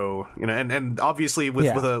 So, and obviously with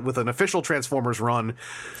an official Transformers run,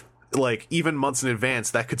 like even months in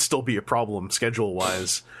advance, that could still be a problem schedule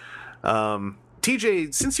wise.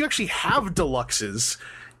 TJ, since you actually have deluxes,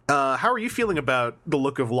 how are you feeling about the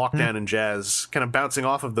look of Lockdown and Jazz, kind of bouncing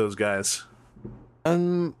off of those guys?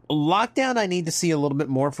 Lockdown I need to see a little bit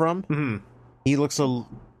more from. Mm-hmm. He looks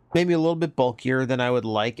maybe a little bit bulkier than I would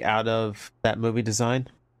like out of that movie design.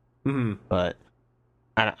 Mm-hmm. But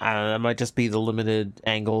I don't know, it might just be the limited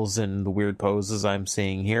angles and the weird poses I'm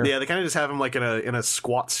seeing here. Yeah, they kind of just have him like in a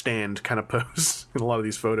squat stand kind of pose in a lot of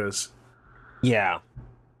these photos. Yeah.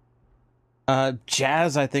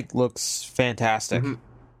 Jazz, I think, looks fantastic. Mm-hmm.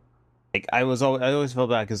 Like I always felt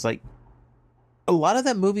bad because like a lot of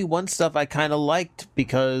that movie one stuff I kind of liked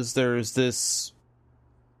because there's this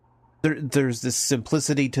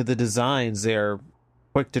simplicity to the designs. They're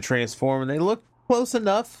quick to transform and they look close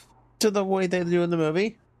enough to the way they do in the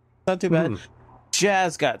movie. Not too bad.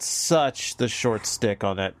 Jazz got such the short stick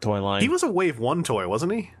on that toy line. He was a Wave 1 toy,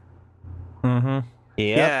 wasn't he? Mm-hmm.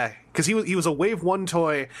 Yep. Yeah, because he was a Wave 1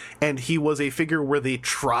 toy, and he was a figure where they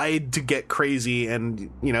tried to get crazy, and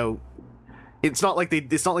it's not like they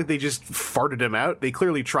just farted him out. They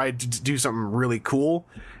clearly tried to do something really cool,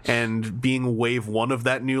 and being Wave 1 of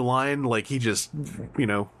that new line, like he just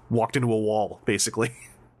walked into a wall basically.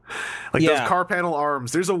 Like those car panel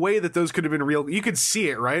arms, there's a way that those could have been real. You could see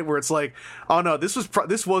it, right? Where it's like, oh no, this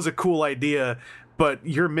was a cool idea, but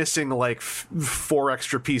you're missing like 4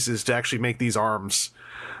 extra pieces to actually make these arms.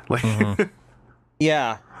 Like,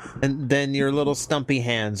 yeah, and then your little stumpy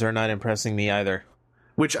hands are not impressing me either.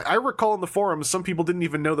 Which I recall in the forums, some people didn't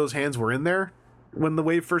even know those hands were in there when the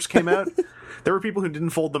wave first came out. There were people who didn't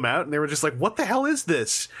fold them out, and they were just like, "What the hell is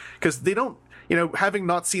this?" Because they don't. Having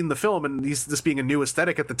not seen the film and this being a new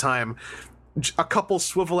aesthetic at the time, a couple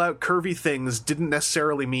swivel out curvy things didn't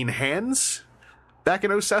necessarily mean hands back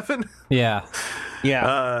in 2007. Yeah.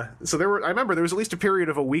 So I remember there was at least a period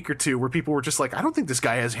of a week or two where people were just like, I don't think this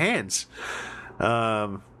guy has hands.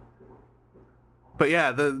 But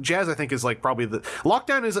yeah, the Jazz I think is like probably the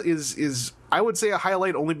Lockdown is I would say a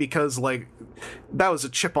highlight only because like that was a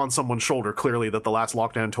chip on someone's shoulder clearly that the last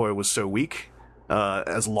Lockdown toy was so weak.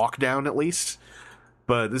 As Lockdown at least,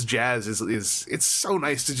 but this Jazz is it's so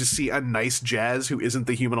nice to just see a nice Jazz who isn't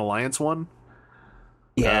the Human Alliance one.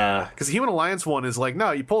 Yeah, because the Human Alliance one is like,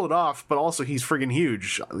 no, you pull it off, but also he's friggin'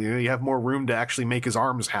 huge. You have more room to actually make his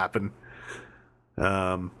arms happen.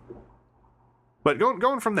 But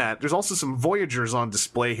going from that, there's also some Voyagers on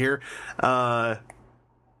display here.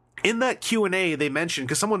 In that Q&A, they mentioned,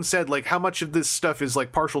 because someone said, like, how much of this stuff is,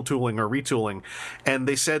 like, partial tooling or retooling, and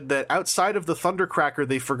they said that outside of the Thundercracker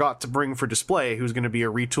they forgot to bring for display, who's going to be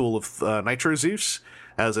a retool of Nitro Zeus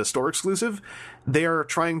as a store exclusive, they are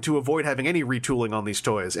trying to avoid having any retooling on these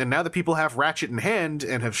toys. And now that people have Ratchet in hand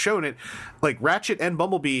and have shown it, like, Ratchet and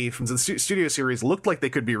Bumblebee from the Studio series looked like they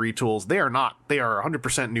could be retools. They are not. They are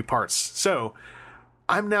 100% new parts. So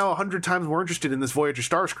I'm now 100 times more interested in this Voyager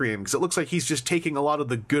Starscream, because it looks like he's just taking a lot of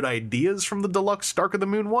the good ideas from the deluxe Dark of the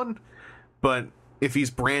Moon one, but if he's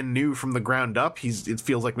brand new from the ground up, it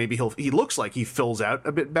feels like maybe he looks like he fills out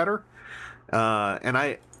a bit better. And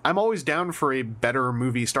I'm always down for a better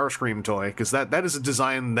movie Starscream toy, because that is a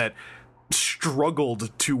design that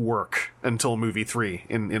struggled to work until movie 3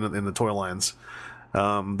 in the toy lines.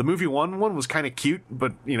 The movie 1 was kind of cute,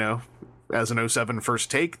 but, you know, as an 07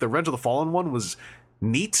 first take. The Revenge of the Fallen one was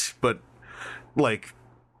neat, but, like,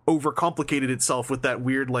 overcomplicated itself with that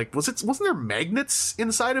weird, like, wasn't there magnets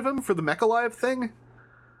inside of him for the Mechalive thing?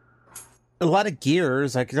 A lot of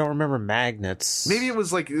gears. I don't remember magnets. Maybe it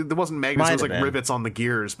was like, there wasn't magnets, it was like rivets on the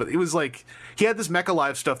gears, but it was like, he had this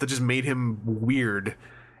Mechalive stuff that just made him weird.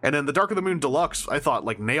 And then the Dark of the Moon Deluxe, I thought,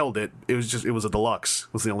 like, nailed it. It was a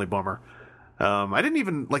deluxe, was the only bummer. I didn't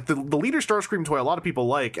even, like, the Leader Starscream toy, a lot of people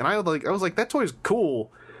like, and I was like, that toy's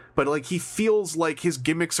cool, but, like, he feels like his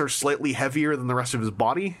gimmicks are slightly heavier than the rest of his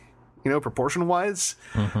body, you know, proportion-wise.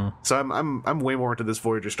 Mm-hmm. So I'm way more into this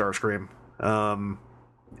Voyager Starscream.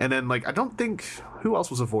 And then, like, I don't think, who else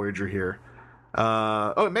was a Voyager here?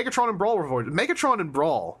 Megatron and Brawl were Voyager. Megatron and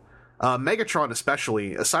Brawl. Megatron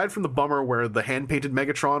especially, aside from the bummer where the hand-painted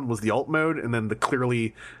Megatron was the alt mode, and then the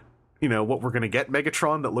clearly, you know, what we're going to get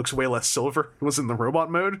Megatron that looks way less silver was in the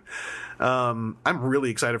robot mode. I'm really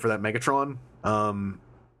excited for that Megatron.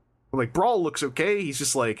 Like, Brawl looks okay. He's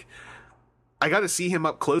just like, I got to see him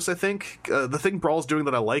up close, I think. The thing Brawl's doing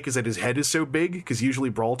that I like is that his head is so big, because usually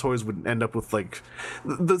Brawl toys would end up with, like...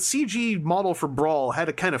 The CG model for Brawl had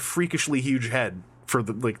a kind of freakishly huge head for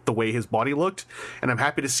the way his body looked, and I'm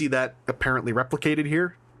happy to see that apparently replicated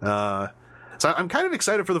here. So I'm kind of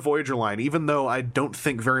excited for the Voyager line, even though I don't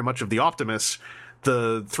think very much of the Optimus.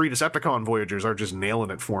 The 3 Decepticon Voyagers are just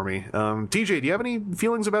nailing it for me. TJ, do you have any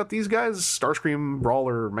feelings about these guys? Starscream, Brawl,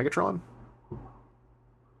 or Megatron?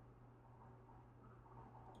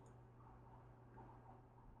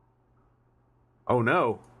 Oh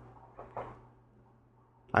no.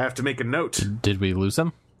 I have to make a note. Did we lose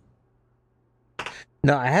him?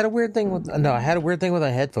 No, I had a weird thing with my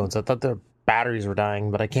headphones. I thought the batteries were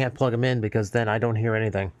dying, but I can't plug them in because then I don't hear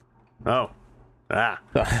anything. Oh. I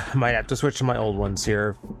might have to switch to my old ones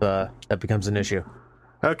here if that becomes an issue.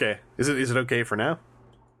 Okay. Is it okay for now?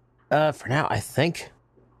 For now, I think.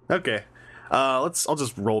 Okay. I'll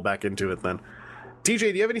just roll back into it then. TJ,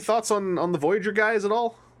 do you have any thoughts on the Voyager guys at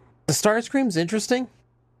all? The Starscream's interesting.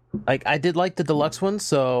 Like, I did like the deluxe one,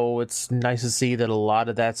 so it's nice to see that a lot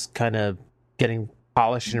of that's kind of getting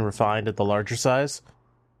polished and refined at the larger size.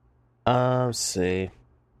 Let's see.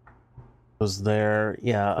 Was there...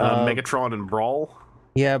 Yeah. Megatron and Brawl?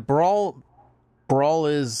 Yeah, Brawl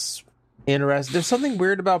is interesting. There's something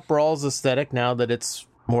weird about Brawl's aesthetic now that it's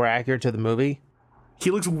more accurate to the movie. He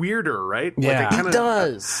looks weirder, right? Yeah, like, he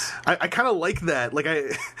does. I kind of like that. Like,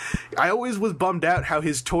 I always was bummed out how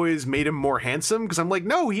his toys made him more handsome, because I'm like,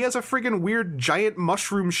 no, he has a friggin' weird giant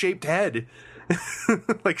mushroom-shaped head.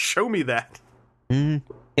 Like, show me that.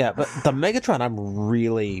 Mm-hmm. Yeah, but the Megatron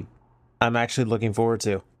I'm actually looking forward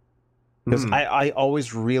to. Because I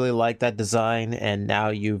always really liked that design, and now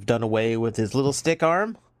you've done away with his little stick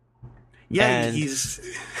arm. Yeah, and he's...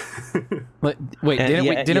 Wait,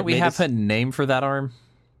 didn't we have a name for that arm?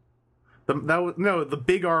 The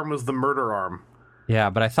big arm was the murder arm. Yeah,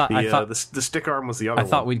 but I thought the stick arm was the other one. I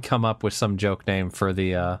thought we'd come up with some joke name for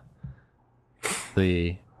the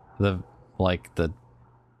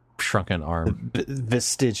shrunken arm.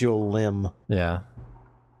 Vestigial limb. Yeah.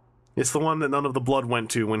 It's the one that none of the blood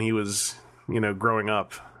went to when he was, growing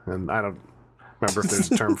up. And I don't remember if there's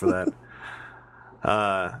a term for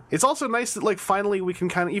that. It's also nice that, finally we can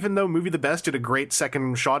kind of, even though Movie the Best did a great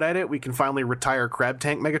second shot at it, we can finally retire Crab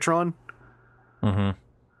Tank Megatron. Mm-hmm.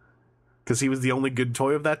 Because he was the only good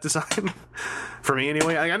toy of that design. For me,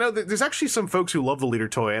 anyway. I know that there's actually some folks who love the Leader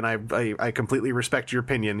toy, and I completely respect your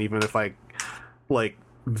opinion, even if I,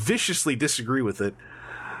 viciously disagree with it.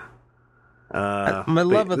 My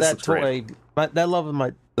love of that toy,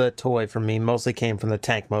 the toy for me mostly came from the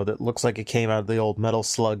tank mode. It looks like it came out of the old Metal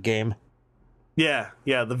Slug game. Yeah,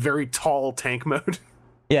 the very tall tank mode.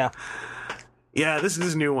 Yeah. Yeah, this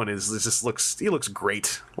new one he looks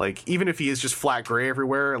great. Even if he is just flat gray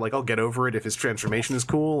everywhere, I'll get over it if his transformation is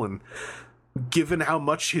cool, and given how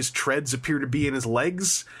much his treads appear to be in his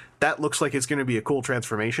legs, that looks like it's going to be a cool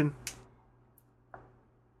transformation.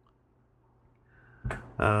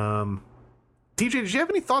 TJ, did you have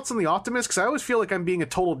any thoughts on the Optimus? Because I always feel like I'm being a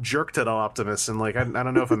total jerk to the Optimus, and I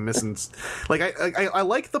don't know if I'm missing. I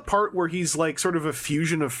like the part where he's sort of a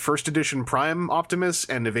fusion of first edition Prime Optimus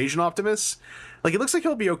and Evasion Optimus. It looks like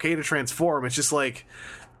he'll be okay to transform. It's just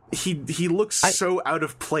he looks so out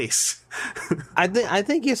of place. I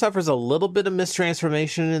think he suffers a little bit of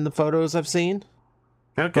mistransformation in the photos I've seen.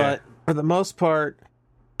 Okay. But for the most part,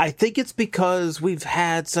 I think it's because we've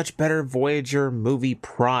had such better Voyager movie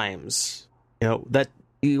primes. You know, that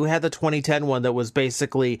you had the 2010 one that was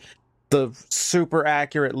basically the super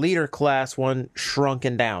accurate leader class one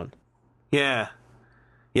shrunken down. Yeah.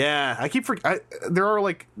 Yeah, I keep there are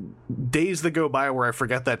like days that go by where I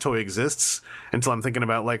forget that toy exists until I'm thinking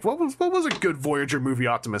about like what was a good Voyager movie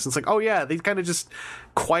Optimus. It's like, oh yeah, they kind of just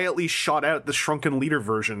quietly shot out the shrunken leader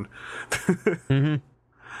version. Mm-hmm.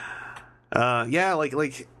 Yeah,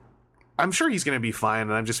 like I'm sure he's gonna be fine,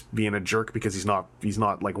 and I'm just being a jerk because he's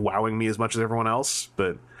not like wowing me as much as everyone else.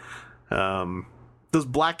 But the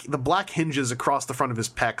black hinges across the front of his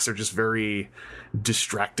pecs are just very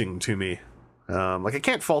distracting to me. Like I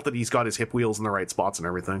can't fault that he's got his hip wheels in the right spots and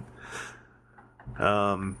everything.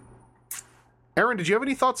 Aaron, did you have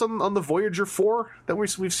any thoughts on the Voyager 4 that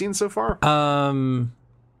we've seen so far?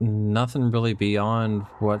 Nothing really beyond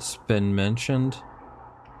what's been mentioned.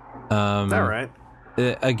 All right.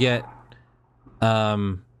 I get,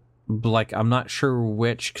 like I'm not sure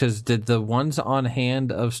which, because did the ones on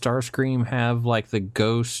hand of Starscream have like the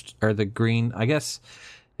ghost or the green? I guess.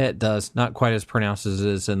 It does, not quite as pronounced as it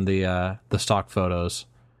is in the stock photos,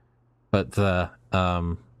 but the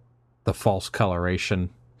false coloration,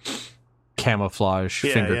 camouflage,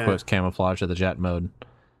 finger quotes camouflage of the jet mode.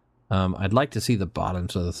 I'd like to see the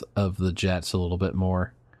bottoms of the jets a little bit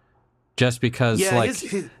more, just because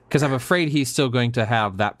because I'm afraid he's still going to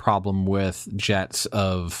have that problem with jets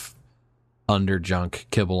of underjunk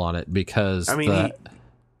kibble on it because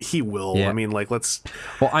he will. Yeah. I mean, like, let's...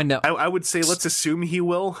 Well, I know. I would say let's assume he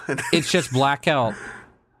will. It's just Blackout.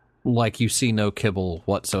 Like, you see no kibble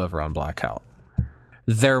whatsoever on Blackout.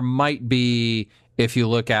 There might be, if you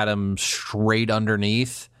look at him straight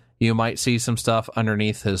underneath, you might see some stuff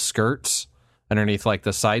underneath his skirts, underneath, like,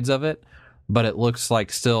 the sides of it. But it looks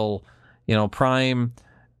like still, Prime...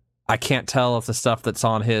 I can't tell if the stuff that's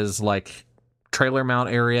on his, like, trailer mount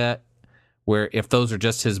area, where if those are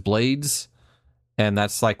just his blades... And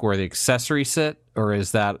that's like where the accessories sit, or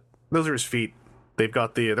is that... Those are his feet.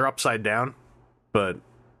 They're upside down, but...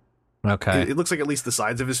 Okay. It looks like at least the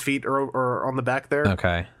sides of his feet are on the back there.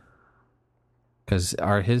 Okay. Because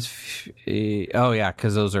are his... Oh, yeah,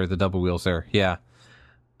 because those are the double wheels there. Yeah.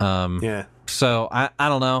 Yeah. So, I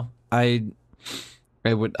don't know. I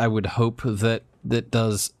would hope that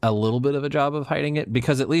does a little bit of a job of hiding it,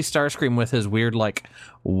 because at least Starscream with his weird, like,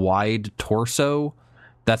 wide torso...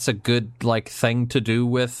 That's a good like thing to do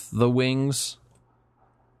with the wings,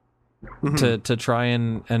 to try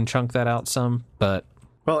and chunk that out some. But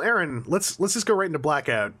well, Aaron, let's just go right into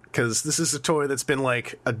Blackout, because this is a toy that's been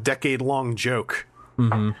like a decade-long joke,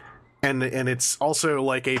 and it's also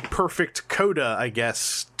like a perfect coda, I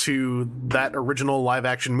guess, to that original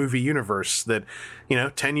live-action movie universe. That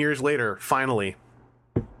 10 years later, finally,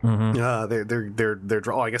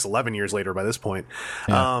 they're I guess 11 years later by this point.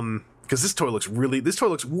 Yeah. Because this toy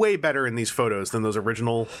looks way better in these photos than those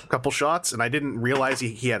original couple shots, and I didn't realize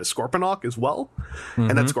he had a Scorponok as well, and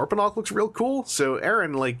that Scorponok looks real cool. So,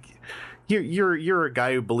 Aaron, like, you're a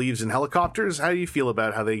guy who believes in helicopters. How do you feel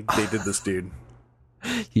about how they did this dude?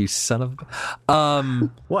 You son of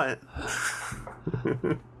what?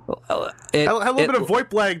 A little bit of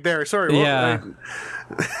VoIP lag there. Sorry. Yeah.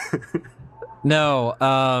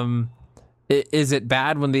 No. Is it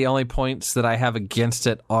bad when the only points that I have against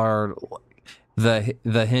it are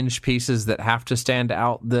the hinge pieces that have to stand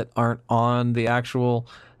out that aren't on the actual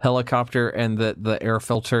helicopter, and that the air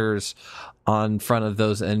filters on front of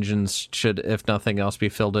those engines should, if nothing else, be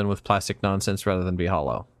filled in with plastic nonsense rather than be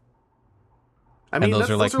hollow? I mean, those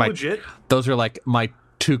are legit. Those are like my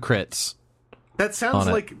 2 crits. That sounds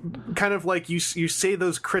like kind of like you say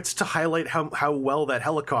those crits to highlight how well that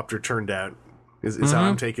helicopter turned out. Is how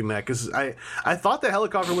I'm taking that, because I thought the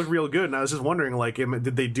helicopter looked real good, and I was just wondering, like,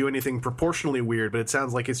 did they do anything proportionally weird? But it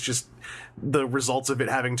sounds like it's just the results of it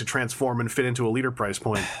having to transform and fit into a leader price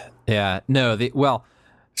point. Yeah, no.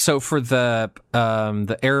 So for the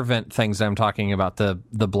air vent things I'm talking about, the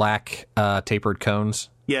black tapered cones.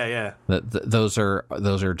 Yeah. Those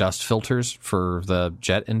are dust filters for the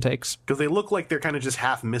jet intakes, because they look like they're kind of just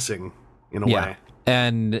half missing in a way.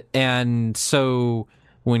 And so.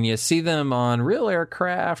 When you see them on real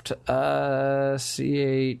aircraft, CH,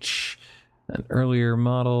 an earlier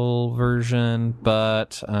model version,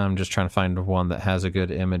 but I'm just trying to find one that has a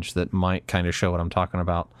good image that might kind of show what I'm talking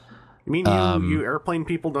about. You mean you airplane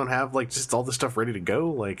people don't have like just all this stuff ready to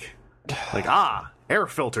go? Like air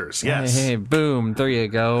filters, yes. Hey, boom, there you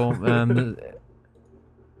go. And,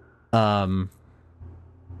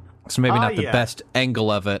 so maybe not the best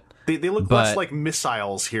angle of it. They look less like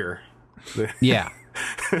missiles here. Yeah.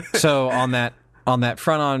 So on that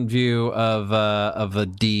front on view of a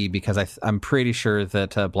D, because I'm pretty sure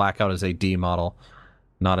that Blackout is a D model,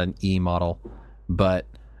 not an E model. But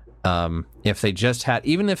if they just had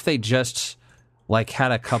a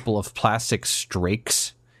couple of plastic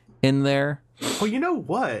strakes in there. Well, you know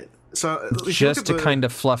what? So just to kind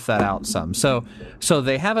of fluff that out some. So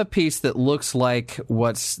they have a piece that looks like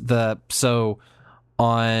on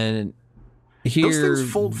here. Those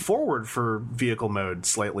things fold forward for vehicle mode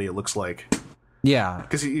slightly, it looks like. Yeah.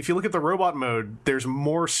 Because if you look at the robot mode, there's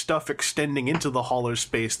more stuff extending into the hollow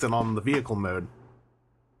space than on the vehicle mode.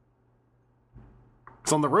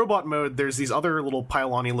 So on the robot mode, there's these other little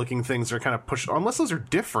pylon-y looking things that are kind of pushed. Unless those are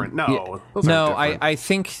different. No, those aren't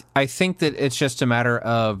different. I think that it's just a matter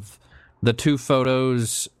of the two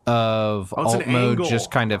photos of alt mode angle. Just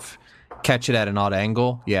kind of catch it at an odd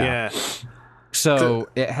angle. Yeah. So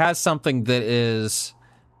it has something that is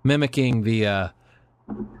mimicking the.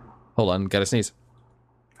 Hold on, gotta sneeze.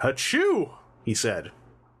 Achoo! He said.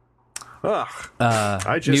 Ugh.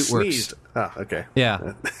 I just sneezed. Oh, okay.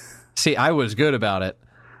 Yeah. See, I was good about it.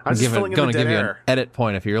 I'm going to give you an edit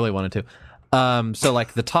point if you really wanted to. So,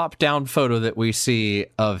 like the top-down photo that we see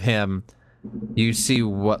of him, you see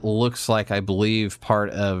what looks like, I believe, part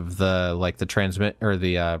of the transmit or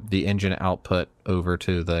the engine output over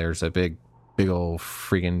to there's a big old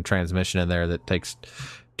freaking transmission in there that takes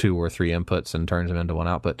 2 or 3 inputs and turns them into one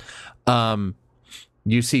output.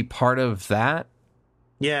 You see part of that.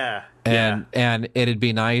 Yeah. And it'd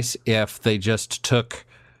be nice if they just took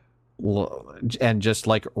and just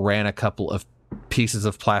ran a couple of pieces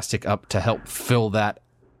of plastic up to help fill that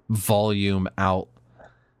volume out.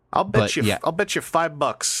 I'll bet you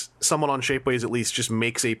 $5 someone on Shapeways at least just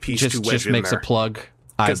makes a piece to wedge in there. Just makes a plug.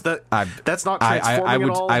 Because that's not transforming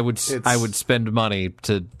at all. I would spend money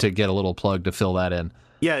to get a little plug to fill that in.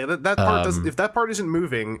 Yeah, that part doesn't. If that part isn't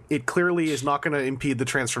moving, it clearly is not going to impede the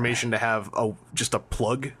transformation to have just a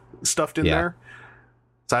plug stuffed in there.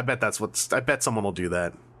 So I bet someone will do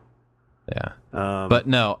that. Yeah, but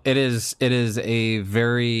no, it is a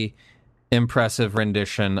very impressive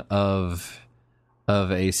rendition of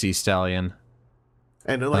AC Stallion,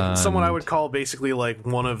 and someone I would call basically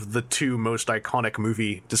one of the 2 most iconic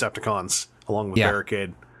movie Decepticons, along with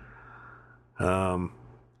Barricade. Are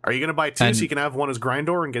you going to buy 2 so you can have one as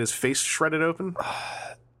Grindor and get his face shredded open?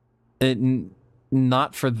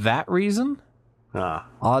 Not for that reason.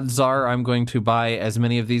 Odds are I'm going to buy as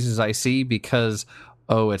many of these as I see because.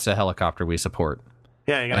 Oh, it's a helicopter we support.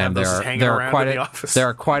 Yeah, you're gonna have those hanging around in the office. There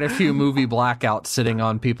are quite a few movie blackouts sitting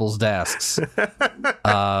on people's desks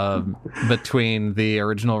between the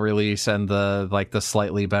original release and the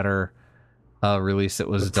slightly better release that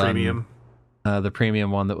was done. Premium. The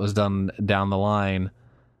premium one that was done down the line,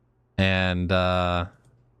 and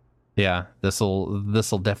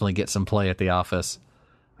this'll definitely get some play at the office.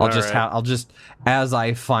 I'll just as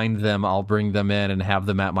I find them, I'll bring them in and have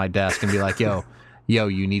them at my desk and be like, yo,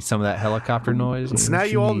 you need some of that helicopter noise? So now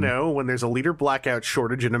you all know when there's a leader blackout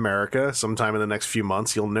shortage in America sometime in the next few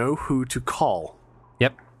months, you'll know who to call.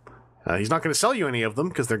 Yep. He's not going to sell you any of them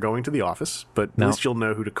because they're going to the office, but at least you'll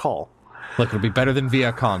know who to call. Look, it'll be better than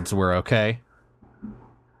Viacons were, okay?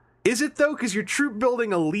 Is it, though? Because you're troop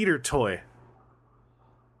building a leader toy.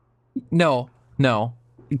 No.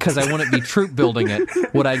 Because I wouldn't be troop building it.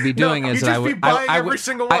 What I'd be doing is I would buy every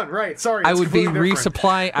single one. Right? Sorry, I would be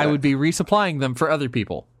resupplying. I would be resupplying them for other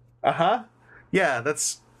people. Yeah,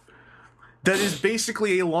 that is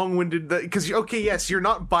basically a long-winded. Because yes, you're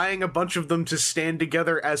not buying a bunch of them to stand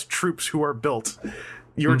together as troops who are built.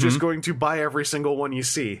 You're just going to buy every single one you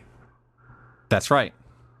see. That's right.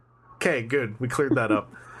 Okay, good. We cleared that up.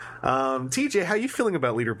 TJ, how are you feeling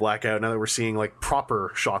about Leader Blackout now that we're seeing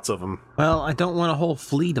proper shots of them? Well, I don't want a whole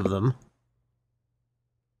fleet of them.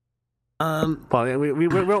 Well, we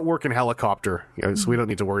don't work in helicopter, so we don't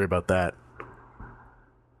need to worry about that.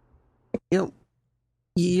 You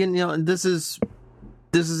know, this is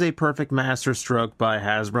a perfect master stroke by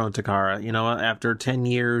Hasbro and Takara. You know, after 10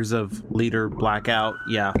 years of Leader Blackout,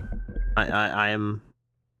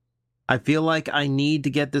 I feel like I need to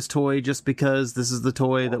get this toy just because this is the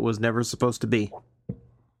toy that was never supposed to be.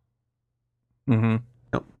 Mm-hmm.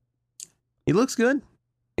 Oh. He looks good.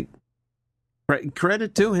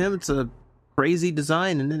 Credit to him. It's a crazy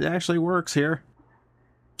design, and it actually works here.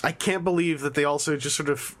 I can't believe that they also just sort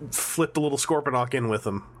of flipped a little Scorponok in with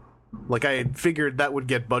them. I had figured that would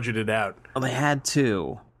get budgeted out. Well, they had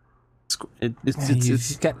to.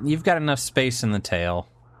 You've got enough space in the tail.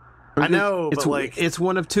 I know, it's, but like, it's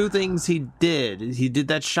one of two things he did. He did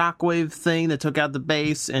that shockwave thing that took out the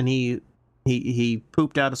base, and he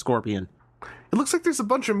pooped out a scorpion. it looks like there's a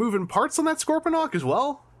bunch of moving parts on that Scorponok as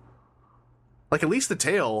well. Like, at least the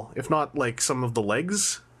tail, if not, like, some of the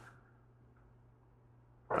legs.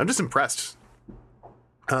 I'm just impressed.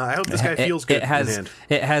 I hope this guy feels good in hand.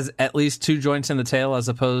 It has at least 2 joints in the tail as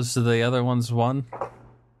opposed to the other one's one.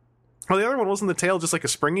 Well, the other one wasn't the tail just like a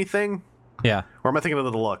springy thing? Yeah. Or am I thinking of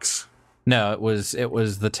the deluxe? No, it was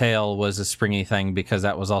the tail was a springy thing because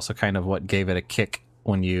that was also kind of what gave it a kick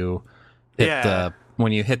when you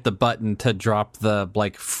hit the button to drop the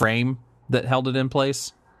like frame that held it in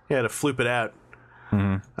place. Yeah, to floop it out.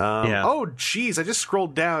 Mm-hmm. Oh, geez, I just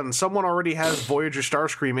scrolled down. Someone already has Voyager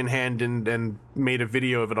Starscream in hand and made a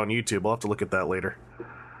video of it on YouTube. I'll have to look at that later.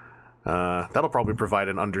 That'll probably provide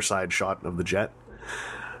an underside shot of the jet.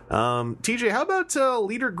 TJ, how about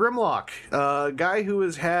Leader Grimlock? Guy who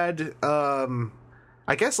has had,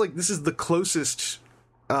 I guess, like, this is the closest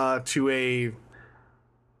to a...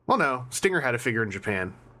 Well, no, Stinger had a figure in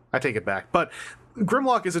Japan. I take it back. But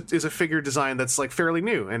Grimlock is a figure design that's like fairly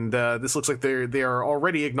new, and this looks like they are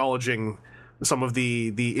already acknowledging some of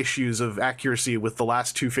the issues of accuracy with the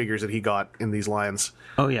last 2 figures that he got in these lines.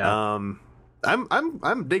 Oh yeah.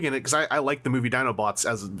 I'm digging it because I like the movie Dinobots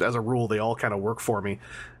as a rule. They all kind of work for me,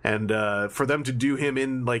 and for them to do him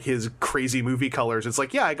in like his crazy movie colors, it's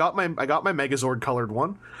like, yeah, I got my Megazord colored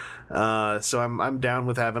one, so I'm down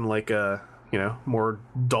with having like a more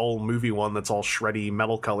dull movie one that's all shreddy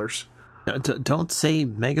metal colors. Don't say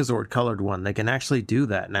Megazord colored one. They can actually do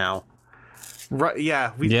that now. Right?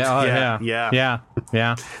 Yeah.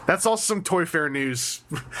 Yeah. That's also some Toy Fair news.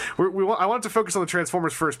 I wanted to focus on the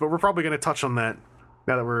Transformers first, but we're probably going to touch on that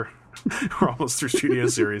now that we're almost through Studio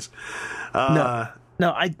Series. The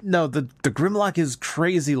Grimlock is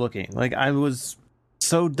crazy looking. Like, I was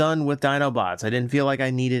so done with Dinobots. I didn't feel like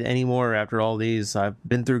I needed any more after all these. I've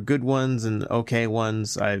been through good ones and okay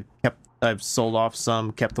ones. I've sold off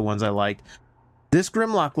some, kept the ones I liked. This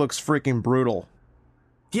Grimlock looks freaking brutal.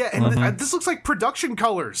 Yeah, and this looks like production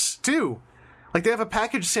colors, too. Like, they have a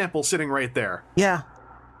package sample sitting right there. Yeah.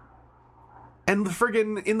 And the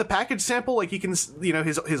friggin', in the package sample, like, he can,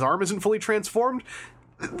 his arm isn't fully transformed.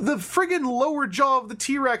 The friggin' lower jaw of the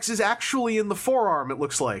T-Rex is actually in the forearm, it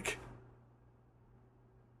looks like.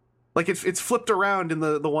 Like, it's flipped around in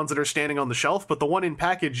the ones that are standing on the shelf, but the one in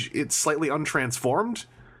package, it's slightly untransformed.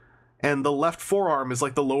 And the left forearm is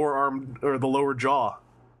like the lower arm, or the lower jaw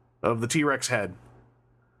of the T-Rex head.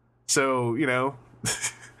 So,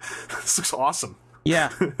 this looks awesome. Yeah.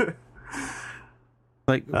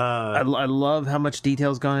 Like, I love how much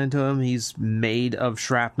detail's gone into him. He's made of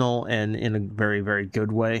shrapnel and in a very, very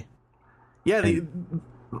good way. Yeah, the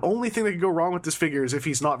only thing that could go wrong with this figure is if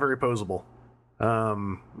he's not very posable.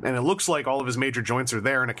 And it looks like all of his major joints are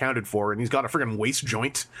there and accounted for, and he's got a friggin' waist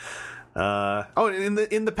joint.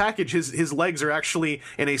 In the package, his legs are actually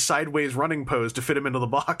in a sideways running pose to fit him into the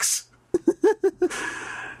box.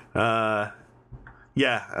 And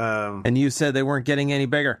you said they weren't getting any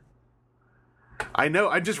bigger. I know.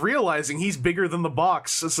 I'm just realizing he's bigger than the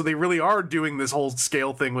box, so they really are doing this whole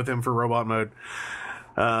scale thing with him for robot mode.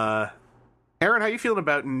 Aaron, how you feeling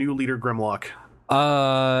about new Leader Grimlock?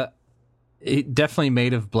 It definitely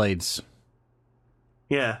made of blades.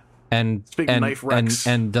 Yeah. And big knife Rex.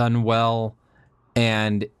 and done well.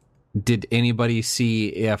 And did anybody see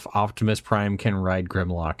if Optimus Prime can ride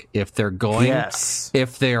Grimlock? If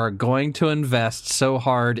they are going to invest so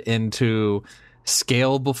hard into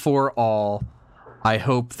scale before all, I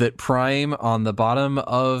hope that Prime on the bottom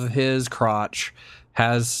of his crotch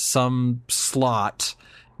has some slot.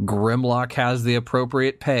 Grimlock has the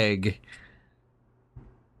appropriate peg.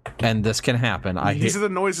 And this can happen. These are the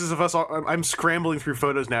noises of us. I'm scrambling through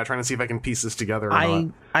photos now, trying to see if I can piece this together.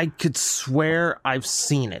 I could swear I've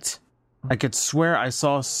seen it. I could swear I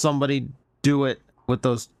saw somebody do it with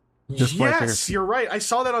those display figures. Yes, you're right. I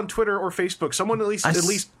saw that on Twitter or Facebook. Someone at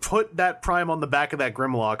least put that Prime on the back of that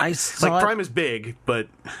Grimlock. Prime is big, but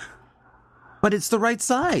it's the right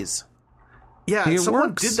size. Yeah,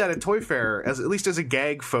 someone did that at Toy Fair at least as a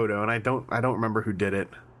gag photo, and I don't remember who did it.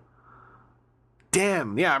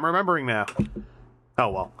 Damn, yeah, I'm remembering now. Oh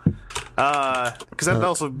well, because that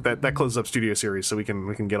also that closes up Studio Series, so we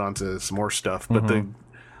can get on to some more stuff. But the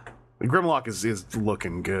Grimlock is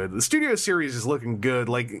looking good. The Studio Series is looking good.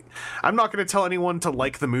 Like, I'm not going to tell anyone to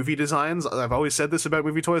like the movie designs. I've always said this about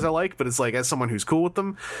movie toys I like, but it's like, as someone who's cool with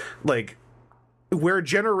them, like, where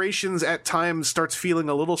Generations at times starts feeling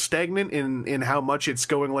a little stagnant in how much it's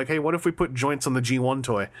going, like, hey, what if we put joints on the G1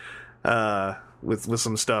 toy with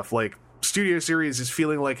some stuff? Like, Studio Series is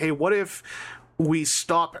feeling like, hey, what if we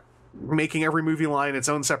stop making every movie line its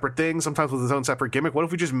own separate thing, sometimes with its own separate gimmick. What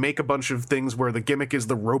if we just make a bunch of things where the gimmick is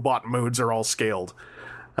the robot modes are all scaled,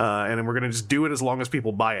 and then we're gonna just do it as long as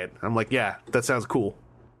people buy it? I'm like, yeah, that sounds cool.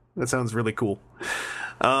 That sounds really cool.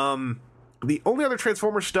 The only other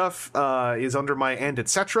Transformers stuff is under my and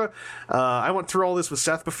etc. I went through all this with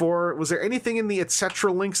Seth before. Was there anything in the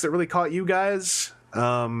etc. links that really caught you guys?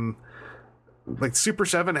 Like Super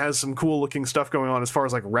 7 has some cool looking stuff going on as far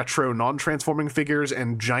as like retro non-transforming figures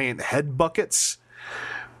and giant head buckets.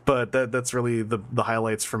 But that's really the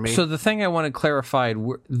highlights for me. So the thing I want to clarify,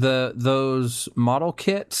 those model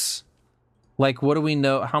kits, like what do we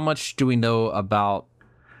know? How much do we know about?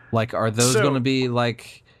 Like, are those going to be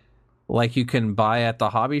like you can buy at the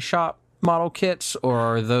hobby shop model kits, or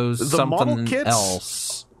are those something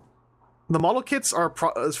else? The model kits are,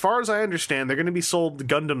 as far as I understand, they're going to be sold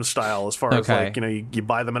Gundam style. As far as like you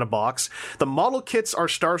buy them in a box. The model kits are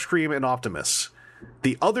Starscream and Optimus.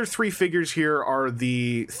 The other three figures here are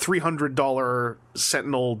the $300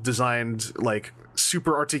 Sentinel designed, like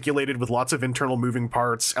super articulated with lots of internal moving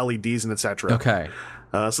parts, LEDs, and etc. Okay.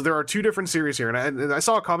 So there are two different series here, and I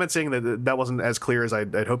saw a comment saying that wasn't as clear as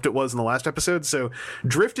I'd hoped it was in the last episode. So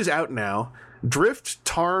Drift is out now. Drift,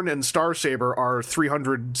 Tarn, and Starsaber are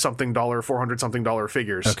 $300-something, $400-something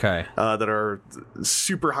figures. Okay. That are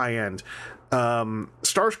super high end.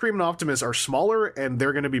 Starscream and Optimus are smaller, and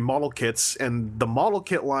they're going to be model kits. And the model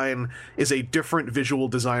kit line is a different visual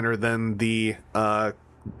designer than the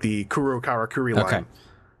Kuro Karakuri line.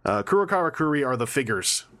 Okay. Kuro Karakuri are the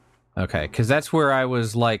figures. Okay, because that's where I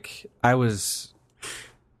was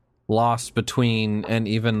lost between, and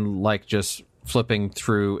even like just flipping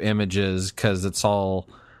through images, because it's all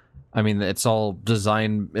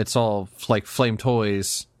design, it's all like Flame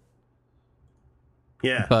Toys.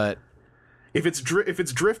 Yeah, but if it's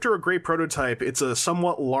Drift or a Grey Prototype, it's a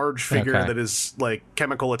somewhat large figure that is like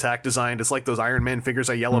Chemical Attack designed. It's like those Iron Man figures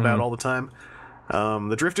I yell about all the time.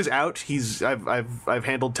 The Drift is out. I've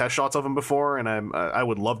handled test shots of him before, and I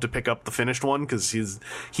would love to pick up the finished one because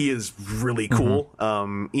he is really cool.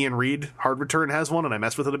 Ian Reed Hard Return has one, and I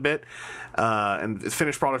messed with it a bit. And the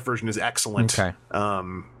finished product version is excellent. Okay.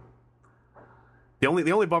 The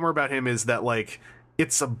only bummer about him is that like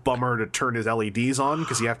it's a bummer to turn his LEDs on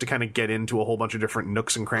because you have to kind of get into a whole bunch of different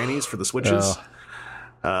nooks and crannies for the switches.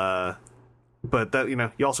 But that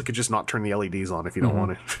you also could just not turn the LEDs on if you don't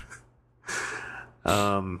want to.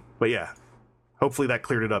 But yeah, hopefully that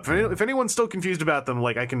cleared it up. If anyone's still confused about them,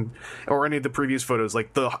 like I can, or any of the previous photos,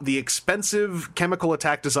 like the expensive Chemical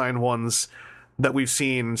Attack design ones that we've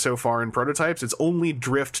seen so far in prototypes, it's only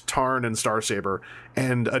Drift, Tarn, and Starsaber,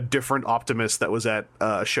 and a different Optimus that was at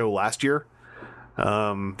a show last year.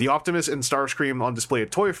 The Optimus and Starscream on display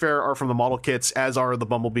at Toy Fair are from the model kits, as are the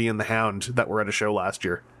Bumblebee and the Hound that were at a show last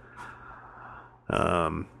year.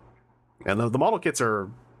 And the model kits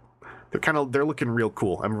are. They're looking real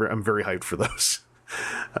cool. I'm very hyped for those.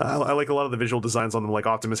 I like a lot of the visual designs on them, like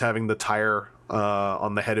Optimus having the tire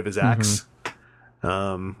on the head of his axe.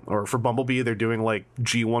 Or for Bumblebee, they're doing like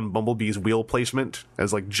G1 Bumblebee's wheel placement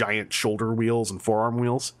as like giant shoulder wheels and forearm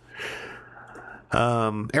wheels.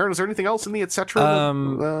 Aaron, is there anything else in the etc.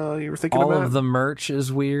 that you were thinking about? All of the merch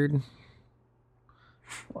is weird.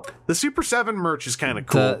 The Super 7 merch is kind of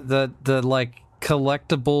cool. The like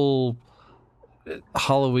collectible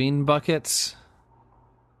Halloween buckets.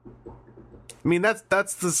 I mean, that's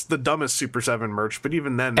the dumbest Super 7 merch, but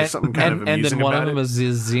even then, there's something kind of amusing about it. And then one of them is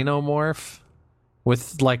a Xenomorph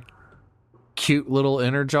with like cute little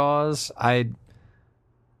inner jaws. Well,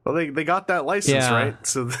 they got that license, right?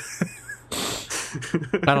 So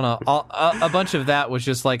I don't know. A bunch of that was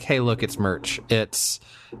just like, hey, look, it's merch. It's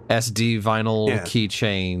SD vinyl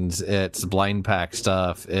keychains. It's blind pack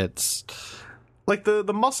stuff. It's like the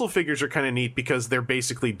muscle figures are kind of neat because they're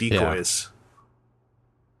basically decoys.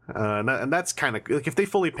 And that's kind of like, if they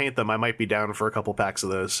fully paint them, I might be down for a couple packs of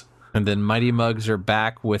those. And then Mighty Mugs are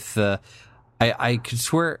back with the. I could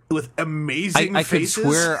swear with amazing I faces. could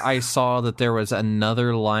swear I saw that there was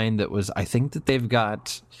another line that was. I think that they've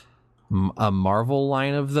got a Marvel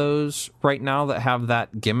line of those right now that have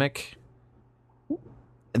that gimmick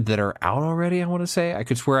that are out already. I want to say I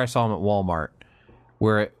could swear I saw them at Walmart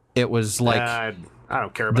where it was like I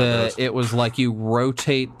don't care about those. It was like you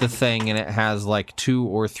rotate the thing and it has like 2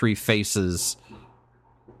 or 3 faces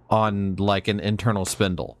on like an internal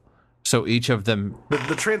spindle. So each of them,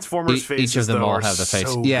 the Transformers faces, each of them though, all have the face.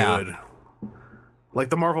 So good. Like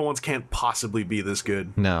the Marvel ones can't possibly be this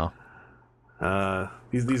good. No.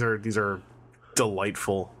 These are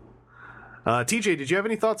delightful. TJ, did you have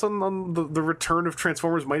any thoughts on the return of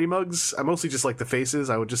Transformers Mighty Mugs? I mostly just like the faces.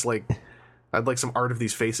 I'd like some art of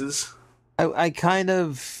these faces. I kind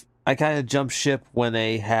of I kind of jumped ship when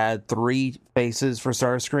they had 3 faces for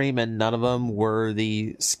Starscream, and none of them were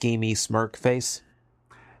the schemy smirk face.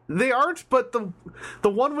 They aren't, but the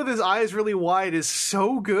one with his eyes really wide is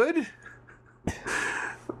so good.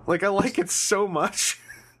 Like, I like it so much.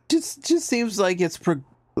 Just seems like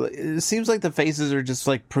it seems like the faces are just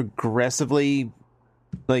like progressively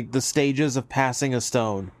like the stages of passing a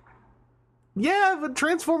stone. Yeah, but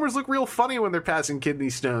Transformers look real funny when they're passing kidney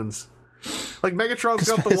stones. Like, Megatron's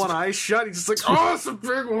got the one eye shut. He's just like, oh, it's a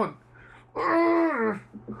big one.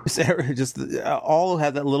 Just all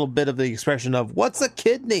have that little bit of the expression of, what's a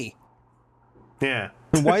kidney? Yeah.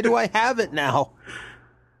 And why do I have it now?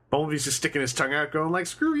 Bumblebee's just sticking his tongue out going like,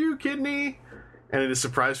 screw you, kidney. And in his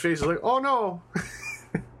surprise face, he's like, oh no.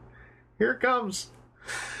 Here it comes.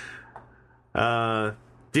 TJ,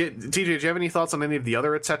 do you have any thoughts on any of the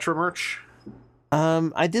other etc. merch?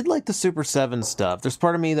 I did like the Super 7 stuff. There's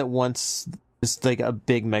part of me that wants just like a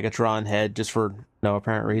big Megatron head just for no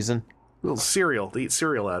apparent reason. A little cereal to eat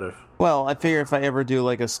cereal out of. Well, I figure if I ever do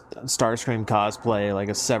like a Starscream cosplay, like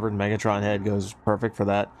a severed Megatron head goes perfect for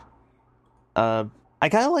that. I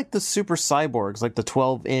kind of like the Super Cyborgs, like the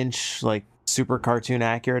 12-inch, like super cartoon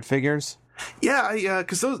accurate figures. Yeah,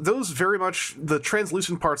 because those very much, the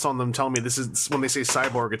translucent parts on them tell me this is, when they say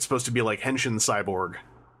cyborg, it's supposed to be like Henshin Cyborg.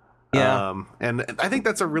 Yeah. And I think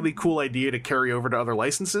that's a really cool idea to carry over to other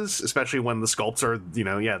licenses, especially when the sculpts are,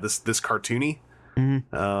 this cartoony.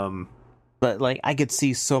 Mm-hmm. But like, I could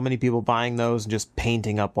see so many people buying those and just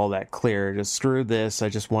painting up all that clear. Just screw this. I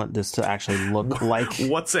just want this to actually look like.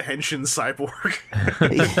 What's a Henshin Cyborg?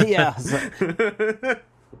 Yeah.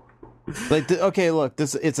 Okay, look,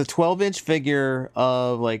 it's a 12-inch figure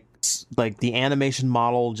of like the animation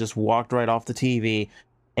model just walked right off the TV.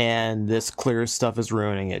 And this clear stuff is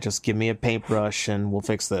ruining it. Just give me a paintbrush and we'll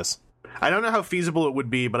fix this. I don't know how feasible it would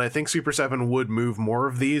be, but I think Super 7 would move more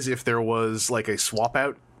of these if there was like a swap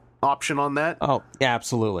out option on that. Oh, yeah,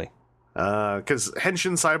 absolutely. Because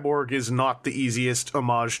Henshin Cyborg is not the easiest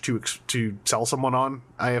homage to sell someone on,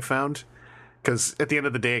 I have found. Because at the end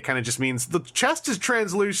of the day, it kind of just means the chest is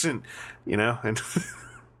translucent, and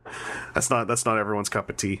that's not everyone's cup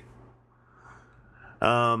of tea.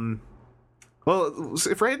 Well,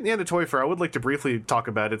 if we're at the end of Toy Fair, I would like to briefly talk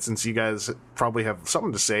about it since you guys probably have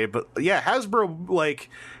something to say. But yeah, Hasbro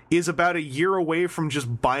is about a year away from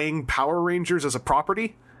just buying Power Rangers as a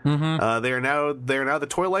property. Mm-hmm. They are now the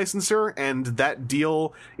toy licensor, and that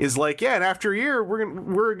deal is like, and after a year,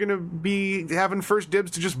 we're gonna be having first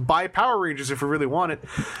dibs to just buy Power Rangers if we really want it.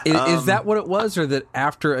 Is that what it was, or that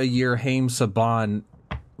after a year, Haim Saban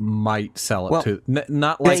might sell it to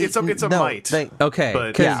not like it's a might. Okay,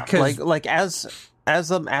 but like as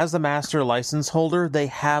a master license holder, they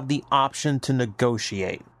have the option to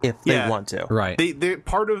negotiate if they want to. Right. They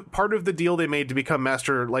part of the deal they made to become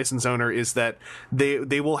master license owner is that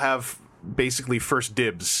they will have basically first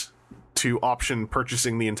dibs to option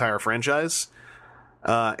purchasing the entire franchise.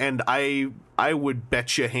 And I would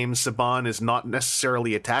bet you Haim Saban is not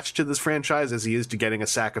necessarily attached to this franchise as he is to getting a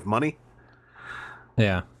sack of money.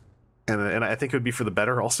 Yeah. And I think it would be for the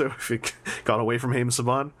better also if it got away from Haim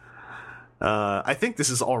Saban. I think this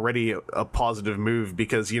is already a positive move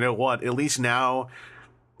because, you know what, at least now,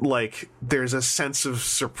 like, there's a sense of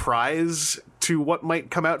surprise to what might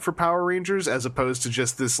come out for Power Rangers as opposed to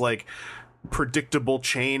just this, like, predictable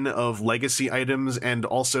chain of legacy items, and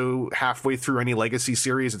also halfway through any legacy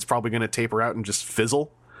series, it's probably going to taper out and just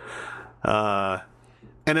fizzle. And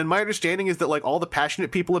then my understanding is that, like, all the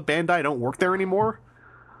passionate people at Bandai don't work there anymore.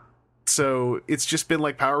 So it's just been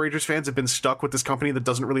like Power Rangers fans have been stuck with this company that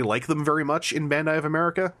doesn't really like them very much in Bandai of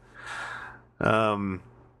America. And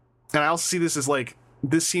I also see this as like,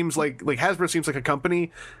 this seems like Hasbro seems like a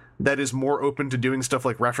company that is more open to doing stuff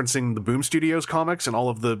like referencing the Boom Studios comics and all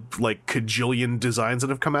of the like kajillion designs that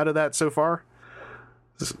have come out of that so far.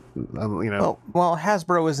 Well,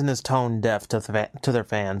 Hasbro isn't as tone deaf to their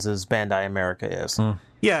fans as Bandai America is.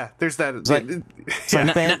 Yeah, there's that.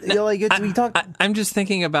 I'm just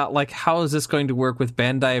thinking about like, how is this going to work with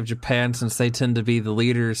Bandai of Japan, since they tend to be the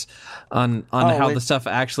leaders on how the stuff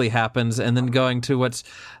actually happens, and then going to what's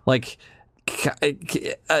like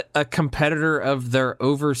a competitor of their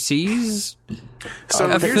overseas. So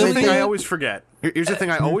here's the thing I always forget. Here's the thing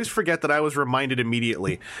I always forget that I was reminded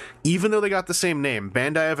immediately. Even though they got the same name,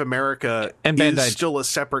 Bandai of America and Bandai is still a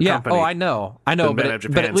separate company. Oh, I know, but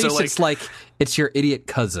at least it's like it's your idiot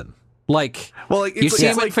cousin. Like, you see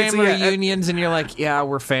them at family reunions, and you're like, yeah,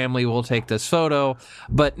 we're family. We'll take this photo.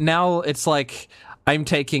 But now it's like I'm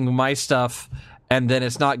taking my stuff and then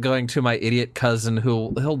it's not going to my idiot cousin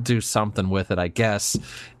he'll do something with it, I guess.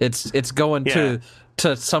 It's going to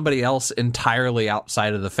somebody else entirely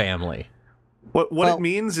outside of the family. What it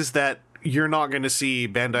means is that you're not going to see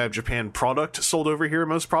Bandai of Japan product sold over here,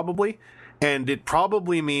 most probably. And it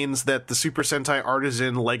probably means that the Super Sentai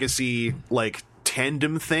Artisan Legacy, like,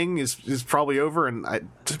 tandem thing is probably over. And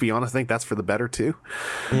to be honest, I think that's for the better, too.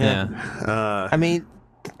 Yeah. I mean,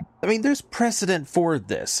 there's precedent for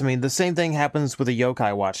this. I mean, the same thing happens with the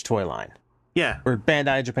Yokai Watch toy line. Yeah. Where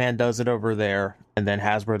Bandai Japan does it over there, and then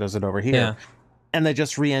Hasbro does it over here. Yeah. And they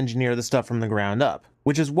just re-engineer the stuff from the ground up,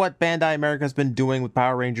 which is what Bandai America's been doing with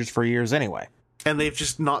Power Rangers for years anyway. And they've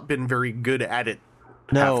just not been very good at it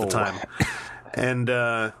No. half the time.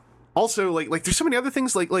 And also, like there's so many other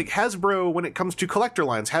things, like Hasbro, when it comes to collector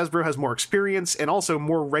lines, Hasbro has more experience and also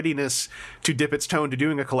more readiness to dip its toe into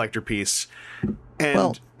doing a collector piece.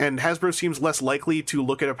 And Hasbro seems less likely to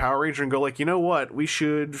look at a Power Ranger and go like, you know what, we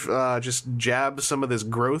should just jab some of this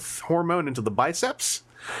growth hormone into the biceps.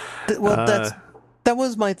 That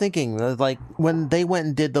was my thinking. Like, when they went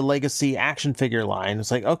and did the Legacy action figure line,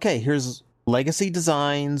 it's like, okay, here's Legacy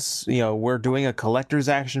designs. You know, we're doing a collector's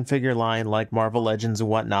action figure line like Marvel Legends and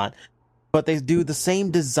whatnot. But they do the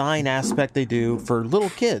same design aspect they do for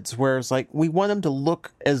little kids, where it's like, we want them to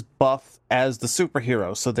look as buff as the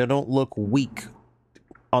superheroes so they don't look weak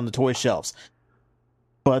on the toy shelves.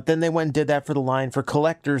 But then they went and did that for the line for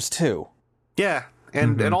collectors, too. Yeah.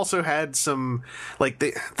 And also had some, like,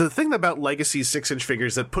 the thing about Legacy's 6-inch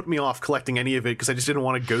figures that put me off collecting any of it, because I just didn't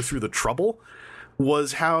want to go through the trouble,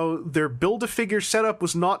 was how their Build-A-Figure setup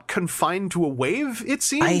was not confined to a wave, it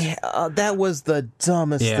seemed. That was the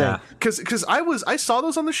dumbest thing. Because I saw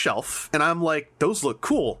those on the shelf, and I'm like, those look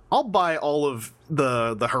cool. I'll buy all of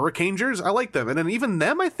the Hurricanegers. I like them. And then even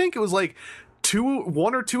them, I think it was like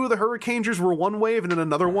one or two of the Hurricanegers were one wave, and then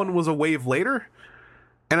another one was a wave later.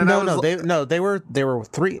 And They were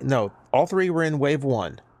three. No, all three were in wave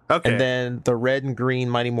 1. Okay. And then the red and green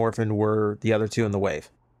Mighty Morphin were the other two in the wave.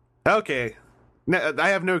 Okay. Now, I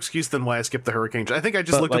have no excuse then why I skipped the Hurricane. I think I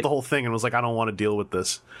just looked at the whole thing and was like, I don't want to deal with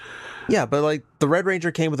this. Yeah, but like the Red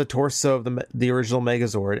Ranger came with a torso of the original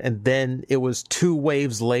Megazord, and then it was 2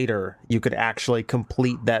 waves later you could actually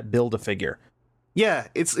complete that Build-A-Figure. Yeah,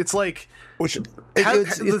 it's like, which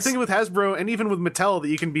the thing with Hasbro and even with Mattel that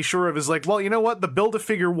you can be sure of is like, well, you know what, the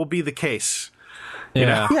Build-A-Figure will be the case.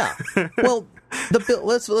 Yeah. Yeah. Well,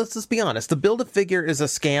 let's just be honest. The Build-A-Figure is a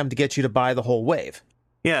scam to get you to buy the whole wave.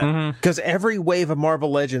 Yeah. Because every wave of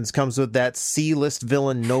Marvel Legends comes with that C-list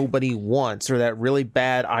villain nobody wants, or that really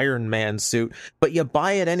bad Iron Man suit, but you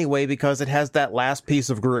buy it anyway because it has that last piece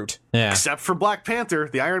of Groot. Yeah. Except for Black Panther,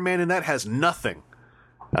 the Iron Man in that has nothing.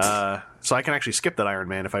 So I can actually skip that Iron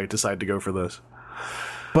Man if I decide to go for this.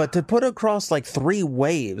 But to put across like 3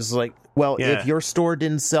 waves, like, well, if your store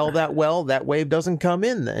didn't sell that well, that wave doesn't come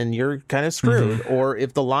in, and you're kind of screwed. Or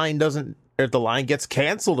if the line gets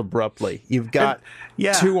canceled abruptly, you've got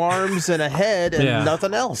 2 arms and a head and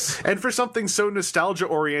nothing else. And for something so nostalgia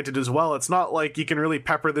oriented as well, it's not like you can really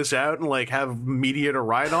pepper this out and like have media to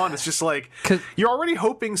ride on. It's just like you're already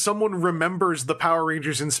hoping someone remembers the Power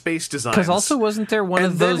Rangers in space designs. Because also, wasn't there one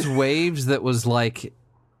of those waves that was like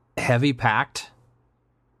heavy packed,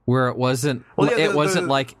 where it wasn't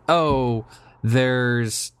like, oh,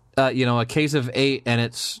 there's a case of 8 and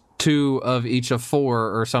it's 2 of each of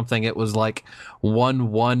 4 or something. It was like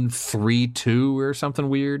 1-1-3-2 or something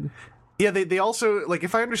weird. Yeah, they also, like,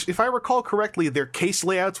 if I recall correctly, their case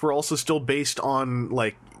layouts were also still based on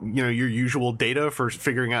like, your usual data for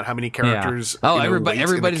figuring out how many characters. Yeah. Oh,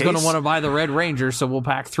 everybody's going to want to buy the Red Ranger, so we'll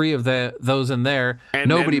pack 3 of those in there.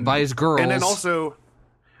 Nobody buys girls, and then also.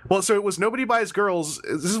 Well, so it was nobody buys girls.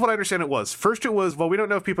 This is what I understand it was. First it was, well, we don't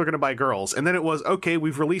know if people are going to buy girls. And then it was, okay,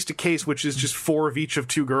 we've released a case which is just 4 of each of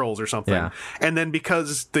 2 girls or something. Yeah. And then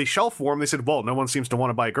because they shelf warm, they said, well, no one seems to want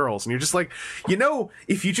to buy girls. And you're just like,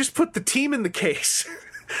 if you just put the team in the case,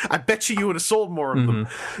 I bet you would have sold more of them.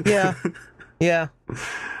 Yeah. Yeah.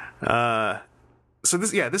 So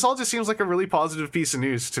this all just seems like a really positive piece of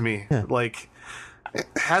news to me. Yeah. Like,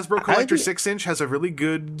 Hasbro Collector 6-inch has a really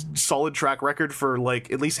good, solid track record for like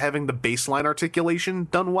at least having the baseline articulation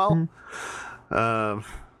done well.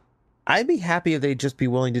 I'd be happy if they'd just be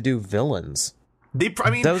willing to do villains.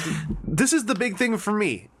 This is the big thing for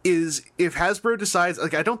me, is if Hasbro decides,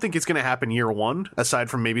 like, I don't think it's going to happen year 1, aside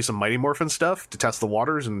from maybe some Mighty Morphin stuff to test the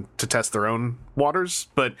waters and to test their own waters,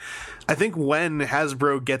 but I think when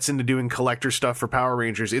Hasbro gets into doing collector stuff for Power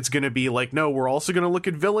Rangers, it's going to be like, no, we're also going to look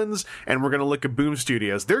at villains, and we're going to look at Boom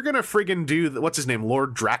Studios. They're going to friggin' do, what's his name,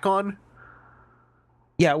 Lord Drakon?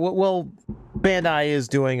 Yeah, well, Bandai is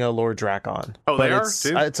doing a Lord Drakon. Oh, but they are, it's,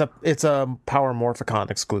 too? it's a Power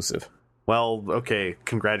Morphicon exclusive. Well, okay,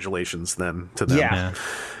 congratulations then to them. Yeah.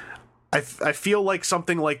 I feel like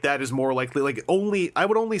something like that is more likely. Like, I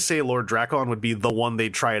would only say Lord Drakon would be the one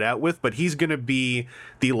they'd try it out with, but he's gonna be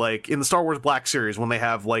the, like, in the Star Wars Black Series when they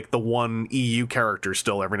have like the one EU character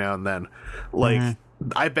still every now and then. Like,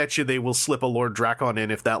 I bet you they will slip a Lord Drakon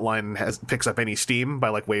in if that line picks up any steam by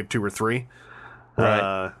like wave 2 or 3.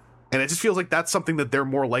 Right. And it just feels like that's something that they're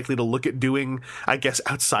more likely to look at doing, I guess,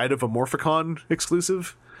 outside of a Morphicon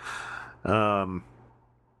exclusive.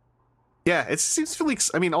 Yeah, it seems to like,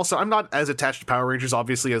 I mean, also, I'm not as attached to Power Rangers,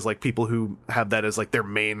 obviously, as, like, people who have that as, like, their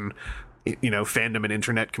main, fandom and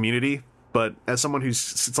internet community. But as someone who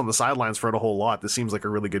sits on the sidelines for it a whole lot, this seems like a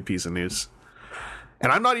really good piece of news.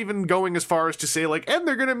 And I'm not even going as far as to say, like, and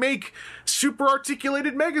they're going to make super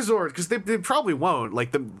articulated Megazords, because they probably won't.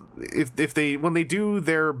 Like, when they do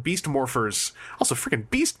their Beast Morphers, also freaking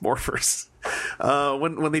Beast Morphers,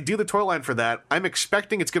 when they do the toy line for that, I'm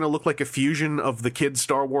expecting it's going to look like a fusion of the kids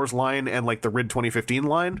Star Wars line and, like, the RID 2015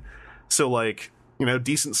 line. So, like,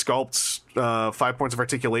 decent sculpts, 5 points of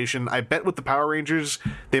articulation. I bet with the Power Rangers,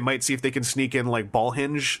 they might see if they can sneak in, like, ball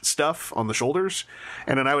hinge stuff on the shoulders.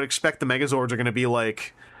 And then I would expect the Megazords are going to be,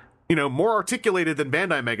 like, more articulated than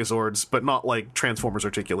Bandai Megazords, but not, like, Transformers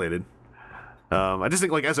articulated. I just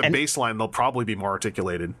think, like, as a baseline, they'll probably be more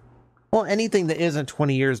articulated. Well, anything that isn't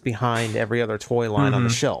 20 years behind every other toy line on the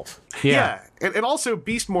shelf. Yeah. And also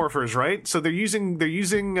Beast Morphers, right? So they're using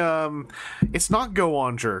it's not Go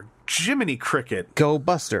Onger, Jiminy Cricket. Go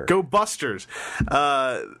Buster. Go Busters.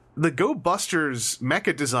 The Go Busters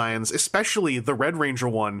mecha designs, especially the Red Ranger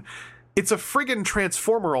one, it's a friggin'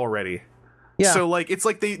 Transformer already. Yeah. So, like, it's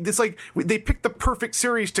like they picked the perfect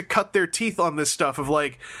series to cut their teeth on this stuff of,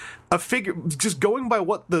 like, a figure, just going by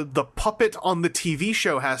what the puppet on the TV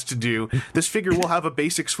show has to do, this figure will have a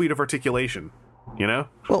basic suite of articulation,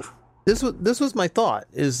 Well, this was my thought,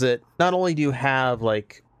 is that not only do you have,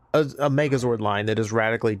 like, a Megazord line that is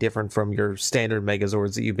radically different from your standard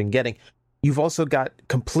Megazords that you've been getting, you've also got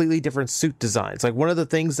completely different suit designs. Like, one of the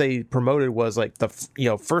things they promoted was, like, the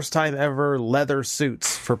first time ever leather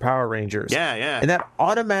suits for Power Rangers. Yeah. And that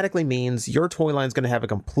automatically means your toy line is going to have a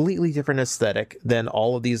completely different aesthetic than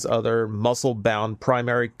all of these other muscle-bound,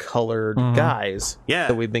 primary colored guys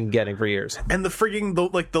that we've been getting for years. And the frigging,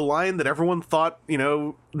 the line that everyone thought,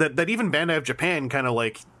 that even Bandai of Japan kind of,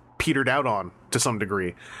 like, petered out on to some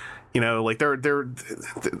degree. Like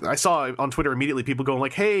I saw on Twitter immediately people going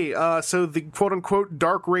like, hey, so the quote unquote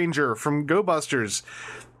Dark Ranger from Go Busters,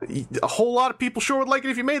 a whole lot of people sure would like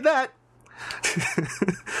it if you made that.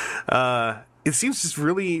 It seems just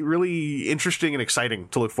really, really interesting and exciting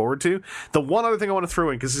to look forward to. The one other thing I want to throw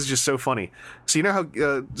in, because this is just so funny. So you know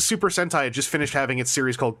how Super Sentai had just finished having its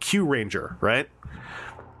series called Q Ranger, right?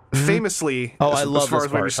 Famously, I love as far this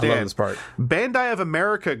as we part. understand, I love this part. Bandai of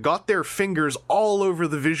America got their fingers all over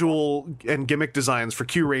the visual and gimmick designs for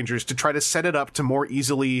Q Rangers to try to set it up to more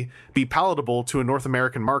easily be palatable to a North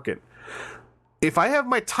American market. If I have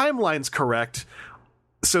my timelines correct,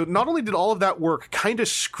 so not only did all of that work kind of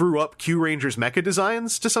screw up Q Rangers mecha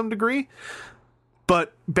designs to some degree,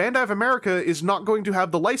 but Bandai of America is not going to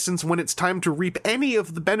have the license when it's time to reap any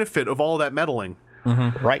of the benefit of all that meddling.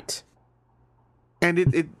 Right. And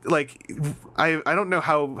it like, I don't know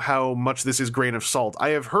how much this is grain of salt. I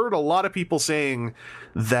have heard a lot of people saying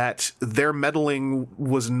that their meddling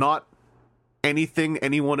was not anything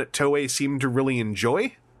anyone at Toei seemed to really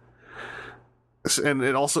enjoy. And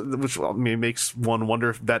it also, which makes one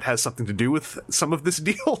wonder if that has something to do with some of this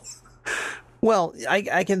deal. Well,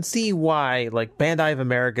 I can see why, like, Bandai of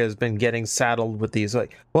America has been getting saddled with these,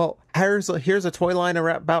 like, well, here's a toy line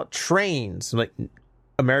about trains. Like,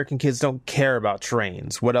 American kids don't care about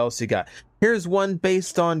trains. What else you got? Here's one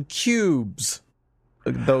based on cubes.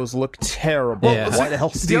 Those look terrible. Yeah. What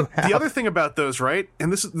else do you have? The other thing about those, right?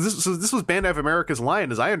 And this was Bandai of America's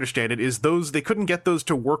line, as I understand it, is they couldn't get those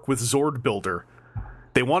to work with Zord Builder.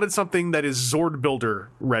 They wanted something that is Zord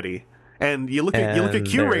Builder ready. And you look at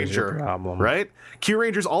Q Ranger, right? Q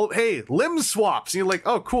Ranger's limb swaps. And you're like,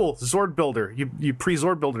 oh, cool, Zord Builder. You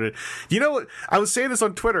pre-Zord Builder it. You know what? I was saying this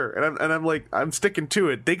on Twitter, and I'm like, I'm sticking to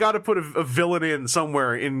it. They got to put a villain in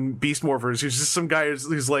somewhere in Beast Morphers who's just some guy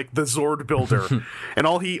who's like the Zord Builder, and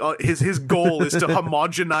all his goal is to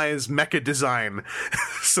homogenize mecha design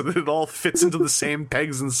so that it all fits into the same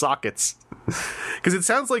pegs and sockets. Because it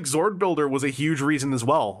sounds like Zord Builder was a huge reason as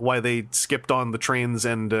well why they skipped on the trains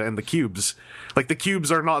and the cubes. Like, the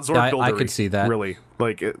cubes are not Zord Builder. I could see that. Really.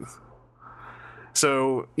 Like,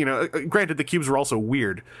 so, granted, the cubes were also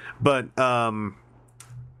weird, but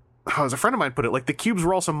as a friend of mine put it, like the cubes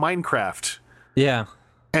were also Minecraft. Yeah.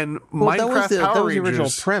 And Well, Minecraft that was the Power original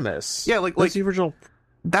Rangers, premise. Yeah, That was the original.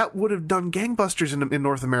 that would have done gangbusters in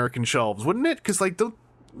North American shelves, wouldn't it? Because like,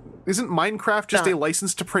 isn't Minecraft just a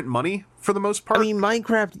license to print money for the most part? I mean,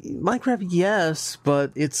 Minecraft, yes,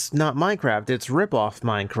 but it's not Minecraft. It's rip-off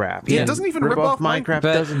Minecraft. Yeah, it doesn't even rip off Minecraft.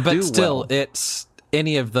 But Doesn't do still, well. it's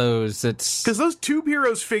any of those. It's because those Tube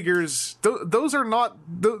Heroes figures, those are not,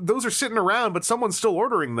 those are sitting around, but someone's still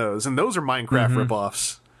ordering those, and those are Minecraft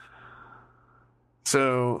rip-offs.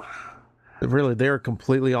 So, Really, they were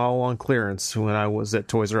completely all on clearance when I was at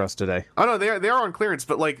Toys R Us today. oh no, they are on clearance,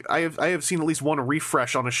 but like I have seen at least one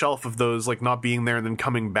refresh on a shelf of those like not being there and then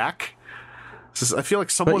coming back. So I feel like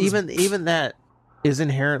But someone's even that is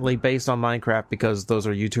inherently based on Minecraft because those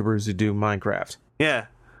are YouTubers who do Minecraft. yeah.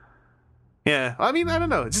 I mean, I don't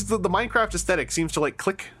know. It's just the Minecraft aesthetic seems to like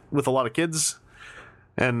click with a lot of kids,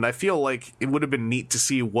 and I feel like it would have been neat to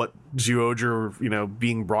see what Zyuohger,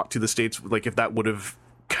 being brought to the States, like if that would have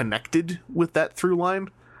connected with that through line.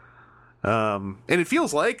 And it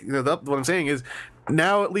feels like, what I'm saying is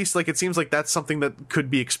now at least like it seems like that's something that could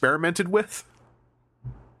be experimented with,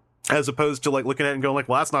 as opposed to like looking at it and going like,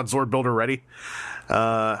 well, that's not Zord Builder ready.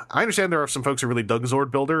 I understand there are some folks who really dug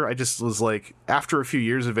Zord Builder. I just was like, after a few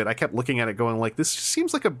years of it, I kept looking at it going like, this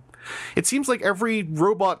seems like it seems like every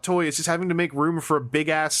robot toy is just having to make room for a big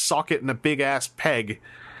ass socket and a big ass peg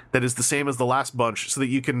that is the same as the last bunch so that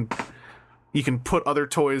you can put other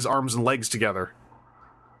toys' arms and legs together.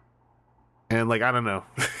 And like, I don't know.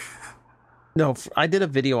 No, I did a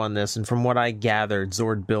video on this, and from what I gathered,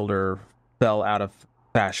 Zord Builder fell out of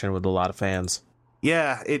fashion with a lot of fans.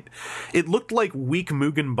 Yeah, it looked like weak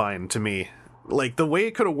Mugenbein to me. Like, the way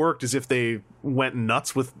it could have worked is if they went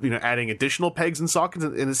nuts with, adding additional pegs and sockets,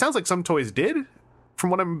 and it sounds like some toys did,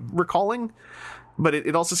 from what I'm recalling. But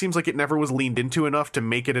it also seems like it never was leaned into enough to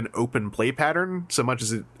make it an open play pattern, so much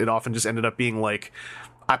as it often just ended up being like,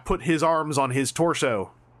 I put his arms on his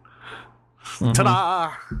torso. Mm-hmm.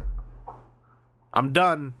 Ta-da! I'm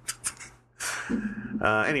done.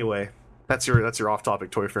 Anyway, that's your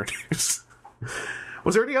off-topic Toy Fair news.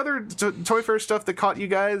 Was there any other Toy Fair stuff that caught you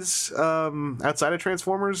guys outside of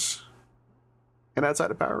Transformers and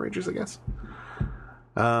outside of Power Rangers, I guess?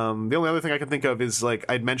 The only other thing I can think of is like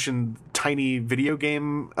I'd mentioned tiny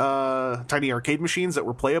arcade machines that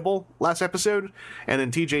were playable last episode, and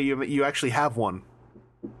then TJ, you actually have one.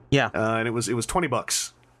 Yeah, and it was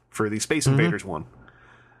 $20 for the Space Invaders one.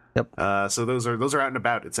 Yep. So those are out and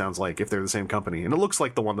about. It sounds like, if they're the same company, and it looks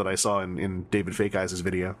like the one that I saw in David Fake Eyes'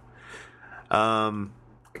 video.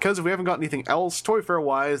 Because if we haven't got anything else Toy Fair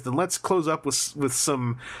wise, then let's close up with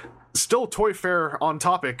some still Toy Fair on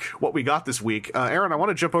topic, what we got this week. Aaron, I want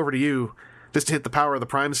to jump over to you just to hit the Power of the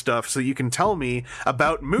Prime stuff so you can tell me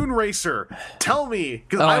about Moonracer. Tell me,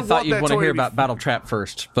 because I thought you'd want to hear about Battle Trap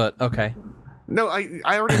first, but okay. No, I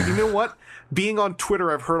already, you know what? Being on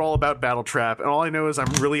Twitter, I've heard all about Battle Trap, and all I know is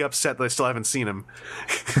I'm really upset that I still haven't seen him.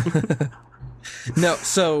 No,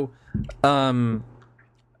 so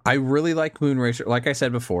I really like Moonracer, like I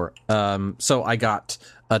said before. So I got,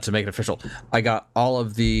 to make it official, I got all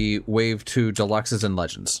of the Wave 2 Deluxes and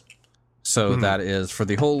Legends. So that is for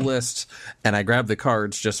the whole list, and I grabbed the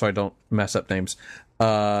cards just so I don't mess up names.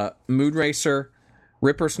 Moonracer,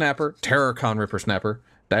 Ripper Snapper, Terrorcon Ripper Snapper,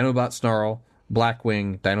 Dinobot Snarl,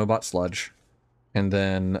 Blackwing, Dinobot Sludge, and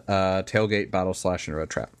then Tailgate, Battle Slash, and Road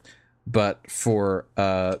Trap. But for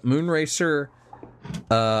Moonracer,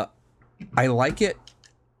 I like it,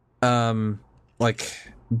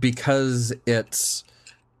 because it's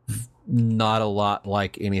not a lot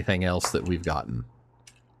like anything else that we've gotten.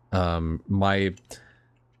 My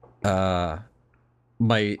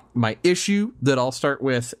issue that I'll start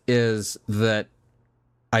with is that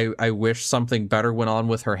I wish something better went on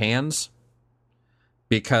with her hands,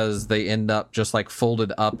 because they end up just like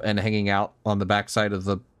folded up and hanging out on the backside of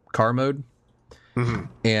the car mode. Mm-hmm.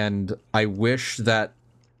 And I wish that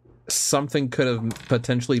something could have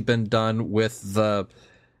potentially been done with the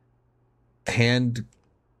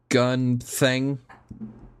handgun thing,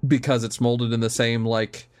 because it's molded in the same,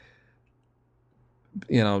 like,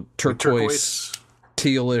 turquoise,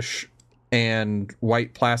 tealish, and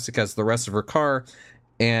white plastic as the rest of her car.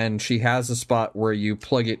 And she has a spot where you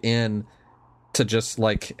plug it in to just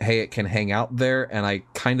like, hey, it can hang out there. And I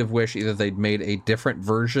kind of wish either they'd made a different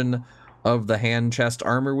version of the hand chest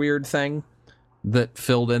armor weird thing that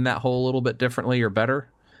filled in that hole a little bit differently or better,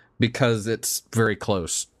 because it's very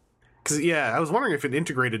close. Because, yeah, I was wondering if it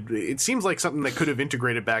integrated. It seems like something that could have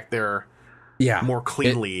integrated back there, more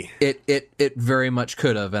cleanly. It very much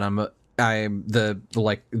could have, and I'm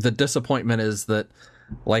the disappointment is that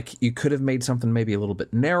like you could have made something maybe a little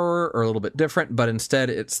bit narrower or a little bit different, but instead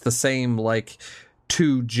it's the same like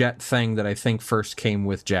 2-jet thing that I think first came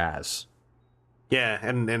with Jazz. Yeah,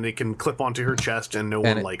 and it can clip onto her chest, and no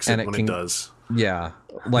one likes it when it does. Yeah,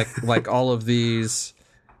 like all of these,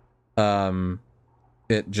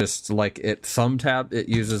 it just like it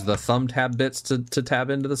uses the thumb tab bits to tab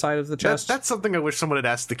into the side of the chest. That's something I wish someone had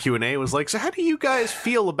asked the Q&A. Was like, so how do you guys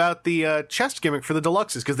feel about the chest gimmick for the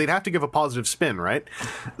deluxes? Because they'd have to give a positive spin, right?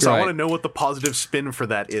 So right. I want to know what the positive spin for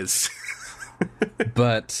that is.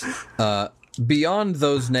 But beyond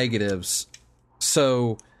those negatives,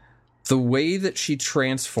 so the way that she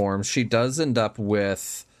transforms, she does end up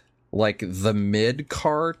with like the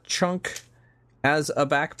mid-car chunk as a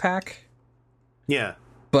backpack. Yeah.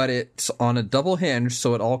 But it's on a double hinge,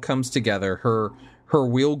 so it all comes together. Her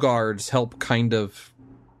wheel guards help kind of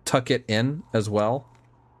tuck it in as well.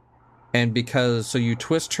 And so you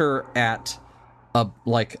twist her at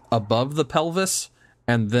like above the pelvis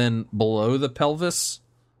and then below the pelvis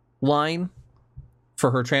line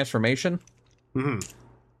for her transformation. Mm-hmm.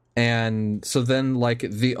 And so then like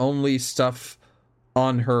the only stuff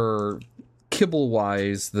on her kibble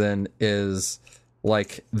wise then is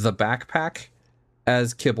like the backpack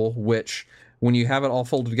as kibble, which when you have it all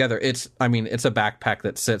folded together, it's a backpack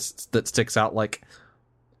that sticks out like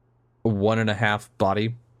 1.5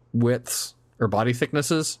 body widths or body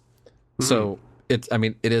thicknesses. Mm-hmm. So it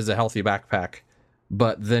is a healthy backpack,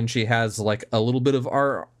 but then she has like a little bit of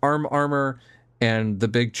arm armor and the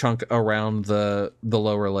big chunk around the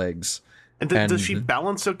lower legs. And does she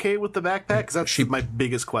balance okay with the backpack? Because that's my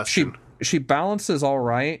biggest question. She balances all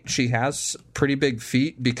right. She has pretty big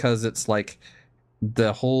feet because it's like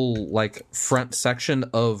the whole like front section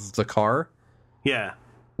of the car. Yeah.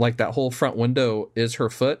 Like that whole front window is her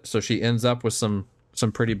foot, so she ends up with some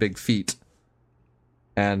pretty big feet.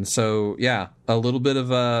 And so yeah, a little bit of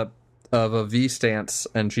a V stance,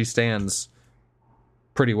 and she stands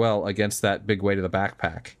pretty well against that big weight of the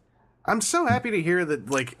backpack. I'm so happy to hear that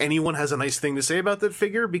like anyone has a nice thing to say about that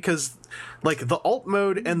figure, because like the alt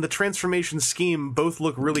mode and the transformation scheme both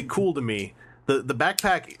look really cool to me. The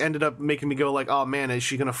backpack ended up making me go like, oh man, is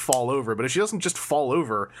she gonna fall over? But if she doesn't just fall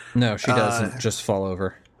over, no, she doesn't just fall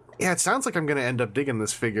over. Yeah, it sounds like I'm gonna end up digging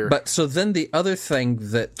this figure. But so then the other thing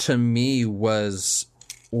that to me was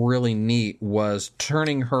really neat was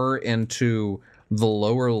turning her into the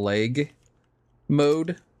lower leg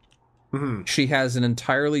mode. Mm-hmm. She has an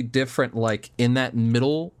entirely different, like in that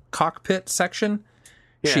middle cockpit section,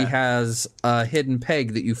 she has a hidden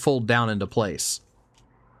peg that you fold down into place.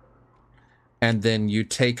 And then you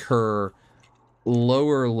take her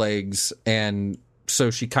lower legs, and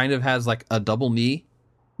so she kind of has like a double knee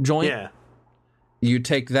joint. Yeah. You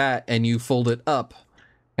take that and you fold it up,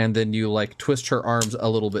 and then you like twist her arms a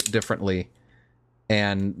little bit differently.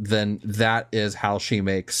 And then that is how she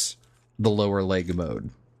makes the lower leg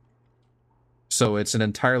mode. So it's an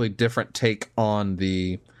entirely different take on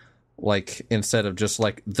the, like, instead of just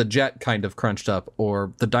like the jet kind of crunched up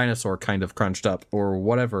or the dinosaur kind of crunched up or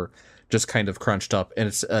whatever, just kind of crunched up. And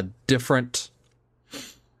it's a different,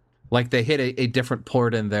 like they hit a different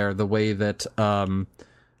port in there, the way that, I'm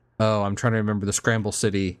trying to remember the Scramble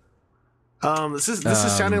City. This is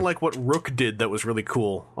sounding like what Rook did that was really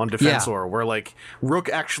cool on Defensor, where like Rook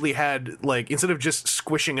actually had like, instead of just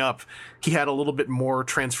squishing up, he had a little bit more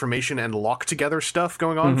transformation and lock together stuff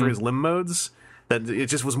going on for his limb modes. That it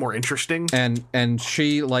just was more interesting. And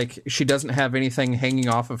she doesn't have anything hanging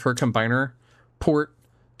off of her combiner port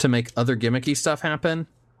to make other gimmicky stuff happen.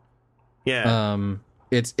 Yeah.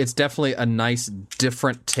 It's definitely a nice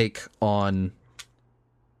different take on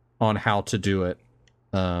how to do it.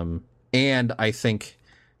 And I think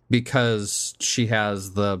because she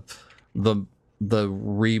has the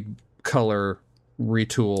recolor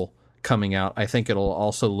retool coming out, I think it'll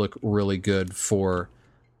also look really good for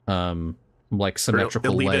like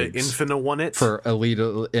symmetrical Elita legs. Infinite One It. For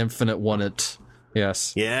Elita Infinite One It.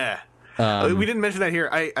 Yes. Yeah. We didn't mention that here.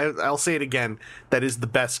 I'll say it again. That is the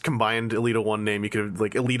best combined Elita 1 name you could have,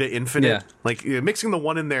 like Elita Infinite. Yeah. Like mixing the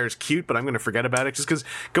 1 in there is cute, but I'm going to forget about it just because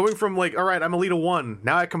going from like, all right, I'm Elita 1,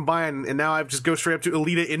 now I combine, and now I just go straight up to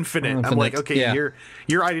Elita Infinite. I'm like, okay, yeah. you're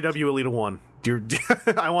IDW Elita 1.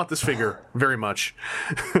 I want this figure very much.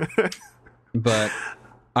 But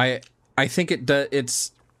I think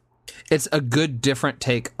it's a good different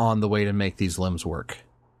take on the way to make these limbs work.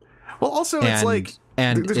 Well, also it's like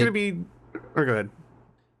there's going to be. Or go ahead.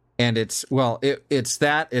 And it's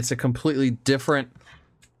a completely different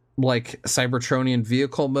like Cybertronian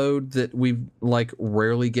vehicle mode that we like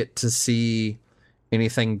rarely get to see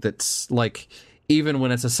anything that's like even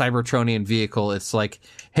when it's a Cybertronian vehicle, it's like,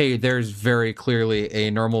 hey, there's very clearly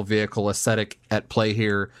a normal vehicle aesthetic at play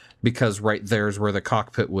here because right there's where the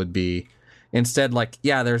cockpit would be. Instead, like,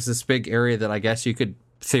 yeah, there's this big area that I guess you could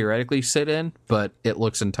theoretically sit in, but it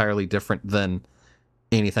looks entirely different than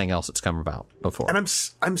anything else that's come about before. And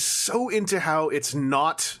I'm so into how it's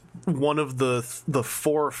not one of the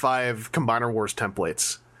 4 or 5 Combiner Wars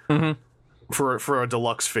templates for a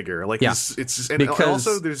deluxe figure. Like, it's and because,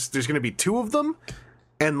 also there's going to be 2 of them,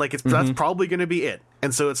 and like that's probably going to be it.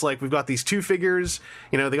 And so it's like we've got these 2 figures.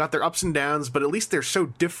 You know, they got their ups and downs, but at least they're so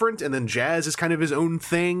different. And then Jazz is kind of his own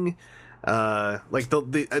thing. Like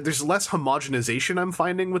there's less homogenization I'm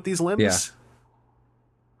finding with these limbs.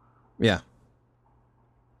 Yeah.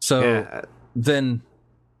 So then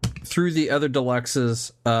through the other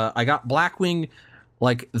deluxes, I got Blackwing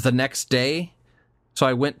like the next day. So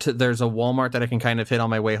I went to, there's a Walmart that I can kind of hit on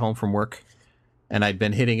my way home from work. And I'd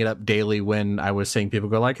been hitting it up daily when I was seeing people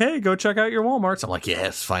go like, hey, go check out your Walmarts. I'm like,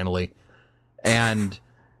 yes, finally. And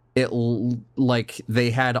it like they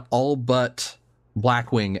had all but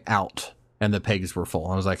Blackwing out and the pegs were full.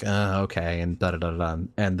 I was like, okay. And da-da-da-da.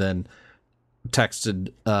 And then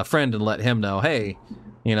texted a friend and let him know, hey,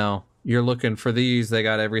 you know, you're looking for these. They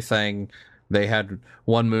got everything. They had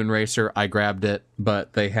one Moonracer. I grabbed it,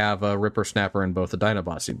 but they have a Ripper Snapper and both the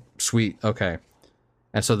Dinobots. Sweet. Okay.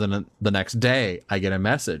 And so then the next day I get a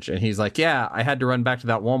message and he's like, yeah, I had to run back to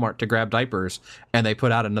that Walmart to grab diapers and they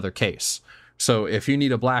put out another case. So if you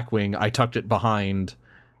need a Blackwing, I tucked it behind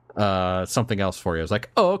something else for you. I was like,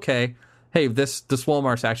 oh, okay. Hey, this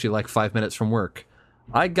Walmart's actually like 5 minutes from work.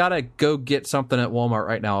 I gotta go get something at Walmart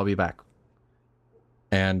right now. I'll be back.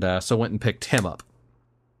 And so went and picked him up.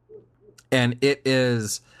 And it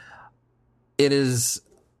is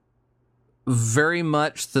very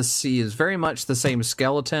much the same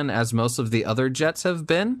skeleton as most of the other jets have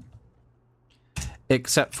been,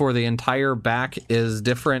 except for the entire back is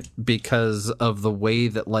different because of the way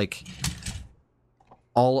that like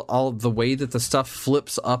all the way that the stuff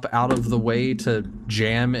flips up out of the way to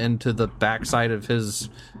jam into the backside of his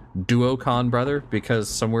Duocon brother, because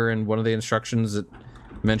somewhere in one of the instructions it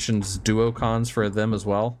mentions Duocons for them as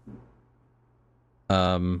well.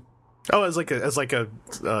 As like a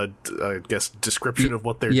I guess description of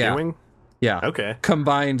what they're doing. Yeah. Okay.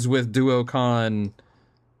 Combines with Duocon,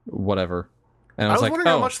 whatever. And I was like, wondering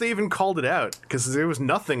how much they even called it out, because there was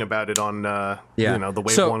nothing about it on the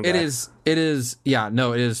Wave 1 guy. It is, it is,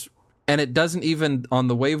 and it doesn't even on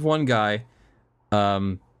the Wave 1 guy,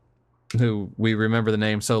 who we remember the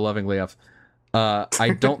name so lovingly of.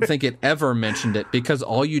 I don't think it ever mentioned it, because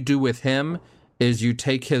all you do with him is you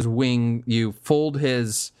take his wing, you fold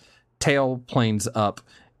his tail planes up,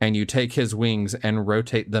 and you take his wings and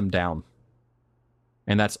rotate them down.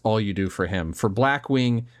 And that's all you do for him. For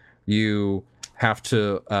Blackwing, you have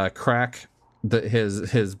to crack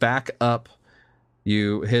his back up.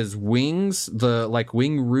 His wings, the like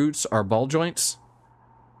wing roots are ball joints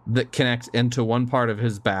that connect into one part of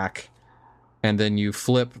his back, and then you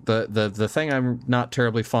flip the thing I'm not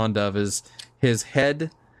terribly fond of is his head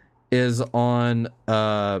is on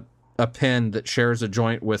a pin that shares a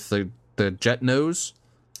joint with the jet nose,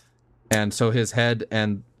 and so his head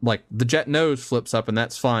and like the jet nose flips up and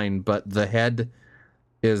that's fine, but the head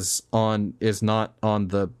is not on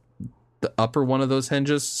the upper one of those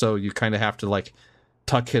hinges, so you kind of have to like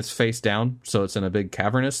tuck his face down so it's in a big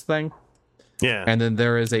cavernous thing. Yeah. And then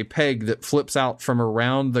there is a peg that flips out from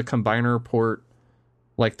around the combiner port,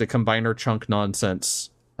 like the combiner chunk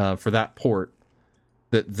nonsense for that port,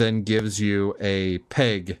 that then gives you a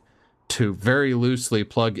peg to very loosely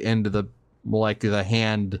plug into the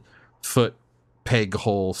hand foot peg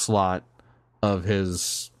hole slot of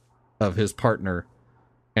his partner.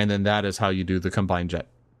 And then that is how you do the combined jet.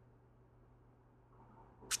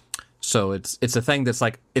 So it's a thing that's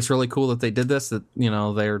like, it's really cool that they did this, that, you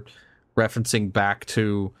know, they're referencing back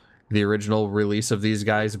to the original release of these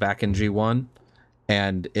guys back in G1.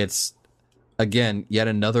 And it's, again, yet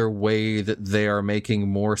another way that they are making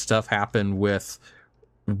more stuff happen with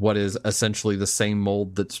what is essentially the same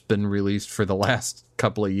mold that's been released for the last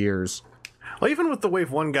couple of years. Well, even with the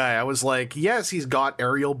Wave 1 guy, I was like, yes, he's got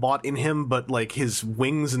Aerial Bot in him, but like his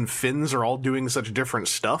wings and fins are all doing such different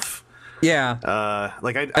stuff. Yeah.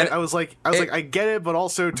 I was like, I get it, but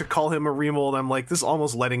also to call him a remold, I'm like, this is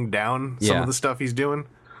almost letting down some of the stuff he's doing.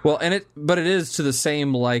 Well, but it is to the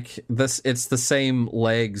same, like, this, it's the same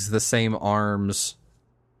legs, the same arms,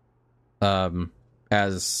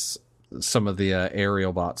 as some of the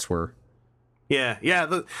aerial bots were. Yeah.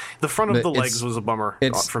 The front of the legs was a bummer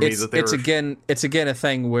for me. It's again a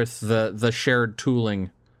thing with the shared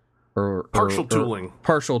tooling, or partial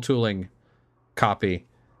tooling, copy.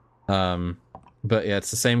 But yeah, it's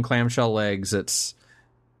the same clamshell legs.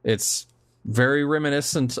 It's very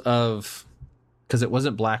reminiscent of, because it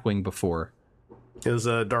wasn't Blackwing before. It was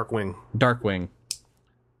Darkwing. Darkwing.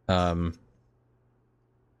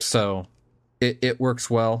 So it works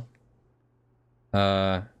well.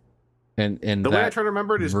 And the way I try to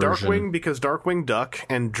remember it is version. Darkwing because Darkwing Duck,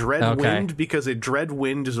 and Dreadwind because a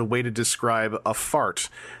Dreadwind is a way to describe a fart.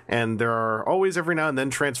 And there are always every now and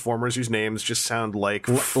then Transformers whose names just sound like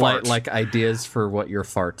fart. Like ideas for what your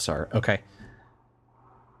farts are. Okay.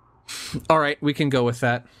 All right, we can go with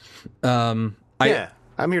that. I'm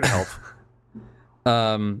here to help.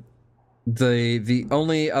 The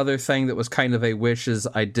only other thing that was kind of a wish is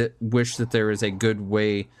I did wish that there is a good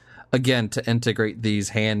way, again, to integrate these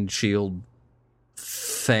hand shield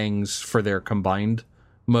things for their combined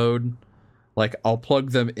mode. Like, I'll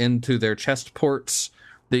plug them into their chest ports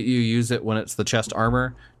that you use it when it's the chest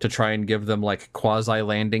armor to try and give them like quasi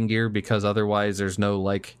landing gear, because otherwise there's no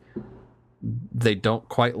like, they don't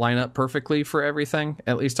quite line up perfectly for everything,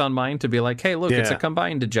 at least on mine, to be like, hey, look, it's a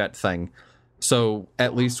combined jet thing. So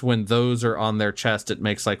at least when those are on their chest, it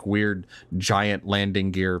makes like weird giant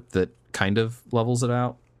landing gear that kind of levels it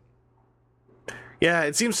out. Yeah,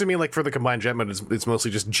 it seems to me like for the combined jet mode, it's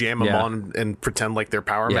mostly just jam them on and pretend like they're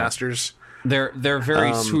Power Masters. They're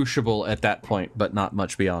very swooshable at that point, but not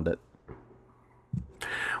much beyond it.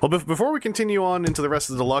 Well, before we continue on into the rest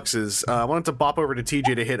of the deluxes, I wanted to bop over to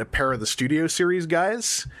TJ to hit a pair of the Studio Series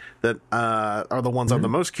guys that are the ones I'm the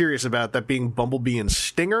most curious about, that being Bumblebee and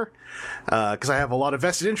Stinger, because I have a lot of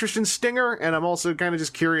vested interest in Stinger, and I'm also kind of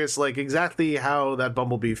just curious, like, exactly how that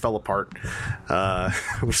Bumblebee fell apart,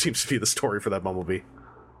 which seems to be the story for that Bumblebee.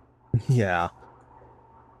 Yeah.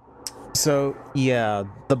 So, yeah,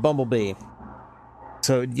 the Bumblebee.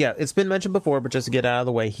 So, yeah, it's been mentioned before, but just to get out of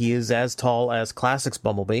the way, he is as tall as Classics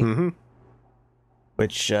Bumblebee. Mm-hmm.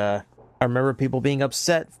 Which, I remember people being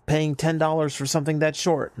upset paying $10 for something that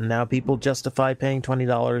short. And now people justify paying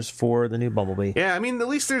 $20 for the new Bumblebee. Yeah, I mean, at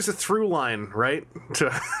least there's a through line, right? To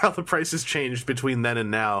how the prices changed between then and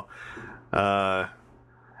now. And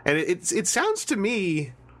it sounds to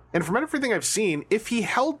me, and from everything I've seen, if he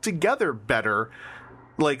held together better,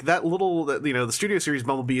 like that little, the Studio Series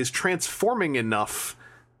Bumblebee is transforming enough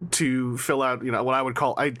to fill out, what I would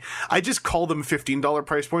call, I just call them $15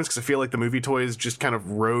 price points because I feel like the movie toys just kind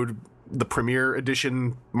of rode the Premiere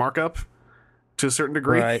Edition markup to a certain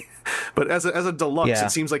degree. Right. But as a deluxe, Yeah.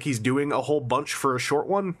 it seems like he's doing a whole bunch for a short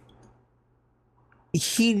one.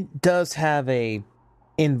 He does have a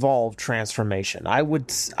involved transformation.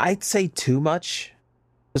 I'd say too much,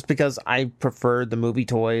 just because I preferred the movie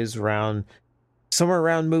toys somewhere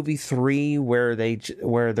around movie 3 where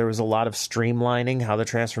there was a lot of streamlining how the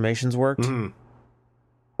transformations worked. Mm-hmm.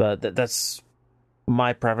 But that's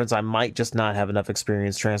my preference. I might just not have enough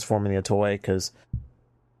experience transforming the toy, because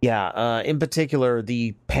in particular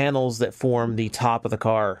the panels that form the top of the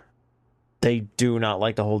car, they do not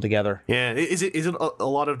like to hold together. Yeah, is it a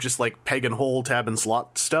lot of just like peg and hole, tab and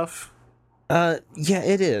slot stuff? Yeah,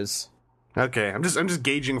 it is. Okay, I'm just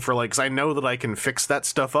gauging for, like, because I know that I can fix that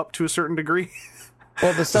stuff up to a certain degree.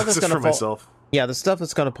 Well, the stuff that's Just going for to myself. Yeah, the stuff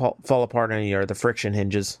that's going to fall apart are the friction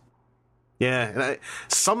hinges. Yeah, and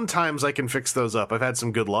sometimes I can fix those up. I've had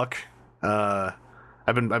some good luck. I've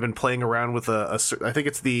been playing around with I think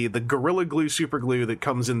it's the Gorilla Glue super glue that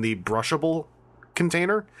comes in the brushable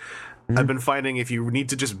container. Mm-hmm. I've been finding if you need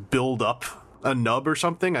to just build up a nub or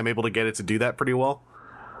something, I'm able to get it to do that pretty well.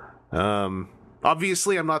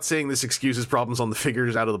 Obviously, I'm not saying this excuses problems on the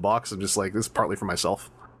figures out of the box. I'm just like, this is partly for myself.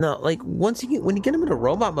 No, like when you get him into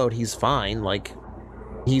robot mode, he's fine. Like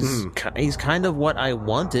he's kind of what I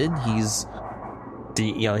wanted. He's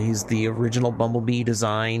the original Bumblebee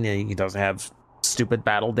design, and he doesn't have stupid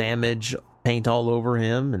battle damage paint all over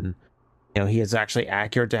him, and he is actually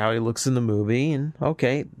accurate to how he looks in the movie. And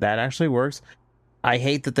okay, that actually works. I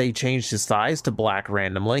hate that they changed his thighs to black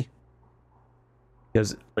randomly,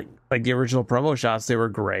 because like the original promo shots, they were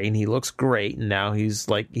gray, and he looks great, and now he's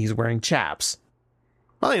wearing chaps.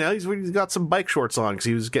 Well, he's got some bike shorts on because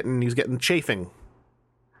he was getting chafing.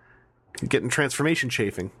 He's getting transformation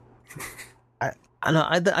chafing. I know.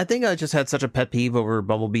 I think I just had such a pet peeve over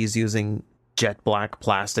Bumblebees using jet black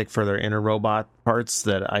plastic for their inner robot parts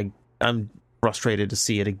that I'm frustrated to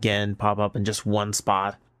see it again pop up in just one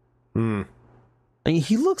spot. Hmm. I mean,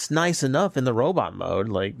 he looks nice enough in the robot mode.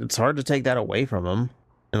 Like, it's hard to take that away from him.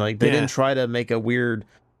 And like, they didn't try to make a weird.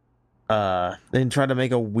 They didn't try to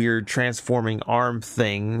make a weird transforming arm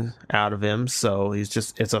thing out of him, so it's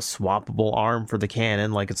a swappable arm for the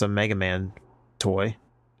cannon, like it's a Mega Man toy.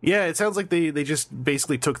 Yeah, it sounds like they just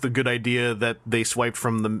basically took the good idea that they swiped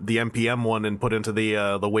from the MPM one and put into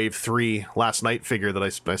the Wave 3 Last Night figure that I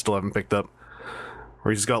still haven't picked up.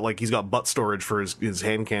 Where he's got butt storage for his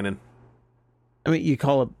hand cannon. I mean, you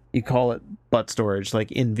call it butt storage.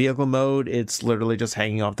 Like in vehicle mode, it's literally just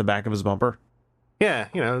hanging off the back of his bumper. Yeah,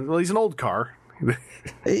 well, he's an old car.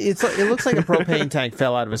 It looks like a propane tank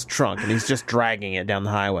fell out of his trunk, and he's just dragging it down the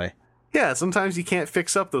highway. Yeah, sometimes you can't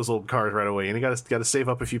fix up those old cars right away, and you got to save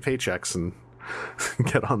up a few paychecks and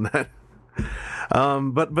get on that.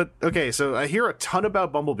 But okay, so I hear a ton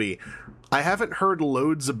about Bumblebee. I haven't heard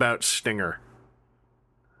loads about Stinger.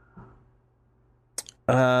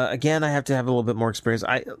 Again, I have to have a little bit more experience.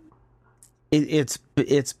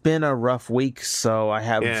 It's been a rough week, so I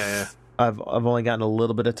have I've only gotten a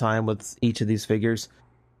little bit of time with each of these figures.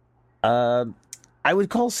 I would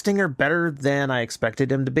call Stinger better than I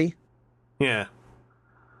expected him to be. Yeah.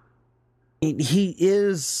 He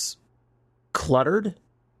is cluttered.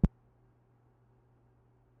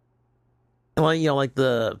 Well, like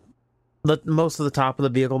the most of the top of the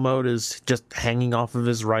vehicle mode is just hanging off of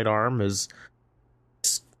his right arm is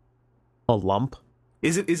a lump.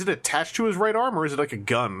 Is it attached to his right arm, or is it like a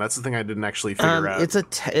gun? That's the thing I didn't actually figure out. It's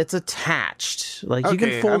attached. Like you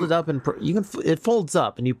can fold it up and it folds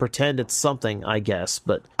up and you pretend it's something, I guess.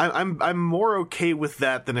 But I'm more okay with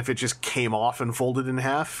that than if it just came off and folded in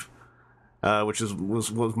half, which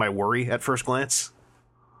was my worry at first glance.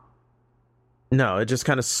 No, it just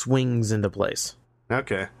kind of swings into place.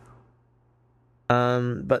 Okay.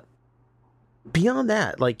 But beyond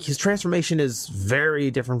that, like his transformation is very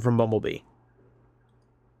different from Bumblebee.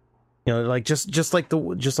 Like just like the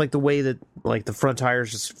way that like the front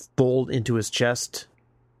tires just fold into his chest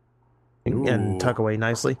and tuck away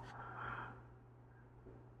nicely.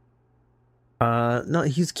 No,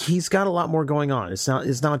 he's got a lot more going on. It's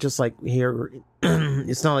not just like here.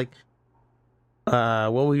 It's not like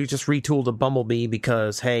we just retooled a Bumblebee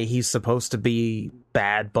because hey, he's supposed to be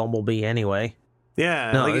bad Bumblebee anyway.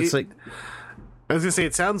 Yeah, no, it's like. I was gonna say,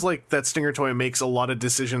 it sounds like that Stinger toy makes a lot of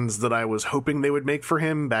decisions that I was hoping they would make for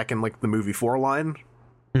him back in like the movie 4 line,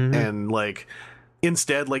 and like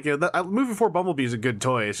instead, like that movie 4 Bumblebee is a good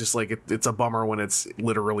toy. It's just like it's a bummer when it's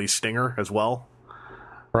literally Stinger as well,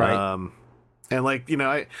 right? And like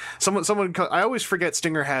I always forget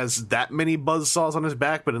Stinger has that many buzzsaws on his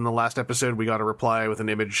back, but in the last episode we got a reply with an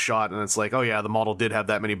image shot, and it's like, oh yeah, the model did have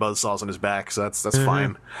that many buzzsaws on his back, so that's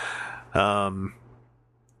fine.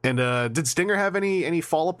 And did Stinger have any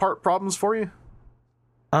fall apart problems for you?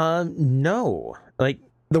 No. Like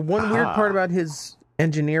the one weird part about his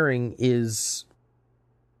engineering is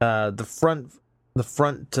the front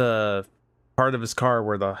part of his car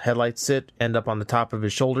where the headlights sit end up on the top of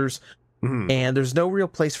his shoulders, and there's no real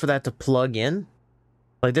place for that to plug in.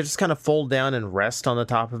 Like they just kind of fold down and rest on the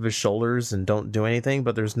top of his shoulders and don't do anything,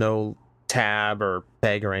 but there's no tab or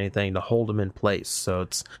peg or anything to hold them in place. So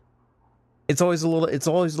it's always a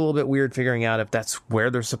little bit weird figuring out if that's where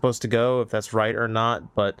they're supposed to go, if that's right or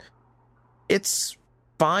not, but it's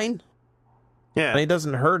fine. Yeah. And it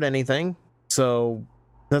doesn't hurt anything. So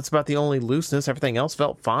that's about the only looseness. Everything else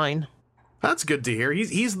felt fine. That's good to hear.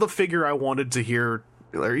 He's the figure I wanted to hear,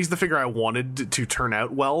 or he's the figure I wanted to turn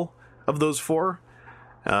out well of those 4.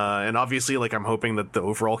 And obviously, like, I'm hoping that the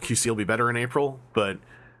overall QC will be better in April, but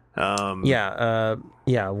one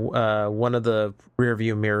of the rear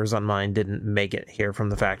view mirrors on mine didn't make it here from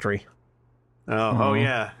the factory. Oh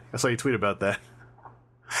yeah, I saw you tweet about that.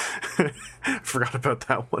 Forgot about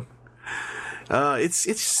that one.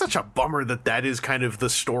 It's such a bummer that is kind of the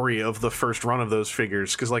story of the first run of those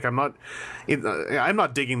figures, because like I'm not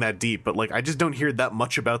digging that deep, but like I just don't hear that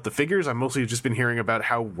much about the figures. I've mostly just been hearing about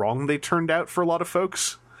how wrong they turned out for a lot of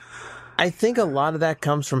folks. I think a lot of that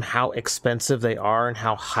comes from how expensive they are and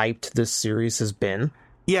how hyped this series has been.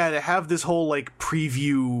 Yeah, to have this whole like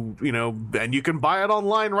preview, and you can buy it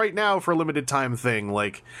online right now for a limited time thing,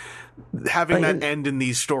 like having that end in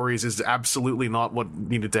these stories is absolutely not what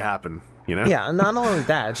needed to happen, Yeah, and not only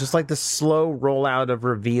that, it's just like the slow rollout of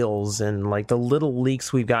reveals and like the little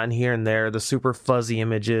leaks we've gotten here and there, the super fuzzy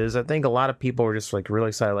images. I think a lot of people are just like really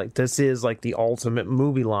excited, like this is like the ultimate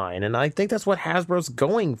movie line, and I think that's what Hasbro's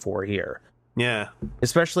going for here. Yeah.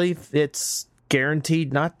 Especially if it's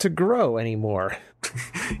guaranteed not to grow anymore.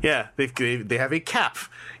 Yeah, they have a cap.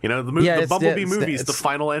 The Bumblebee movie is the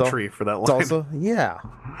final entry for that line. Also, yeah.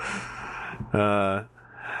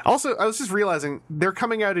 Also, I was just realizing they're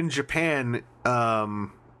coming out in Japan a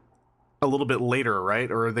little bit later, right?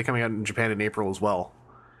 Or are they coming out in Japan in April as well?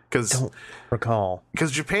 Because recall.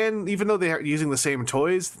 Because Japan, even though they're using the same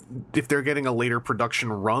toys, if they're getting a later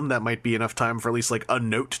production run, that might be enough time for at least like a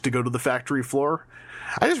note to go to the factory floor.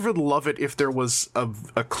 I just would love it if there was a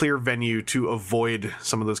clear venue to avoid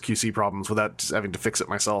some of those QC problems without just having to fix it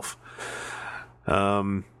myself. But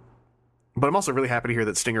I'm also really happy to hear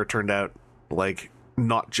that Stinger turned out like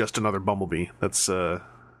not just another Bumblebee. That's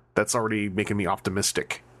already making me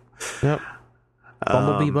optimistic. Yep.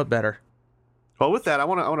 Bumblebee, but better. Well, with that, I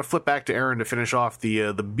want to flip back to Aaron to finish off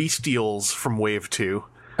the Bestials from Wave 2.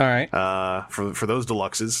 All right. For those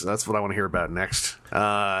deluxes, that's what I want to hear about next.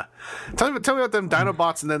 Tell me about them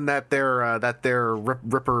Dinobots, and then that their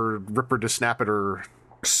Ripper to Snap It, or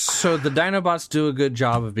So the Dinobots do a good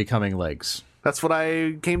job of becoming legs. that's what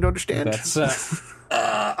I came to understand. That's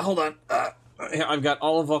hold on. I've got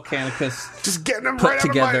all of Volcanicus Just getting them put right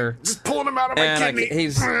together, out of just pulling them out of my and kidney.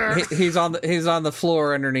 he's on the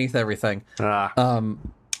floor underneath everything.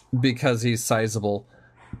 Because he's sizable.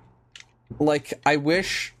 Like, I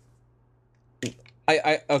wish.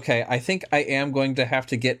 I think I am going to have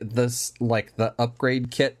to get this, like, the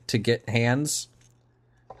upgrade kit to get hands,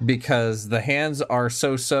 because the hands are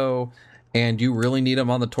so, and you really need them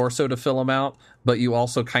on the torso to fill them out, but you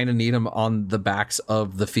also kind of need them on the backs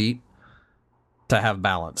of the feet to have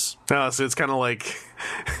balance. Oh, so it's kind of like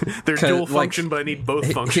they're dual function, but I need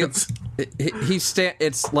both functions.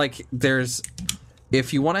 It's like there's,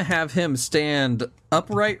 if you want to have him stand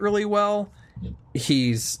upright really well,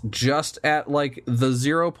 he's just at like the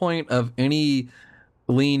 0 point of any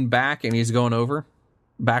lean back, and he's going over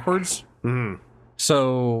backwards. Mm.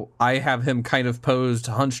 So I have him kind of posed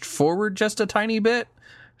hunched forward just a tiny bit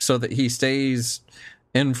so that he stays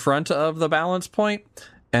in front of the balance point,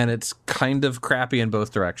 and it's kind of crappy in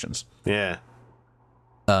both directions. Yeah.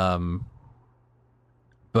 But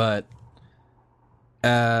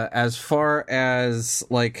as far as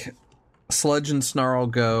like Sludge and Snarl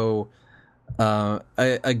go,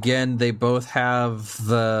 again, they both have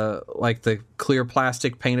the clear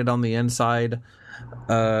plastic painted on the inside.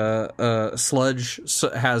 Sludge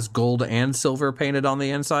has gold and silver painted on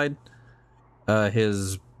the inside.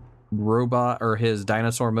 His robot or his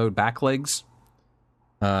dinosaur mode back legs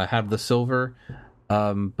have the silver,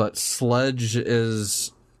 but Sludge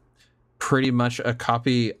is pretty much a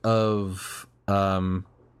copy of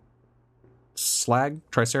Slag,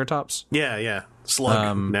 Triceratops. Yeah.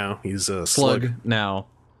 Slug. Now he's a Slug now,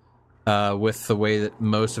 with the way that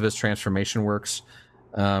most of his transformation works.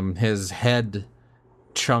 His head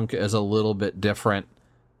chunk is a little bit different,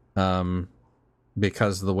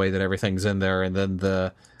 because of the way that everything's in there, and then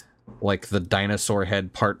the dinosaur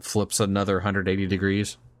head part flips another 180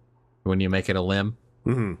 degrees when you make it a limb,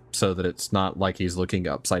 so that it's not like he's looking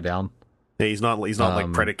upside down. Yeah, he's not like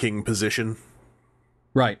Predaking position.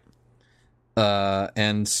 Right.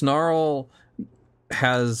 And Snarl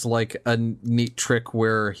has like a neat trick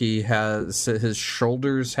where he has his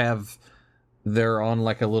shoulders they're on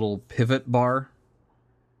like a little pivot bar,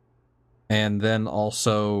 and then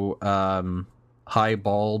also high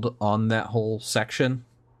balled on that whole section,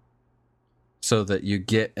 so that you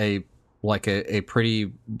get a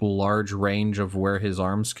pretty large range of where his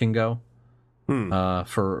arms can go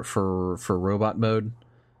for robot mode.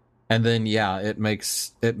 And then it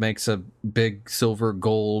makes a big silver,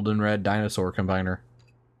 gold, and red dinosaur combiner.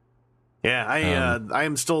 Yeah, I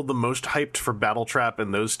am still the most hyped for Battletrap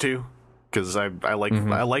in those two, because I like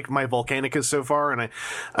my Volcanicus so far, and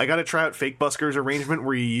I got to try out Fake Busker's arrangement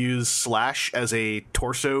where you use Slash as a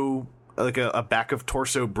torso, like a back of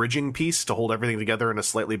torso bridging piece to hold everything together in a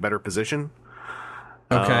slightly better position.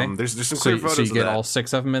 Okay, there's some clear photos. So you get of that. All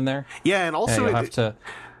 6 of them in there. Yeah, and also you'll have to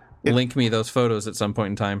link me those photos at some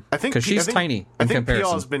point in time. I think because she's tiny in comparison.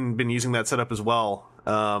 PL has been using that setup as well.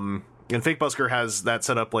 And Fake Busker has that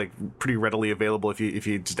setup like pretty readily available if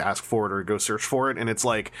you just ask for it or go search for it, and it's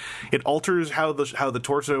like it alters how the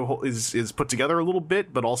torso is put together a little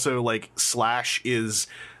bit, but also like Slash is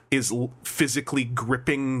physically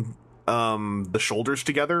gripping the shoulders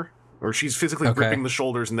together, or she's physically gripping the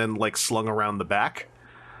shoulders and then like slung around the back,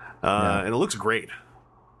 and it looks great.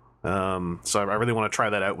 So I really want to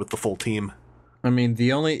try that out with the full team. I mean,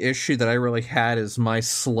 the only issue that I really had is my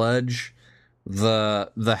Sludge.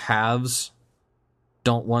 The halves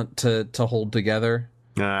don't want to hold together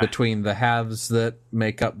between the halves that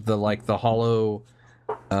make up the hollow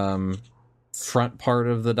front part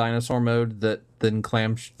of the dinosaur mode that then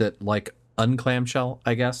unclamshell,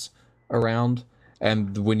 I guess, around,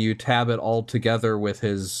 and when you tab it all together with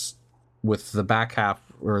the back half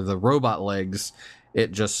or the robot legs,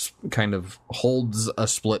 it just kind of holds a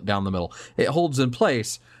split down the middle. It holds in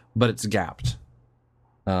place, but it's gapped.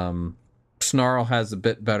 Snarl has a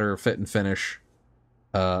bit better fit and finish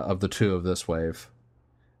of the two of this wave.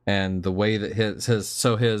 And the way that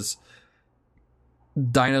his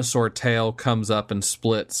dinosaur tail comes up and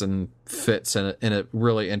splits and fits in a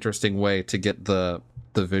really interesting way to get the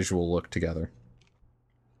visual look together.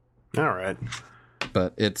 All right.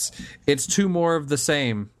 But it's two more of the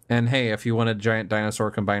same. And hey, if you want a giant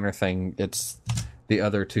dinosaur combiner thing, it's the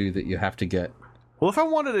other two that you have to get. Well, if I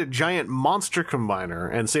wanted a giant monster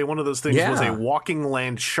combiner and say one of those things was a walking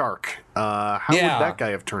land shark, how would that guy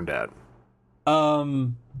have turned out?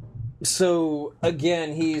 So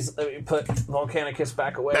again, let me put Volcanicus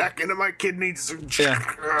back away. Back into my kidneys.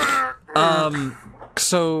 Yeah.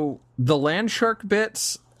 So the land shark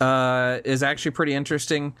bits is actually pretty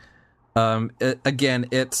interesting. Again,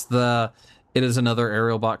 it is another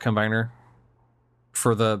aerial bot combiner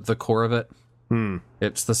for the core of it.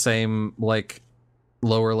 It's the same, like,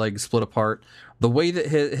 lower leg split apart. The way that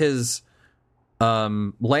his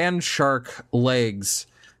land shark legs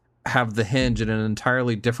have the hinge in an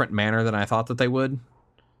entirely different manner than I thought that they would.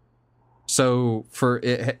 So for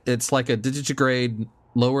it's like a digitigrade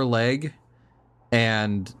lower leg,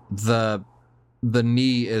 and the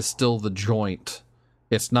knee is still the joint.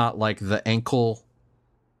 It's not like the ankle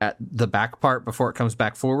at the back part before it comes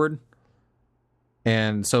back forward.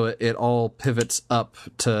 And so it all pivots up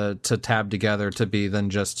to tab together to be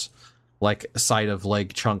then just like side of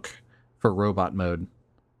leg chunk for robot mode.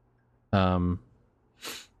 The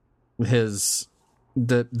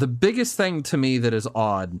biggest thing to me that is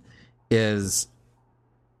odd is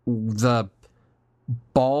the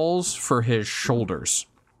balls for his shoulders.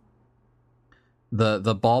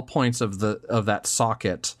 The ball points of that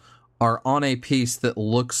socket are on a piece that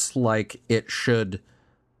looks like it should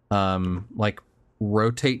like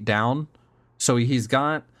rotate down. So he's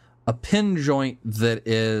got a pin joint that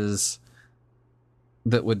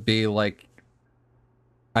would be like,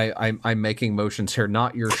 I'm making motions here,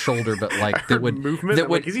 not your shoulder, but like that would movement. That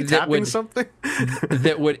would, like, is he tapping something?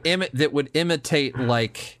 that would imitate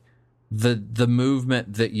like the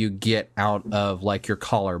movement that you get out of like your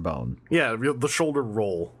collarbone. Yeah, the shoulder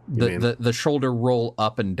roll. The shoulder roll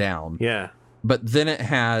up and down. Yeah. But then it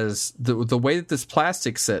has the way that this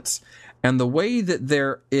plastic sits, and the way that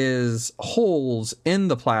there is holes in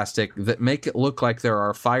the plastic that make it look like there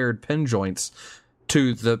are fired pin joints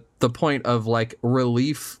to the point of like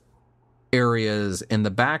relief areas in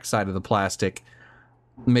the backside of the plastic,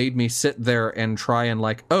 made me sit there and try and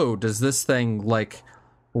like, oh, does this thing like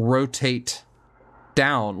rotate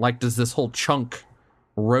down? Like, does this whole chunk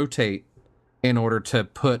rotate in order to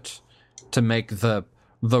make the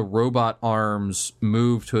robot arms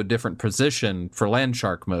move to a different position for land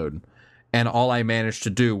shark mode? And all I managed to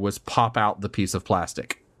do was pop out the piece of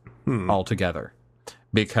plastic altogether,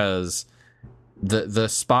 because the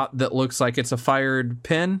spot that looks like it's a fired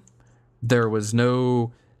pin, there was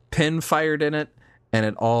no pin fired in it, and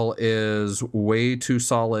it all is way too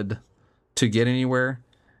solid to get anywhere.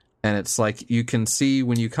 And it's like, you can see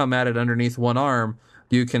when you come at it underneath one arm,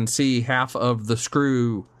 you can see half of the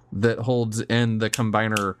screw that holds in the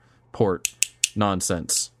combiner port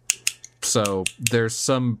nonsense. So there's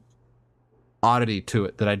some oddity to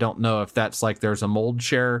it that I don't know if that's like there's a mold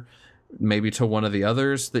share maybe to one of the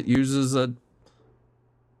others that uses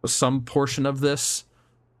some portion of this,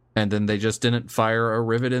 and then they just didn't fire a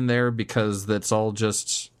rivet in there because that's all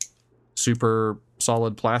just super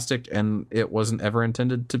solid plastic and it wasn't ever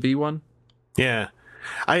intended to be one. Yeah.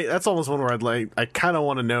 That's almost one where I kind of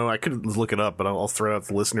want to know. I could look it up, but I'll throw out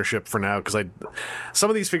the listenership for now, because some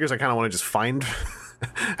of these figures I kind of want to just find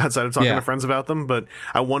outside of talking to friends about them. But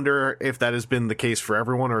I wonder if that has been the case for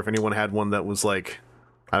everyone, or if anyone had one that was like,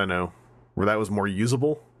 I don't know, where that was more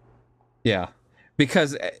usable. Yeah,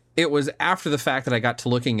 because it was after the fact that I got to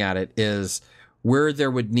looking at it is where there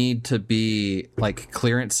would need to be like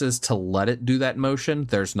clearances to let it do that motion.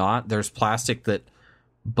 There's not. There's plastic that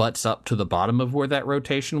butts up to the bottom of where that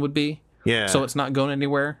rotation would be. Yeah. So it's not going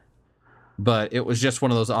anywhere. But it was just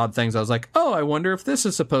one of those odd things. I was like, oh, I wonder if this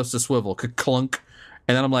is supposed to swivel. Clunk.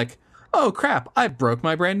 And then I'm like, oh, crap, I broke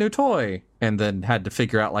my brand new toy. And then had to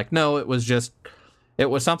figure out, like, no, it was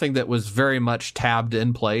something that was very much tabbed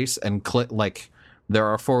in place and like there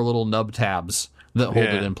are 4 little nub tabs that hold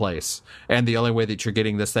it in place. And the only way that you're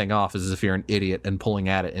getting this thing off is if you're an idiot and pulling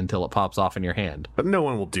at it until it pops off in your hand. But no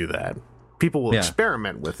one will do that. People will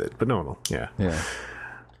experiment with it, but no one will. Yeah.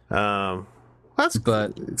 Yeah.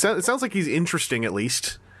 It sounds like he's interesting, at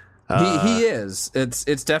least. He is.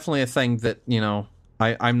 It's definitely a thing that, you know,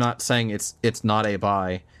 I'm not saying it's not a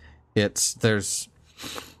buy. There's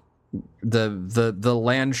the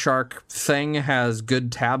land shark thing has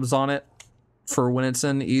good tabs on it, for when it's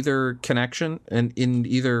in either connection and in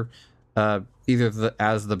either as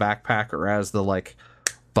the backpack or as the like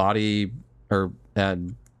body or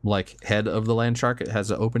like head of the land shark. It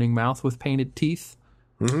has an opening mouth with painted teeth.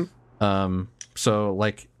 Mm-hmm. So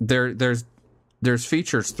like there's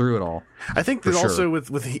features through it all. I think that also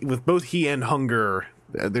with both he and Hunger,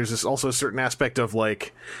 there's also a certain aspect of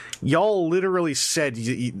like, y'all literally said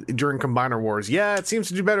during Combiner Wars, yeah, it seems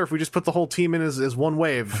to do better if we just put the whole team in as one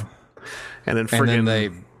wave, and then friggin' and then they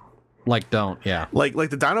like don't, yeah, like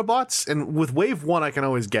the Dinobots, and with Wave 1 I can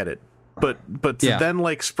always get it, but to then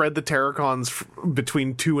like spread the Terracons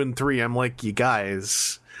between 2 and 3, I'm like, you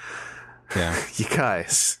guys.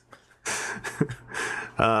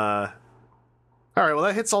 All right, well,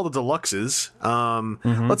 that hits all the deluxes.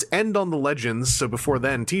 Let's end on the legends. So before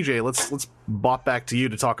then, TJ, let's bop back to you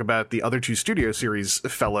to talk about the other two Studio Series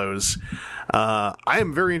fellows. I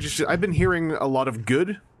am very interested. I've been hearing a lot of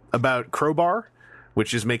good about Crowbar,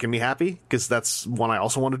 which is making me happy because that's one I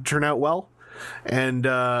also wanted to turn out well. And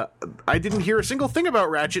I didn't hear a single thing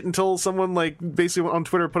about Ratchet until someone like basically on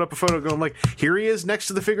Twitter put up a photo going like, here he is next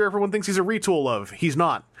to the figure everyone thinks he's a retool of. He's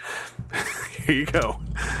not. Here you go.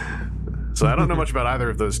 So I don't know much about either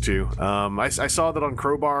of those two. I saw that on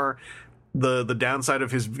Crowbar, the downside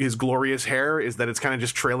of his glorious hair is that it's kind of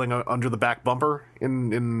just trailing under the back bumper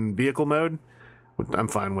in vehicle mode, which I'm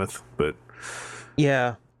fine with. But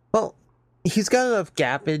yeah, well, he's got enough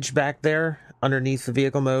gappage back there underneath the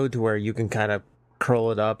vehicle mode to where you can kind of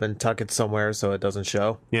curl it up and tuck it somewhere so it doesn't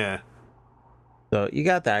show. Yeah. So you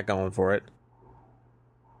got that going for it.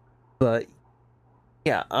 But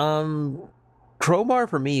yeah, Crowbar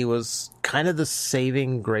for me was kind of the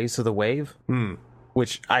saving grace of the wave,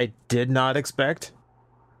 which I did not expect.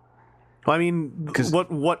 Well, I mean,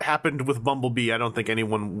 what happened with Bumblebee, I don't think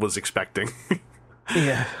anyone was expecting.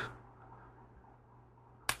 Yeah.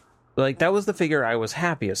 Like, that was the figure I was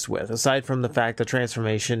happiest with, aside from the fact the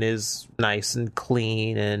transformation is nice and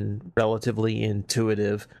clean and relatively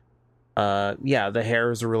intuitive. Yeah, the hair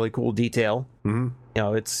is a really cool detail. Mm-hmm. You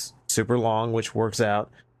know, it's super long, which works out.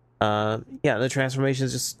 Yeah, the transformation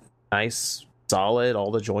is just nice, solid.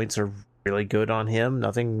 All the joints are really good on him.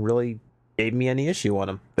 Nothing really gave me any issue on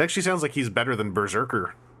him. It actually sounds like he's better than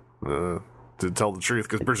Berserker, to tell the truth,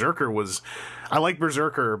 because Berserker was... I like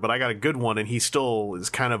Berserker, but I got a good one, and he still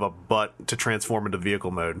is kind of a butt to transform into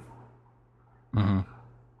vehicle mode. Mm-hmm.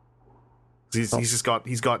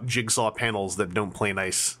 He's got jigsaw panels that don't play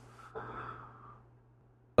nice.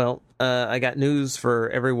 Well, I got news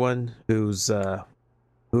for everyone who's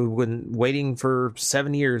been waiting for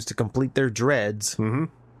 7 years to complete their dreads. Mm-hmm. You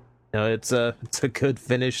know, it's a good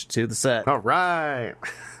finish to the set. All right.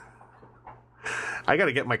 I got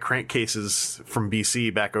to get my crankcases from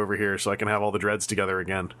BC back over here so I can have all the dreads together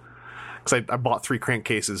again. Because I bought 3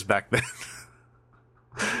 crankcases back then.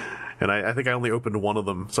 And I think I only opened one of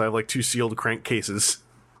them. So I have like 2 sealed crankcases.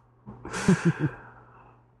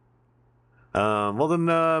 Well then...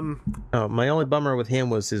 my only bummer with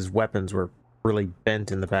him was his weapons were really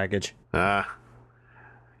bent in the package. Yeah,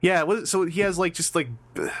 so he has like just like,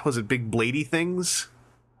 was it big bladey things?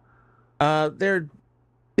 They're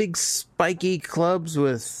big spiky clubs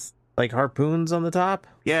with like harpoons on the top.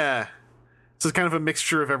 Yeah, so it's kind of a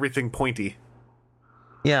mixture of everything pointy.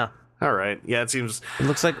 Yeah. All right. Yeah, it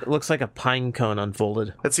looks like a pine cone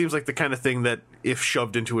unfolded. That seems like the kind of thing that if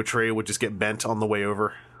shoved into a tray would just get bent on the way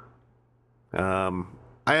over.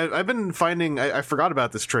 I've been finding I forgot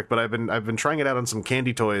about this trick, but I've been trying it out on some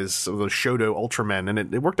candy toys of those Shodo Ultramen, and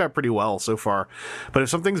it worked out pretty well so far. But if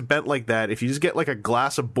something's bent like that, if you just get like a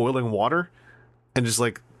glass of boiling water and just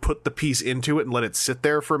like put the piece into it and let it sit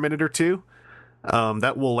there for a minute or two,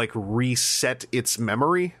 that will like reset its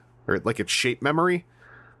memory, or like its shape memory.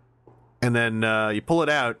 And then you pull it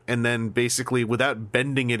out, and then basically, without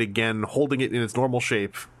bending it again, holding it in its normal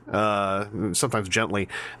shape, sometimes gently,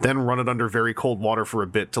 then run it under very cold water for a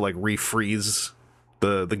bit to like refreeze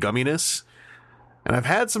the gumminess. And I've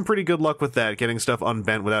had some pretty good luck with that, getting stuff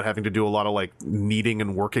unbent without having to do a lot of like kneading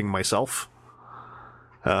and working myself.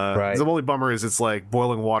 Right. The only bummer is it's like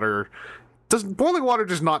boiling water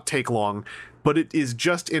does not take long, but it is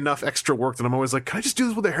just enough extra work that I'm always like, can I just do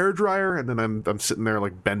this with a hairdryer? And then I'm sitting there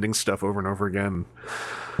like bending stuff over and over again.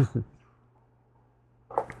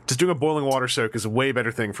 Just doing a boiling water soak is a way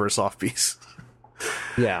better thing for a soft piece.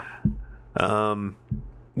 Yeah. Well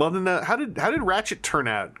then, how did Ratchet turn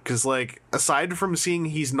out? Because like, aside from seeing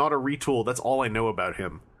he's not a retool, that's all I know about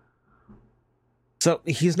him. So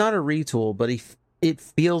he's not a retool, but it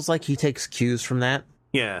feels like he takes cues from that.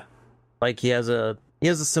 Yeah. Like he has a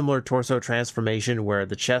similar torso transformation where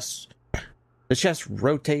the chest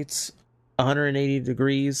rotates 180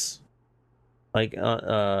 degrees, like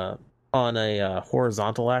on a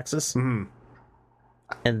horizontal axis, Mhm.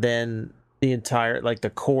 and then the entire like the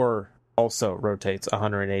core also rotates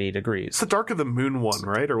 180 It's degrees the Dark of the Moon one,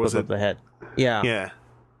 right? Or was above it? the head. Yeah. Yeah.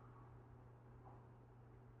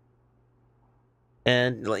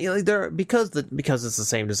 And like they're because it's the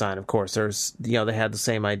same design, of course. There's they had the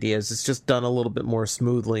same ideas. It's just done a little bit more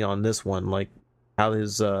smoothly on this one, like how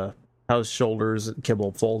his shoulders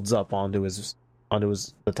kibble folds up onto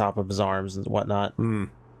the top of his arms and whatnot. Mm.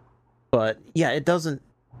 But yeah, it doesn't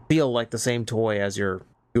feel like the same toy as you're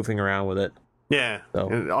goofing around with it. Yeah. So-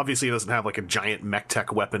 And obviously, it doesn't have like a giant mech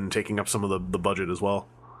tech weapon taking up some of the budget as well.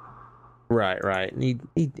 Right. And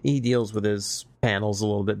he deals with his panels a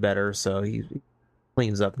little bit better, so he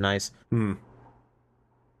cleans up nice. Hmm.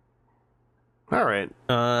 All right.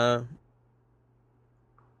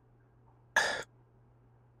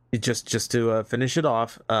 Just to finish it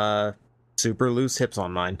off, super loose hips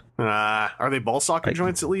on mine. Are they ball socket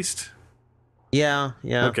joints at least? Yeah.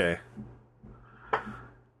 Okay.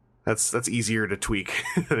 That's easier to tweak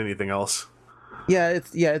than anything else. Yeah,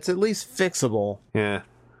 it's at least fixable. Yeah.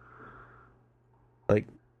 Like,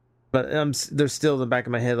 but there's still in the back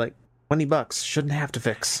of my head like $20 shouldn't have to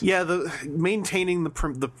fix. Yeah, the maintaining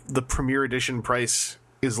the Premier Edition price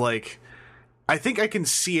is like, I think I can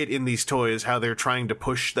see it in these toys how they're trying to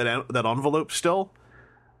push that envelope still.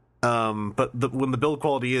 But when the build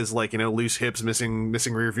quality is like, loose hips, missing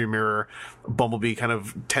rear view mirror, Bumblebee kind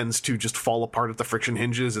of tends to just fall apart at the friction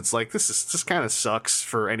hinges. It's like this kind of sucks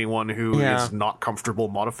for anyone who is not comfortable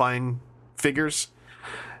modifying figures.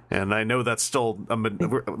 And I know that's still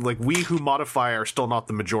like we who modify are still not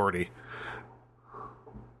the majority.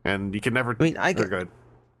 And you can never. I mean, good.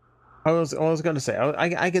 I was going to say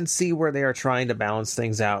I can see where they are trying to balance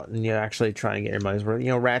things out, and actually trying to get your money's worth.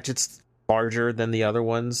 Ratchet's larger than the other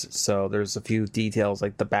ones, so there's a few details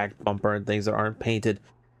like the back bumper and things that aren't painted.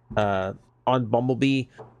 On Bumblebee,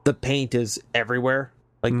 the paint is everywhere,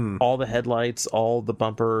 like all the headlights, all the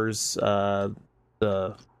bumpers,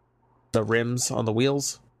 the rims on the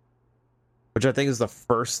wheels, which I think is the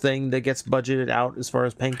first thing that gets budgeted out as far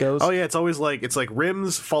as paint goes. Oh yeah, it's always like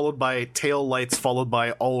rims followed by tail lights followed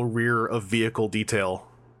by all rear of vehicle detail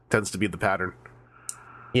tends to be the pattern.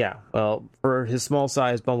 Yeah, well, for his small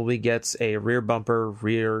size, Bumblebee gets a rear bumper,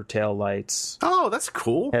 rear tail lights, Oh, that's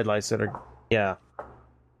cool. headlights that are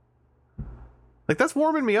Like that's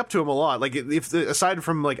warming me up to him a lot. Like if aside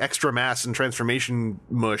from like extra mass and transformation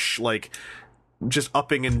mush, like just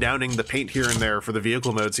upping and downing the paint here and there for the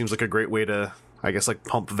vehicle mode seems like a great way to, I guess, like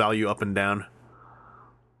pump value up and down.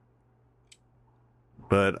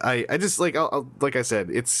 But I just like like I said,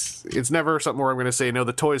 it's never something where I'm going to say no,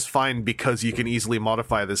 the toy's fine because you can easily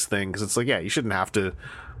modify this thing, because it's like, yeah, you shouldn't have to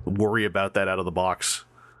worry about that out of the box.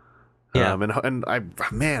 Yeah. And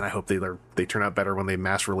I hope they turn out better when they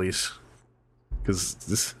mass release, because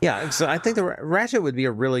this. Yeah, so I think the Ratchet would be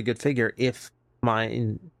a really good figure if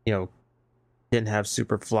mine, didn't have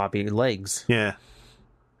super floppy legs. Yeah.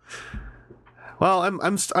 Well,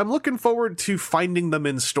 I'm looking forward to finding them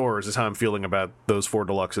in stores. Is how I'm feeling about those 4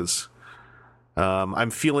 deluxes. I'm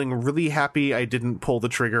feeling really happy I didn't pull the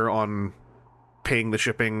trigger on paying the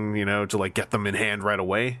shipping, to like get them in hand right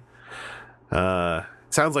away.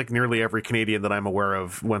 Sounds like nearly every Canadian that I'm aware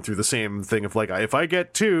of went through the same thing of like, if I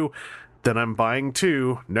get 2, then I'm buying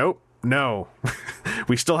 2. Nope. No.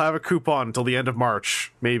 We still have a coupon until the end of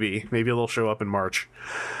March. Maybe it'll show up in March.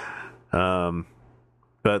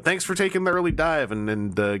 But thanks for taking the early dive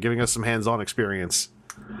and giving us some hands-on experience.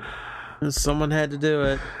 Someone had to do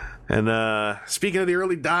it. And speaking of the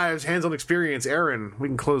early dives, hands-on experience, Aaron, we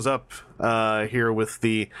can close up here with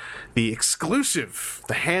the exclusive,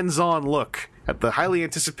 the hands-on look at the highly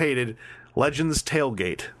anticipated Legends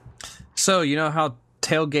Tailgate. So, you know how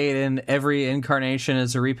Tailgate in every incarnation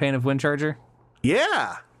is a repaint of Windcharger?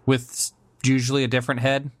 Yeah! With usually a different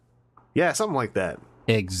head? Yeah, something like that.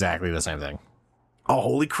 Exactly the same thing. Oh,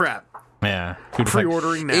 holy crap. Yeah.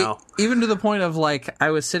 Pre-ordering now. Even to the point of, like,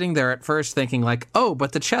 I was sitting there at first thinking, like, oh,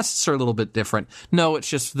 but the chests are a little bit different. No, it's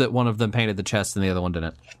just that one of them painted the chest and the other one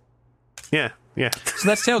didn't. Yeah. So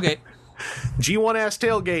that's Tailgate. G1-ass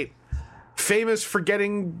Tailgate. Famous for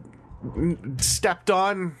getting stepped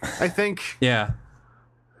on, I think. Yeah.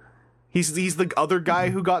 He's the other guy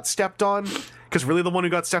who got stepped on. Because really the one who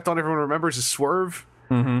got stepped on, everyone remembers, is Swerve.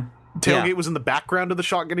 Mm-hmm. Tailgate was in the background of the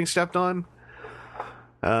shot getting stepped on.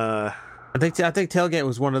 I think Tailgate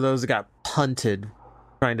was one of those that got punted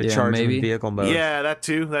trying to charge him in vehicle mode. Yeah, that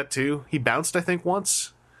too. He bounced, I think,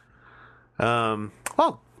 once. Yeah,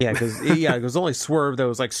 because it was only Swerve that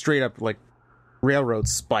was like straight up like railroad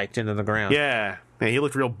spiked into the ground. Yeah, he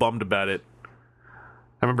looked real bummed about it.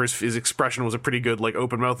 I remember his expression was a pretty good, like,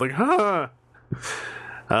 open mouth, like, huh.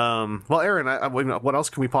 Well, Aaron, what else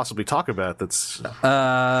can we possibly talk about? That's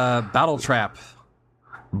Battle Trap.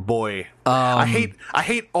 Boy, I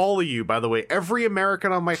hate all of you. By the way, every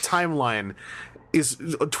American on my timeline is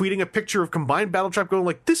tweeting a picture of combined Battle Trap, going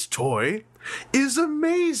like, "This toy is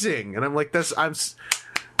amazing," and I'm like, I'm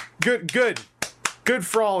good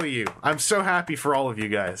for all of you. I'm so happy for all of you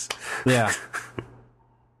guys. Yeah,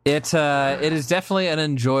 it is definitely an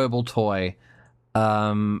enjoyable toy.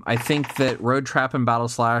 I think that Road Trap and Battle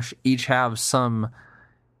Slash each have some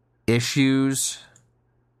issues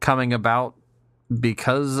coming about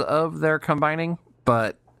because of their combining,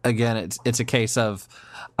 but again, it's a case of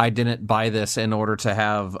I didn't buy this in order to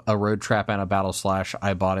have a Road Trap and a Battle Slash.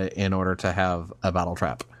 I bought it in order to have a Battle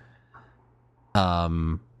Trap.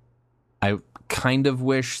 I kind of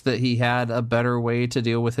wish that he had a better way to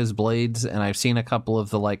deal with his blades, and I've seen a couple of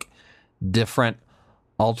the like different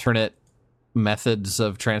alternate methods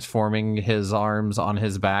of transforming his arms on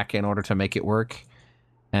his back in order to make it work,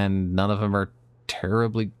 and none of them are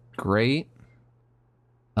terribly great.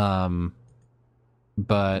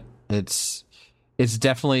 But it's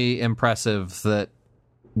definitely impressive that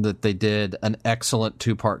they did an excellent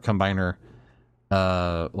 2-part combiner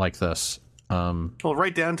like this. Well,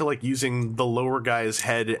 right down to like using the lower guy's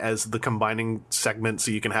head as the combining segment, so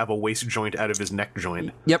you can have a waist joint out of his neck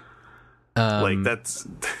joint. Yep. Like that's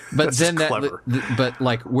but then clever. But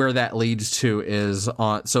like where that leads to is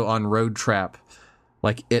on Road Trap,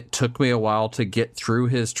 like it took me a while to get through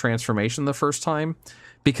his transformation the first time.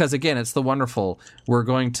 Because, again, it's the wonderful. We're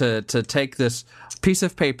going to take this piece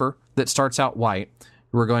of paper that starts out white.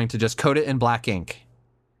 We're going to just coat it in black ink.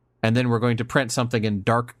 And then we're going to print something in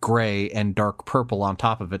dark gray and dark purple on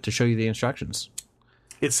top of it to show you the instructions.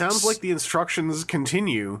 It sounds like the instructions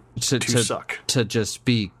continue to suck. To just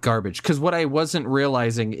be garbage. Because what I wasn't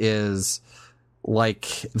realizing is, like,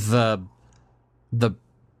 the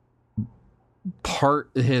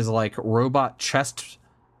part, his, like, robot chest,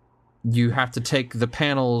 you have to take the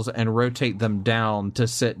panels and rotate them down to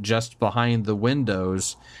sit just behind the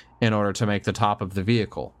windows in order to make the top of the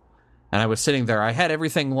vehicle. And I was sitting there, I had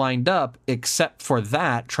everything lined up except for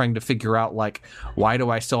that, trying to figure out, like, why do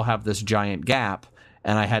I still have this giant gap?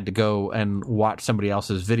 And I had to go and watch somebody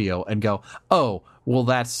else's video and go, oh, well,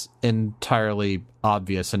 that's entirely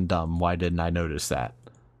obvious and dumb. Why didn't I notice that?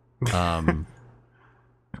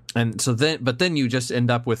 And so then you just end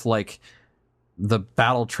up with, like, the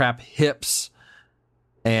Battle Trap hips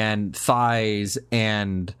and thighs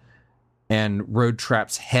and Road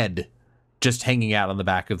Trap's head just hanging out on the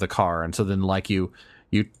back of the car. And so then, like, you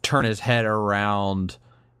turn his head around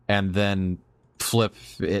and then flip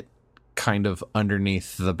it kind of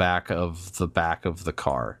underneath the back of the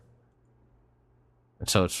car. And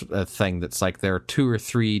so it's a thing that's like there are 2 or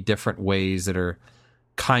 3 different ways that are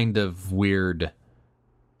kind of weird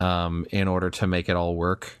in order to make it all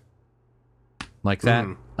work. Like that.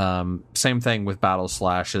 Same thing with Battle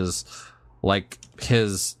Slashes. Like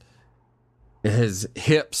his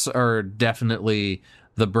hips are definitely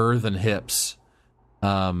the burthen hips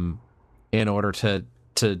in order to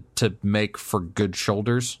make for good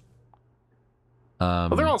shoulders. Well,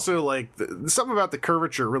 they're also like something about the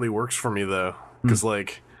curvature really works for me though, because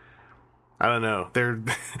like I don't know,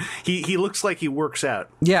 he looks like he works out.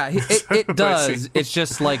 Yeah, it does. It's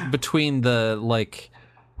just like between the like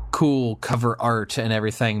cool cover art and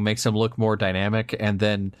everything makes him look more dynamic, and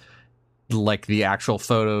then like the actual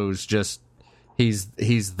photos, just he's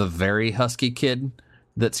the very husky kid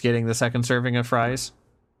that's getting the second serving of fries.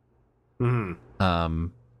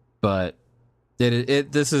 But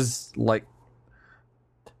this is like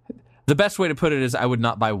the best way to put it is I would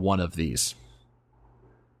not buy one of these.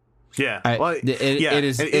 Yeah, it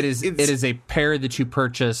is a pair that you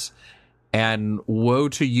purchase, and woe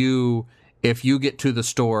to you if you get to the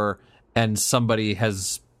store and somebody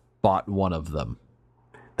has bought one of them.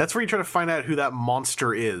 That's where you try to find out who that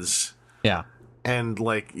monster is. Yeah. And,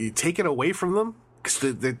 like, you take it away from them,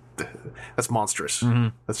 because that's monstrous.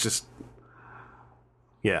 That's just...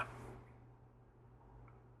 Yeah.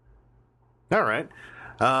 All right.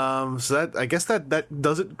 So I guess that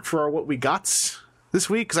does it for our What We Gots this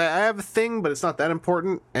week, because I have a thing, but it's not that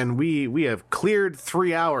important, and we have cleared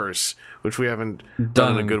 3 hours, which we haven't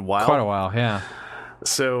done in a good while. Quite a while, yeah.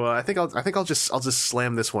 So I think I'll just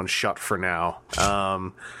slam this one shut for now.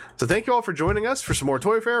 So thank you all for joining us for some more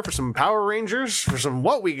Toy Fair, for some Power Rangers, for some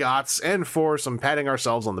What We Gots, and for some patting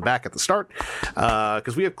ourselves on the back at the start,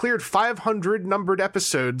 because we have cleared 500 numbered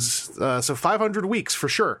episodes, so 500 weeks for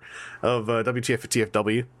sure of WTF at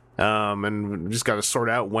TFW. And we just got to sort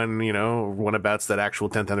out when abouts that actual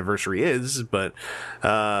 10th anniversary is. But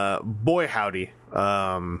boy, howdy.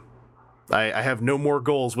 I have no more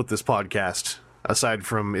goals with this podcast aside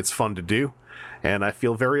from it's fun to do. And I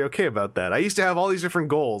feel very okay about that. I used to have all these different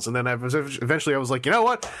goals, and then eventually I was like, you know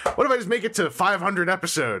what? What if I just make it to 500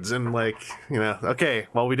 episodes? And okay,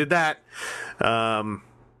 well, we did that.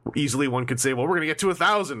 Easily one could say, well, we're going to get to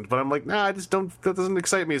 1,000. But I'm like, nah, I just don't, that doesn't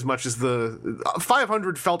excite me as much as the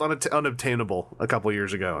 500 felt unobtainable a couple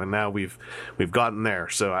years ago. And now we've gotten there.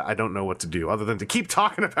 So I don't know what to do other than to keep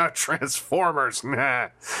talking about Transformers. So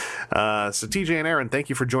TJ and Aaron, thank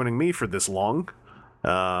you for joining me for this long.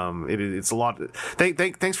 It's a lot.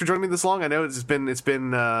 Thanks for joining me this long. I know it's been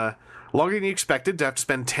longer than you expected to have to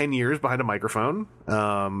spend 10 years behind a microphone.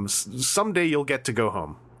 Someday you'll get to go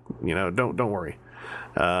home. Don't worry.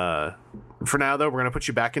 For now though, we're gonna put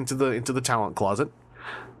you back into the talent closet.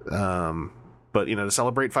 But to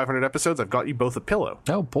celebrate 500 episodes, I've got you both a pillow.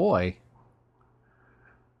 Oh boy.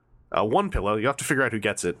 One pillow. You have to figure out who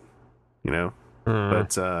gets it.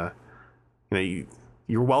 But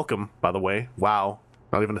you're welcome. By the way, wow.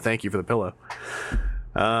 Not even a thank you for the pillow.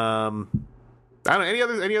 I don't know.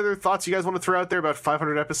 Any other thoughts you guys want to throw out there about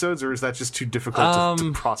 500 episodes, or is that just too difficult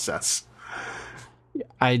to process?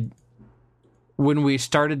 When we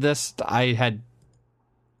started this, I had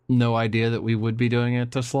no idea that we would be doing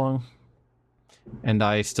it this long, and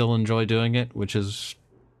I still enjoy doing it, which is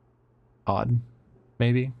odd,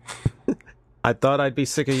 maybe. I thought I'd be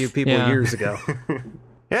sick of you people years ago.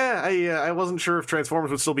 Yeah, I wasn't sure if Transformers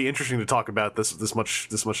would still be interesting to talk about this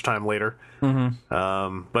much time later.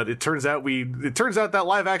 Mm-hmm. But it turns out that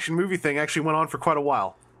live action movie thing actually went on for quite a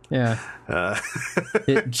while. Yeah.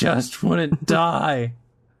 It just wouldn't die.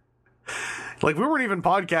 Like, we weren't even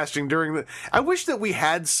podcasting during the... I wish that we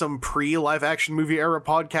had some pre-live action movie era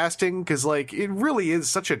podcasting, because, it really is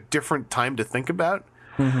such a different time to think about.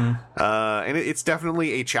 Mm-hmm. And it's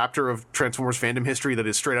definitely a chapter of Transformers fandom history that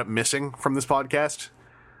is straight up missing from this podcast.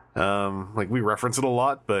 We reference it a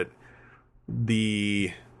lot, but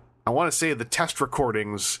I want to say the test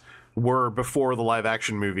recordings were before the live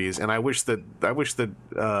action movies, and I wish that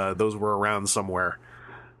those were around somewhere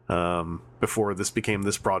before this became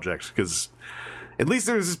this project, because at least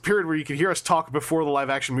there was this period where you could hear us talk before the live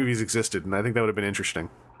action movies existed, and I think that would have been interesting.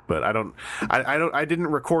 But I didn't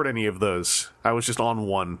record any of those. I was just on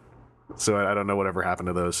one, so I don't know whatever happened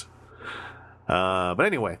to those. But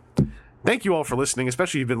anyway, thank you all for listening,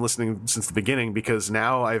 especially if you've been listening since the beginning, because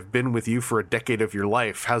now I've been with you for a decade of your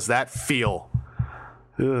life. How's that feel?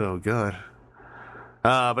 Oh, God.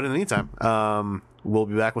 But in the meantime, we'll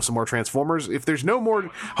be back with some more Transformers. If there's no more...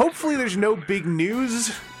 Hopefully there's no big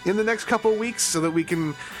news in the next couple of weeks so that we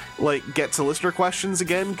can, get to listener questions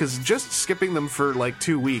again, because just skipping them for,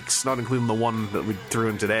 2 weeks, not including the one that we threw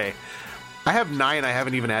in today, I have 9 I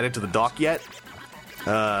haven't even added to the dock yet.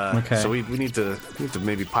 Okay. So we need to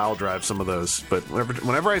maybe pile drive some of those. But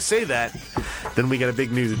whenever I say that, then we get a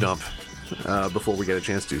big news dump before we get a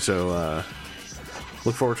chance to. So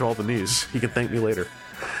look forward to all the news. You can thank me later.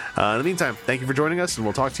 In the meantime, thank you for joining us, and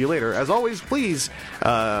we'll talk to you later. As always, please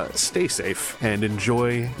stay safe and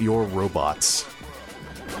enjoy your robots.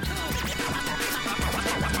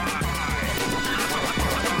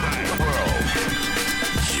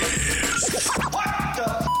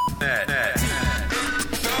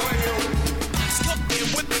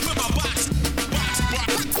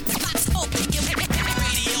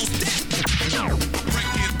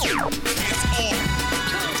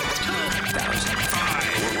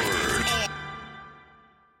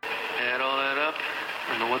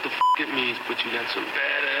 It means, but you got some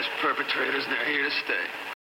badass perpetrators, and they're here to stay.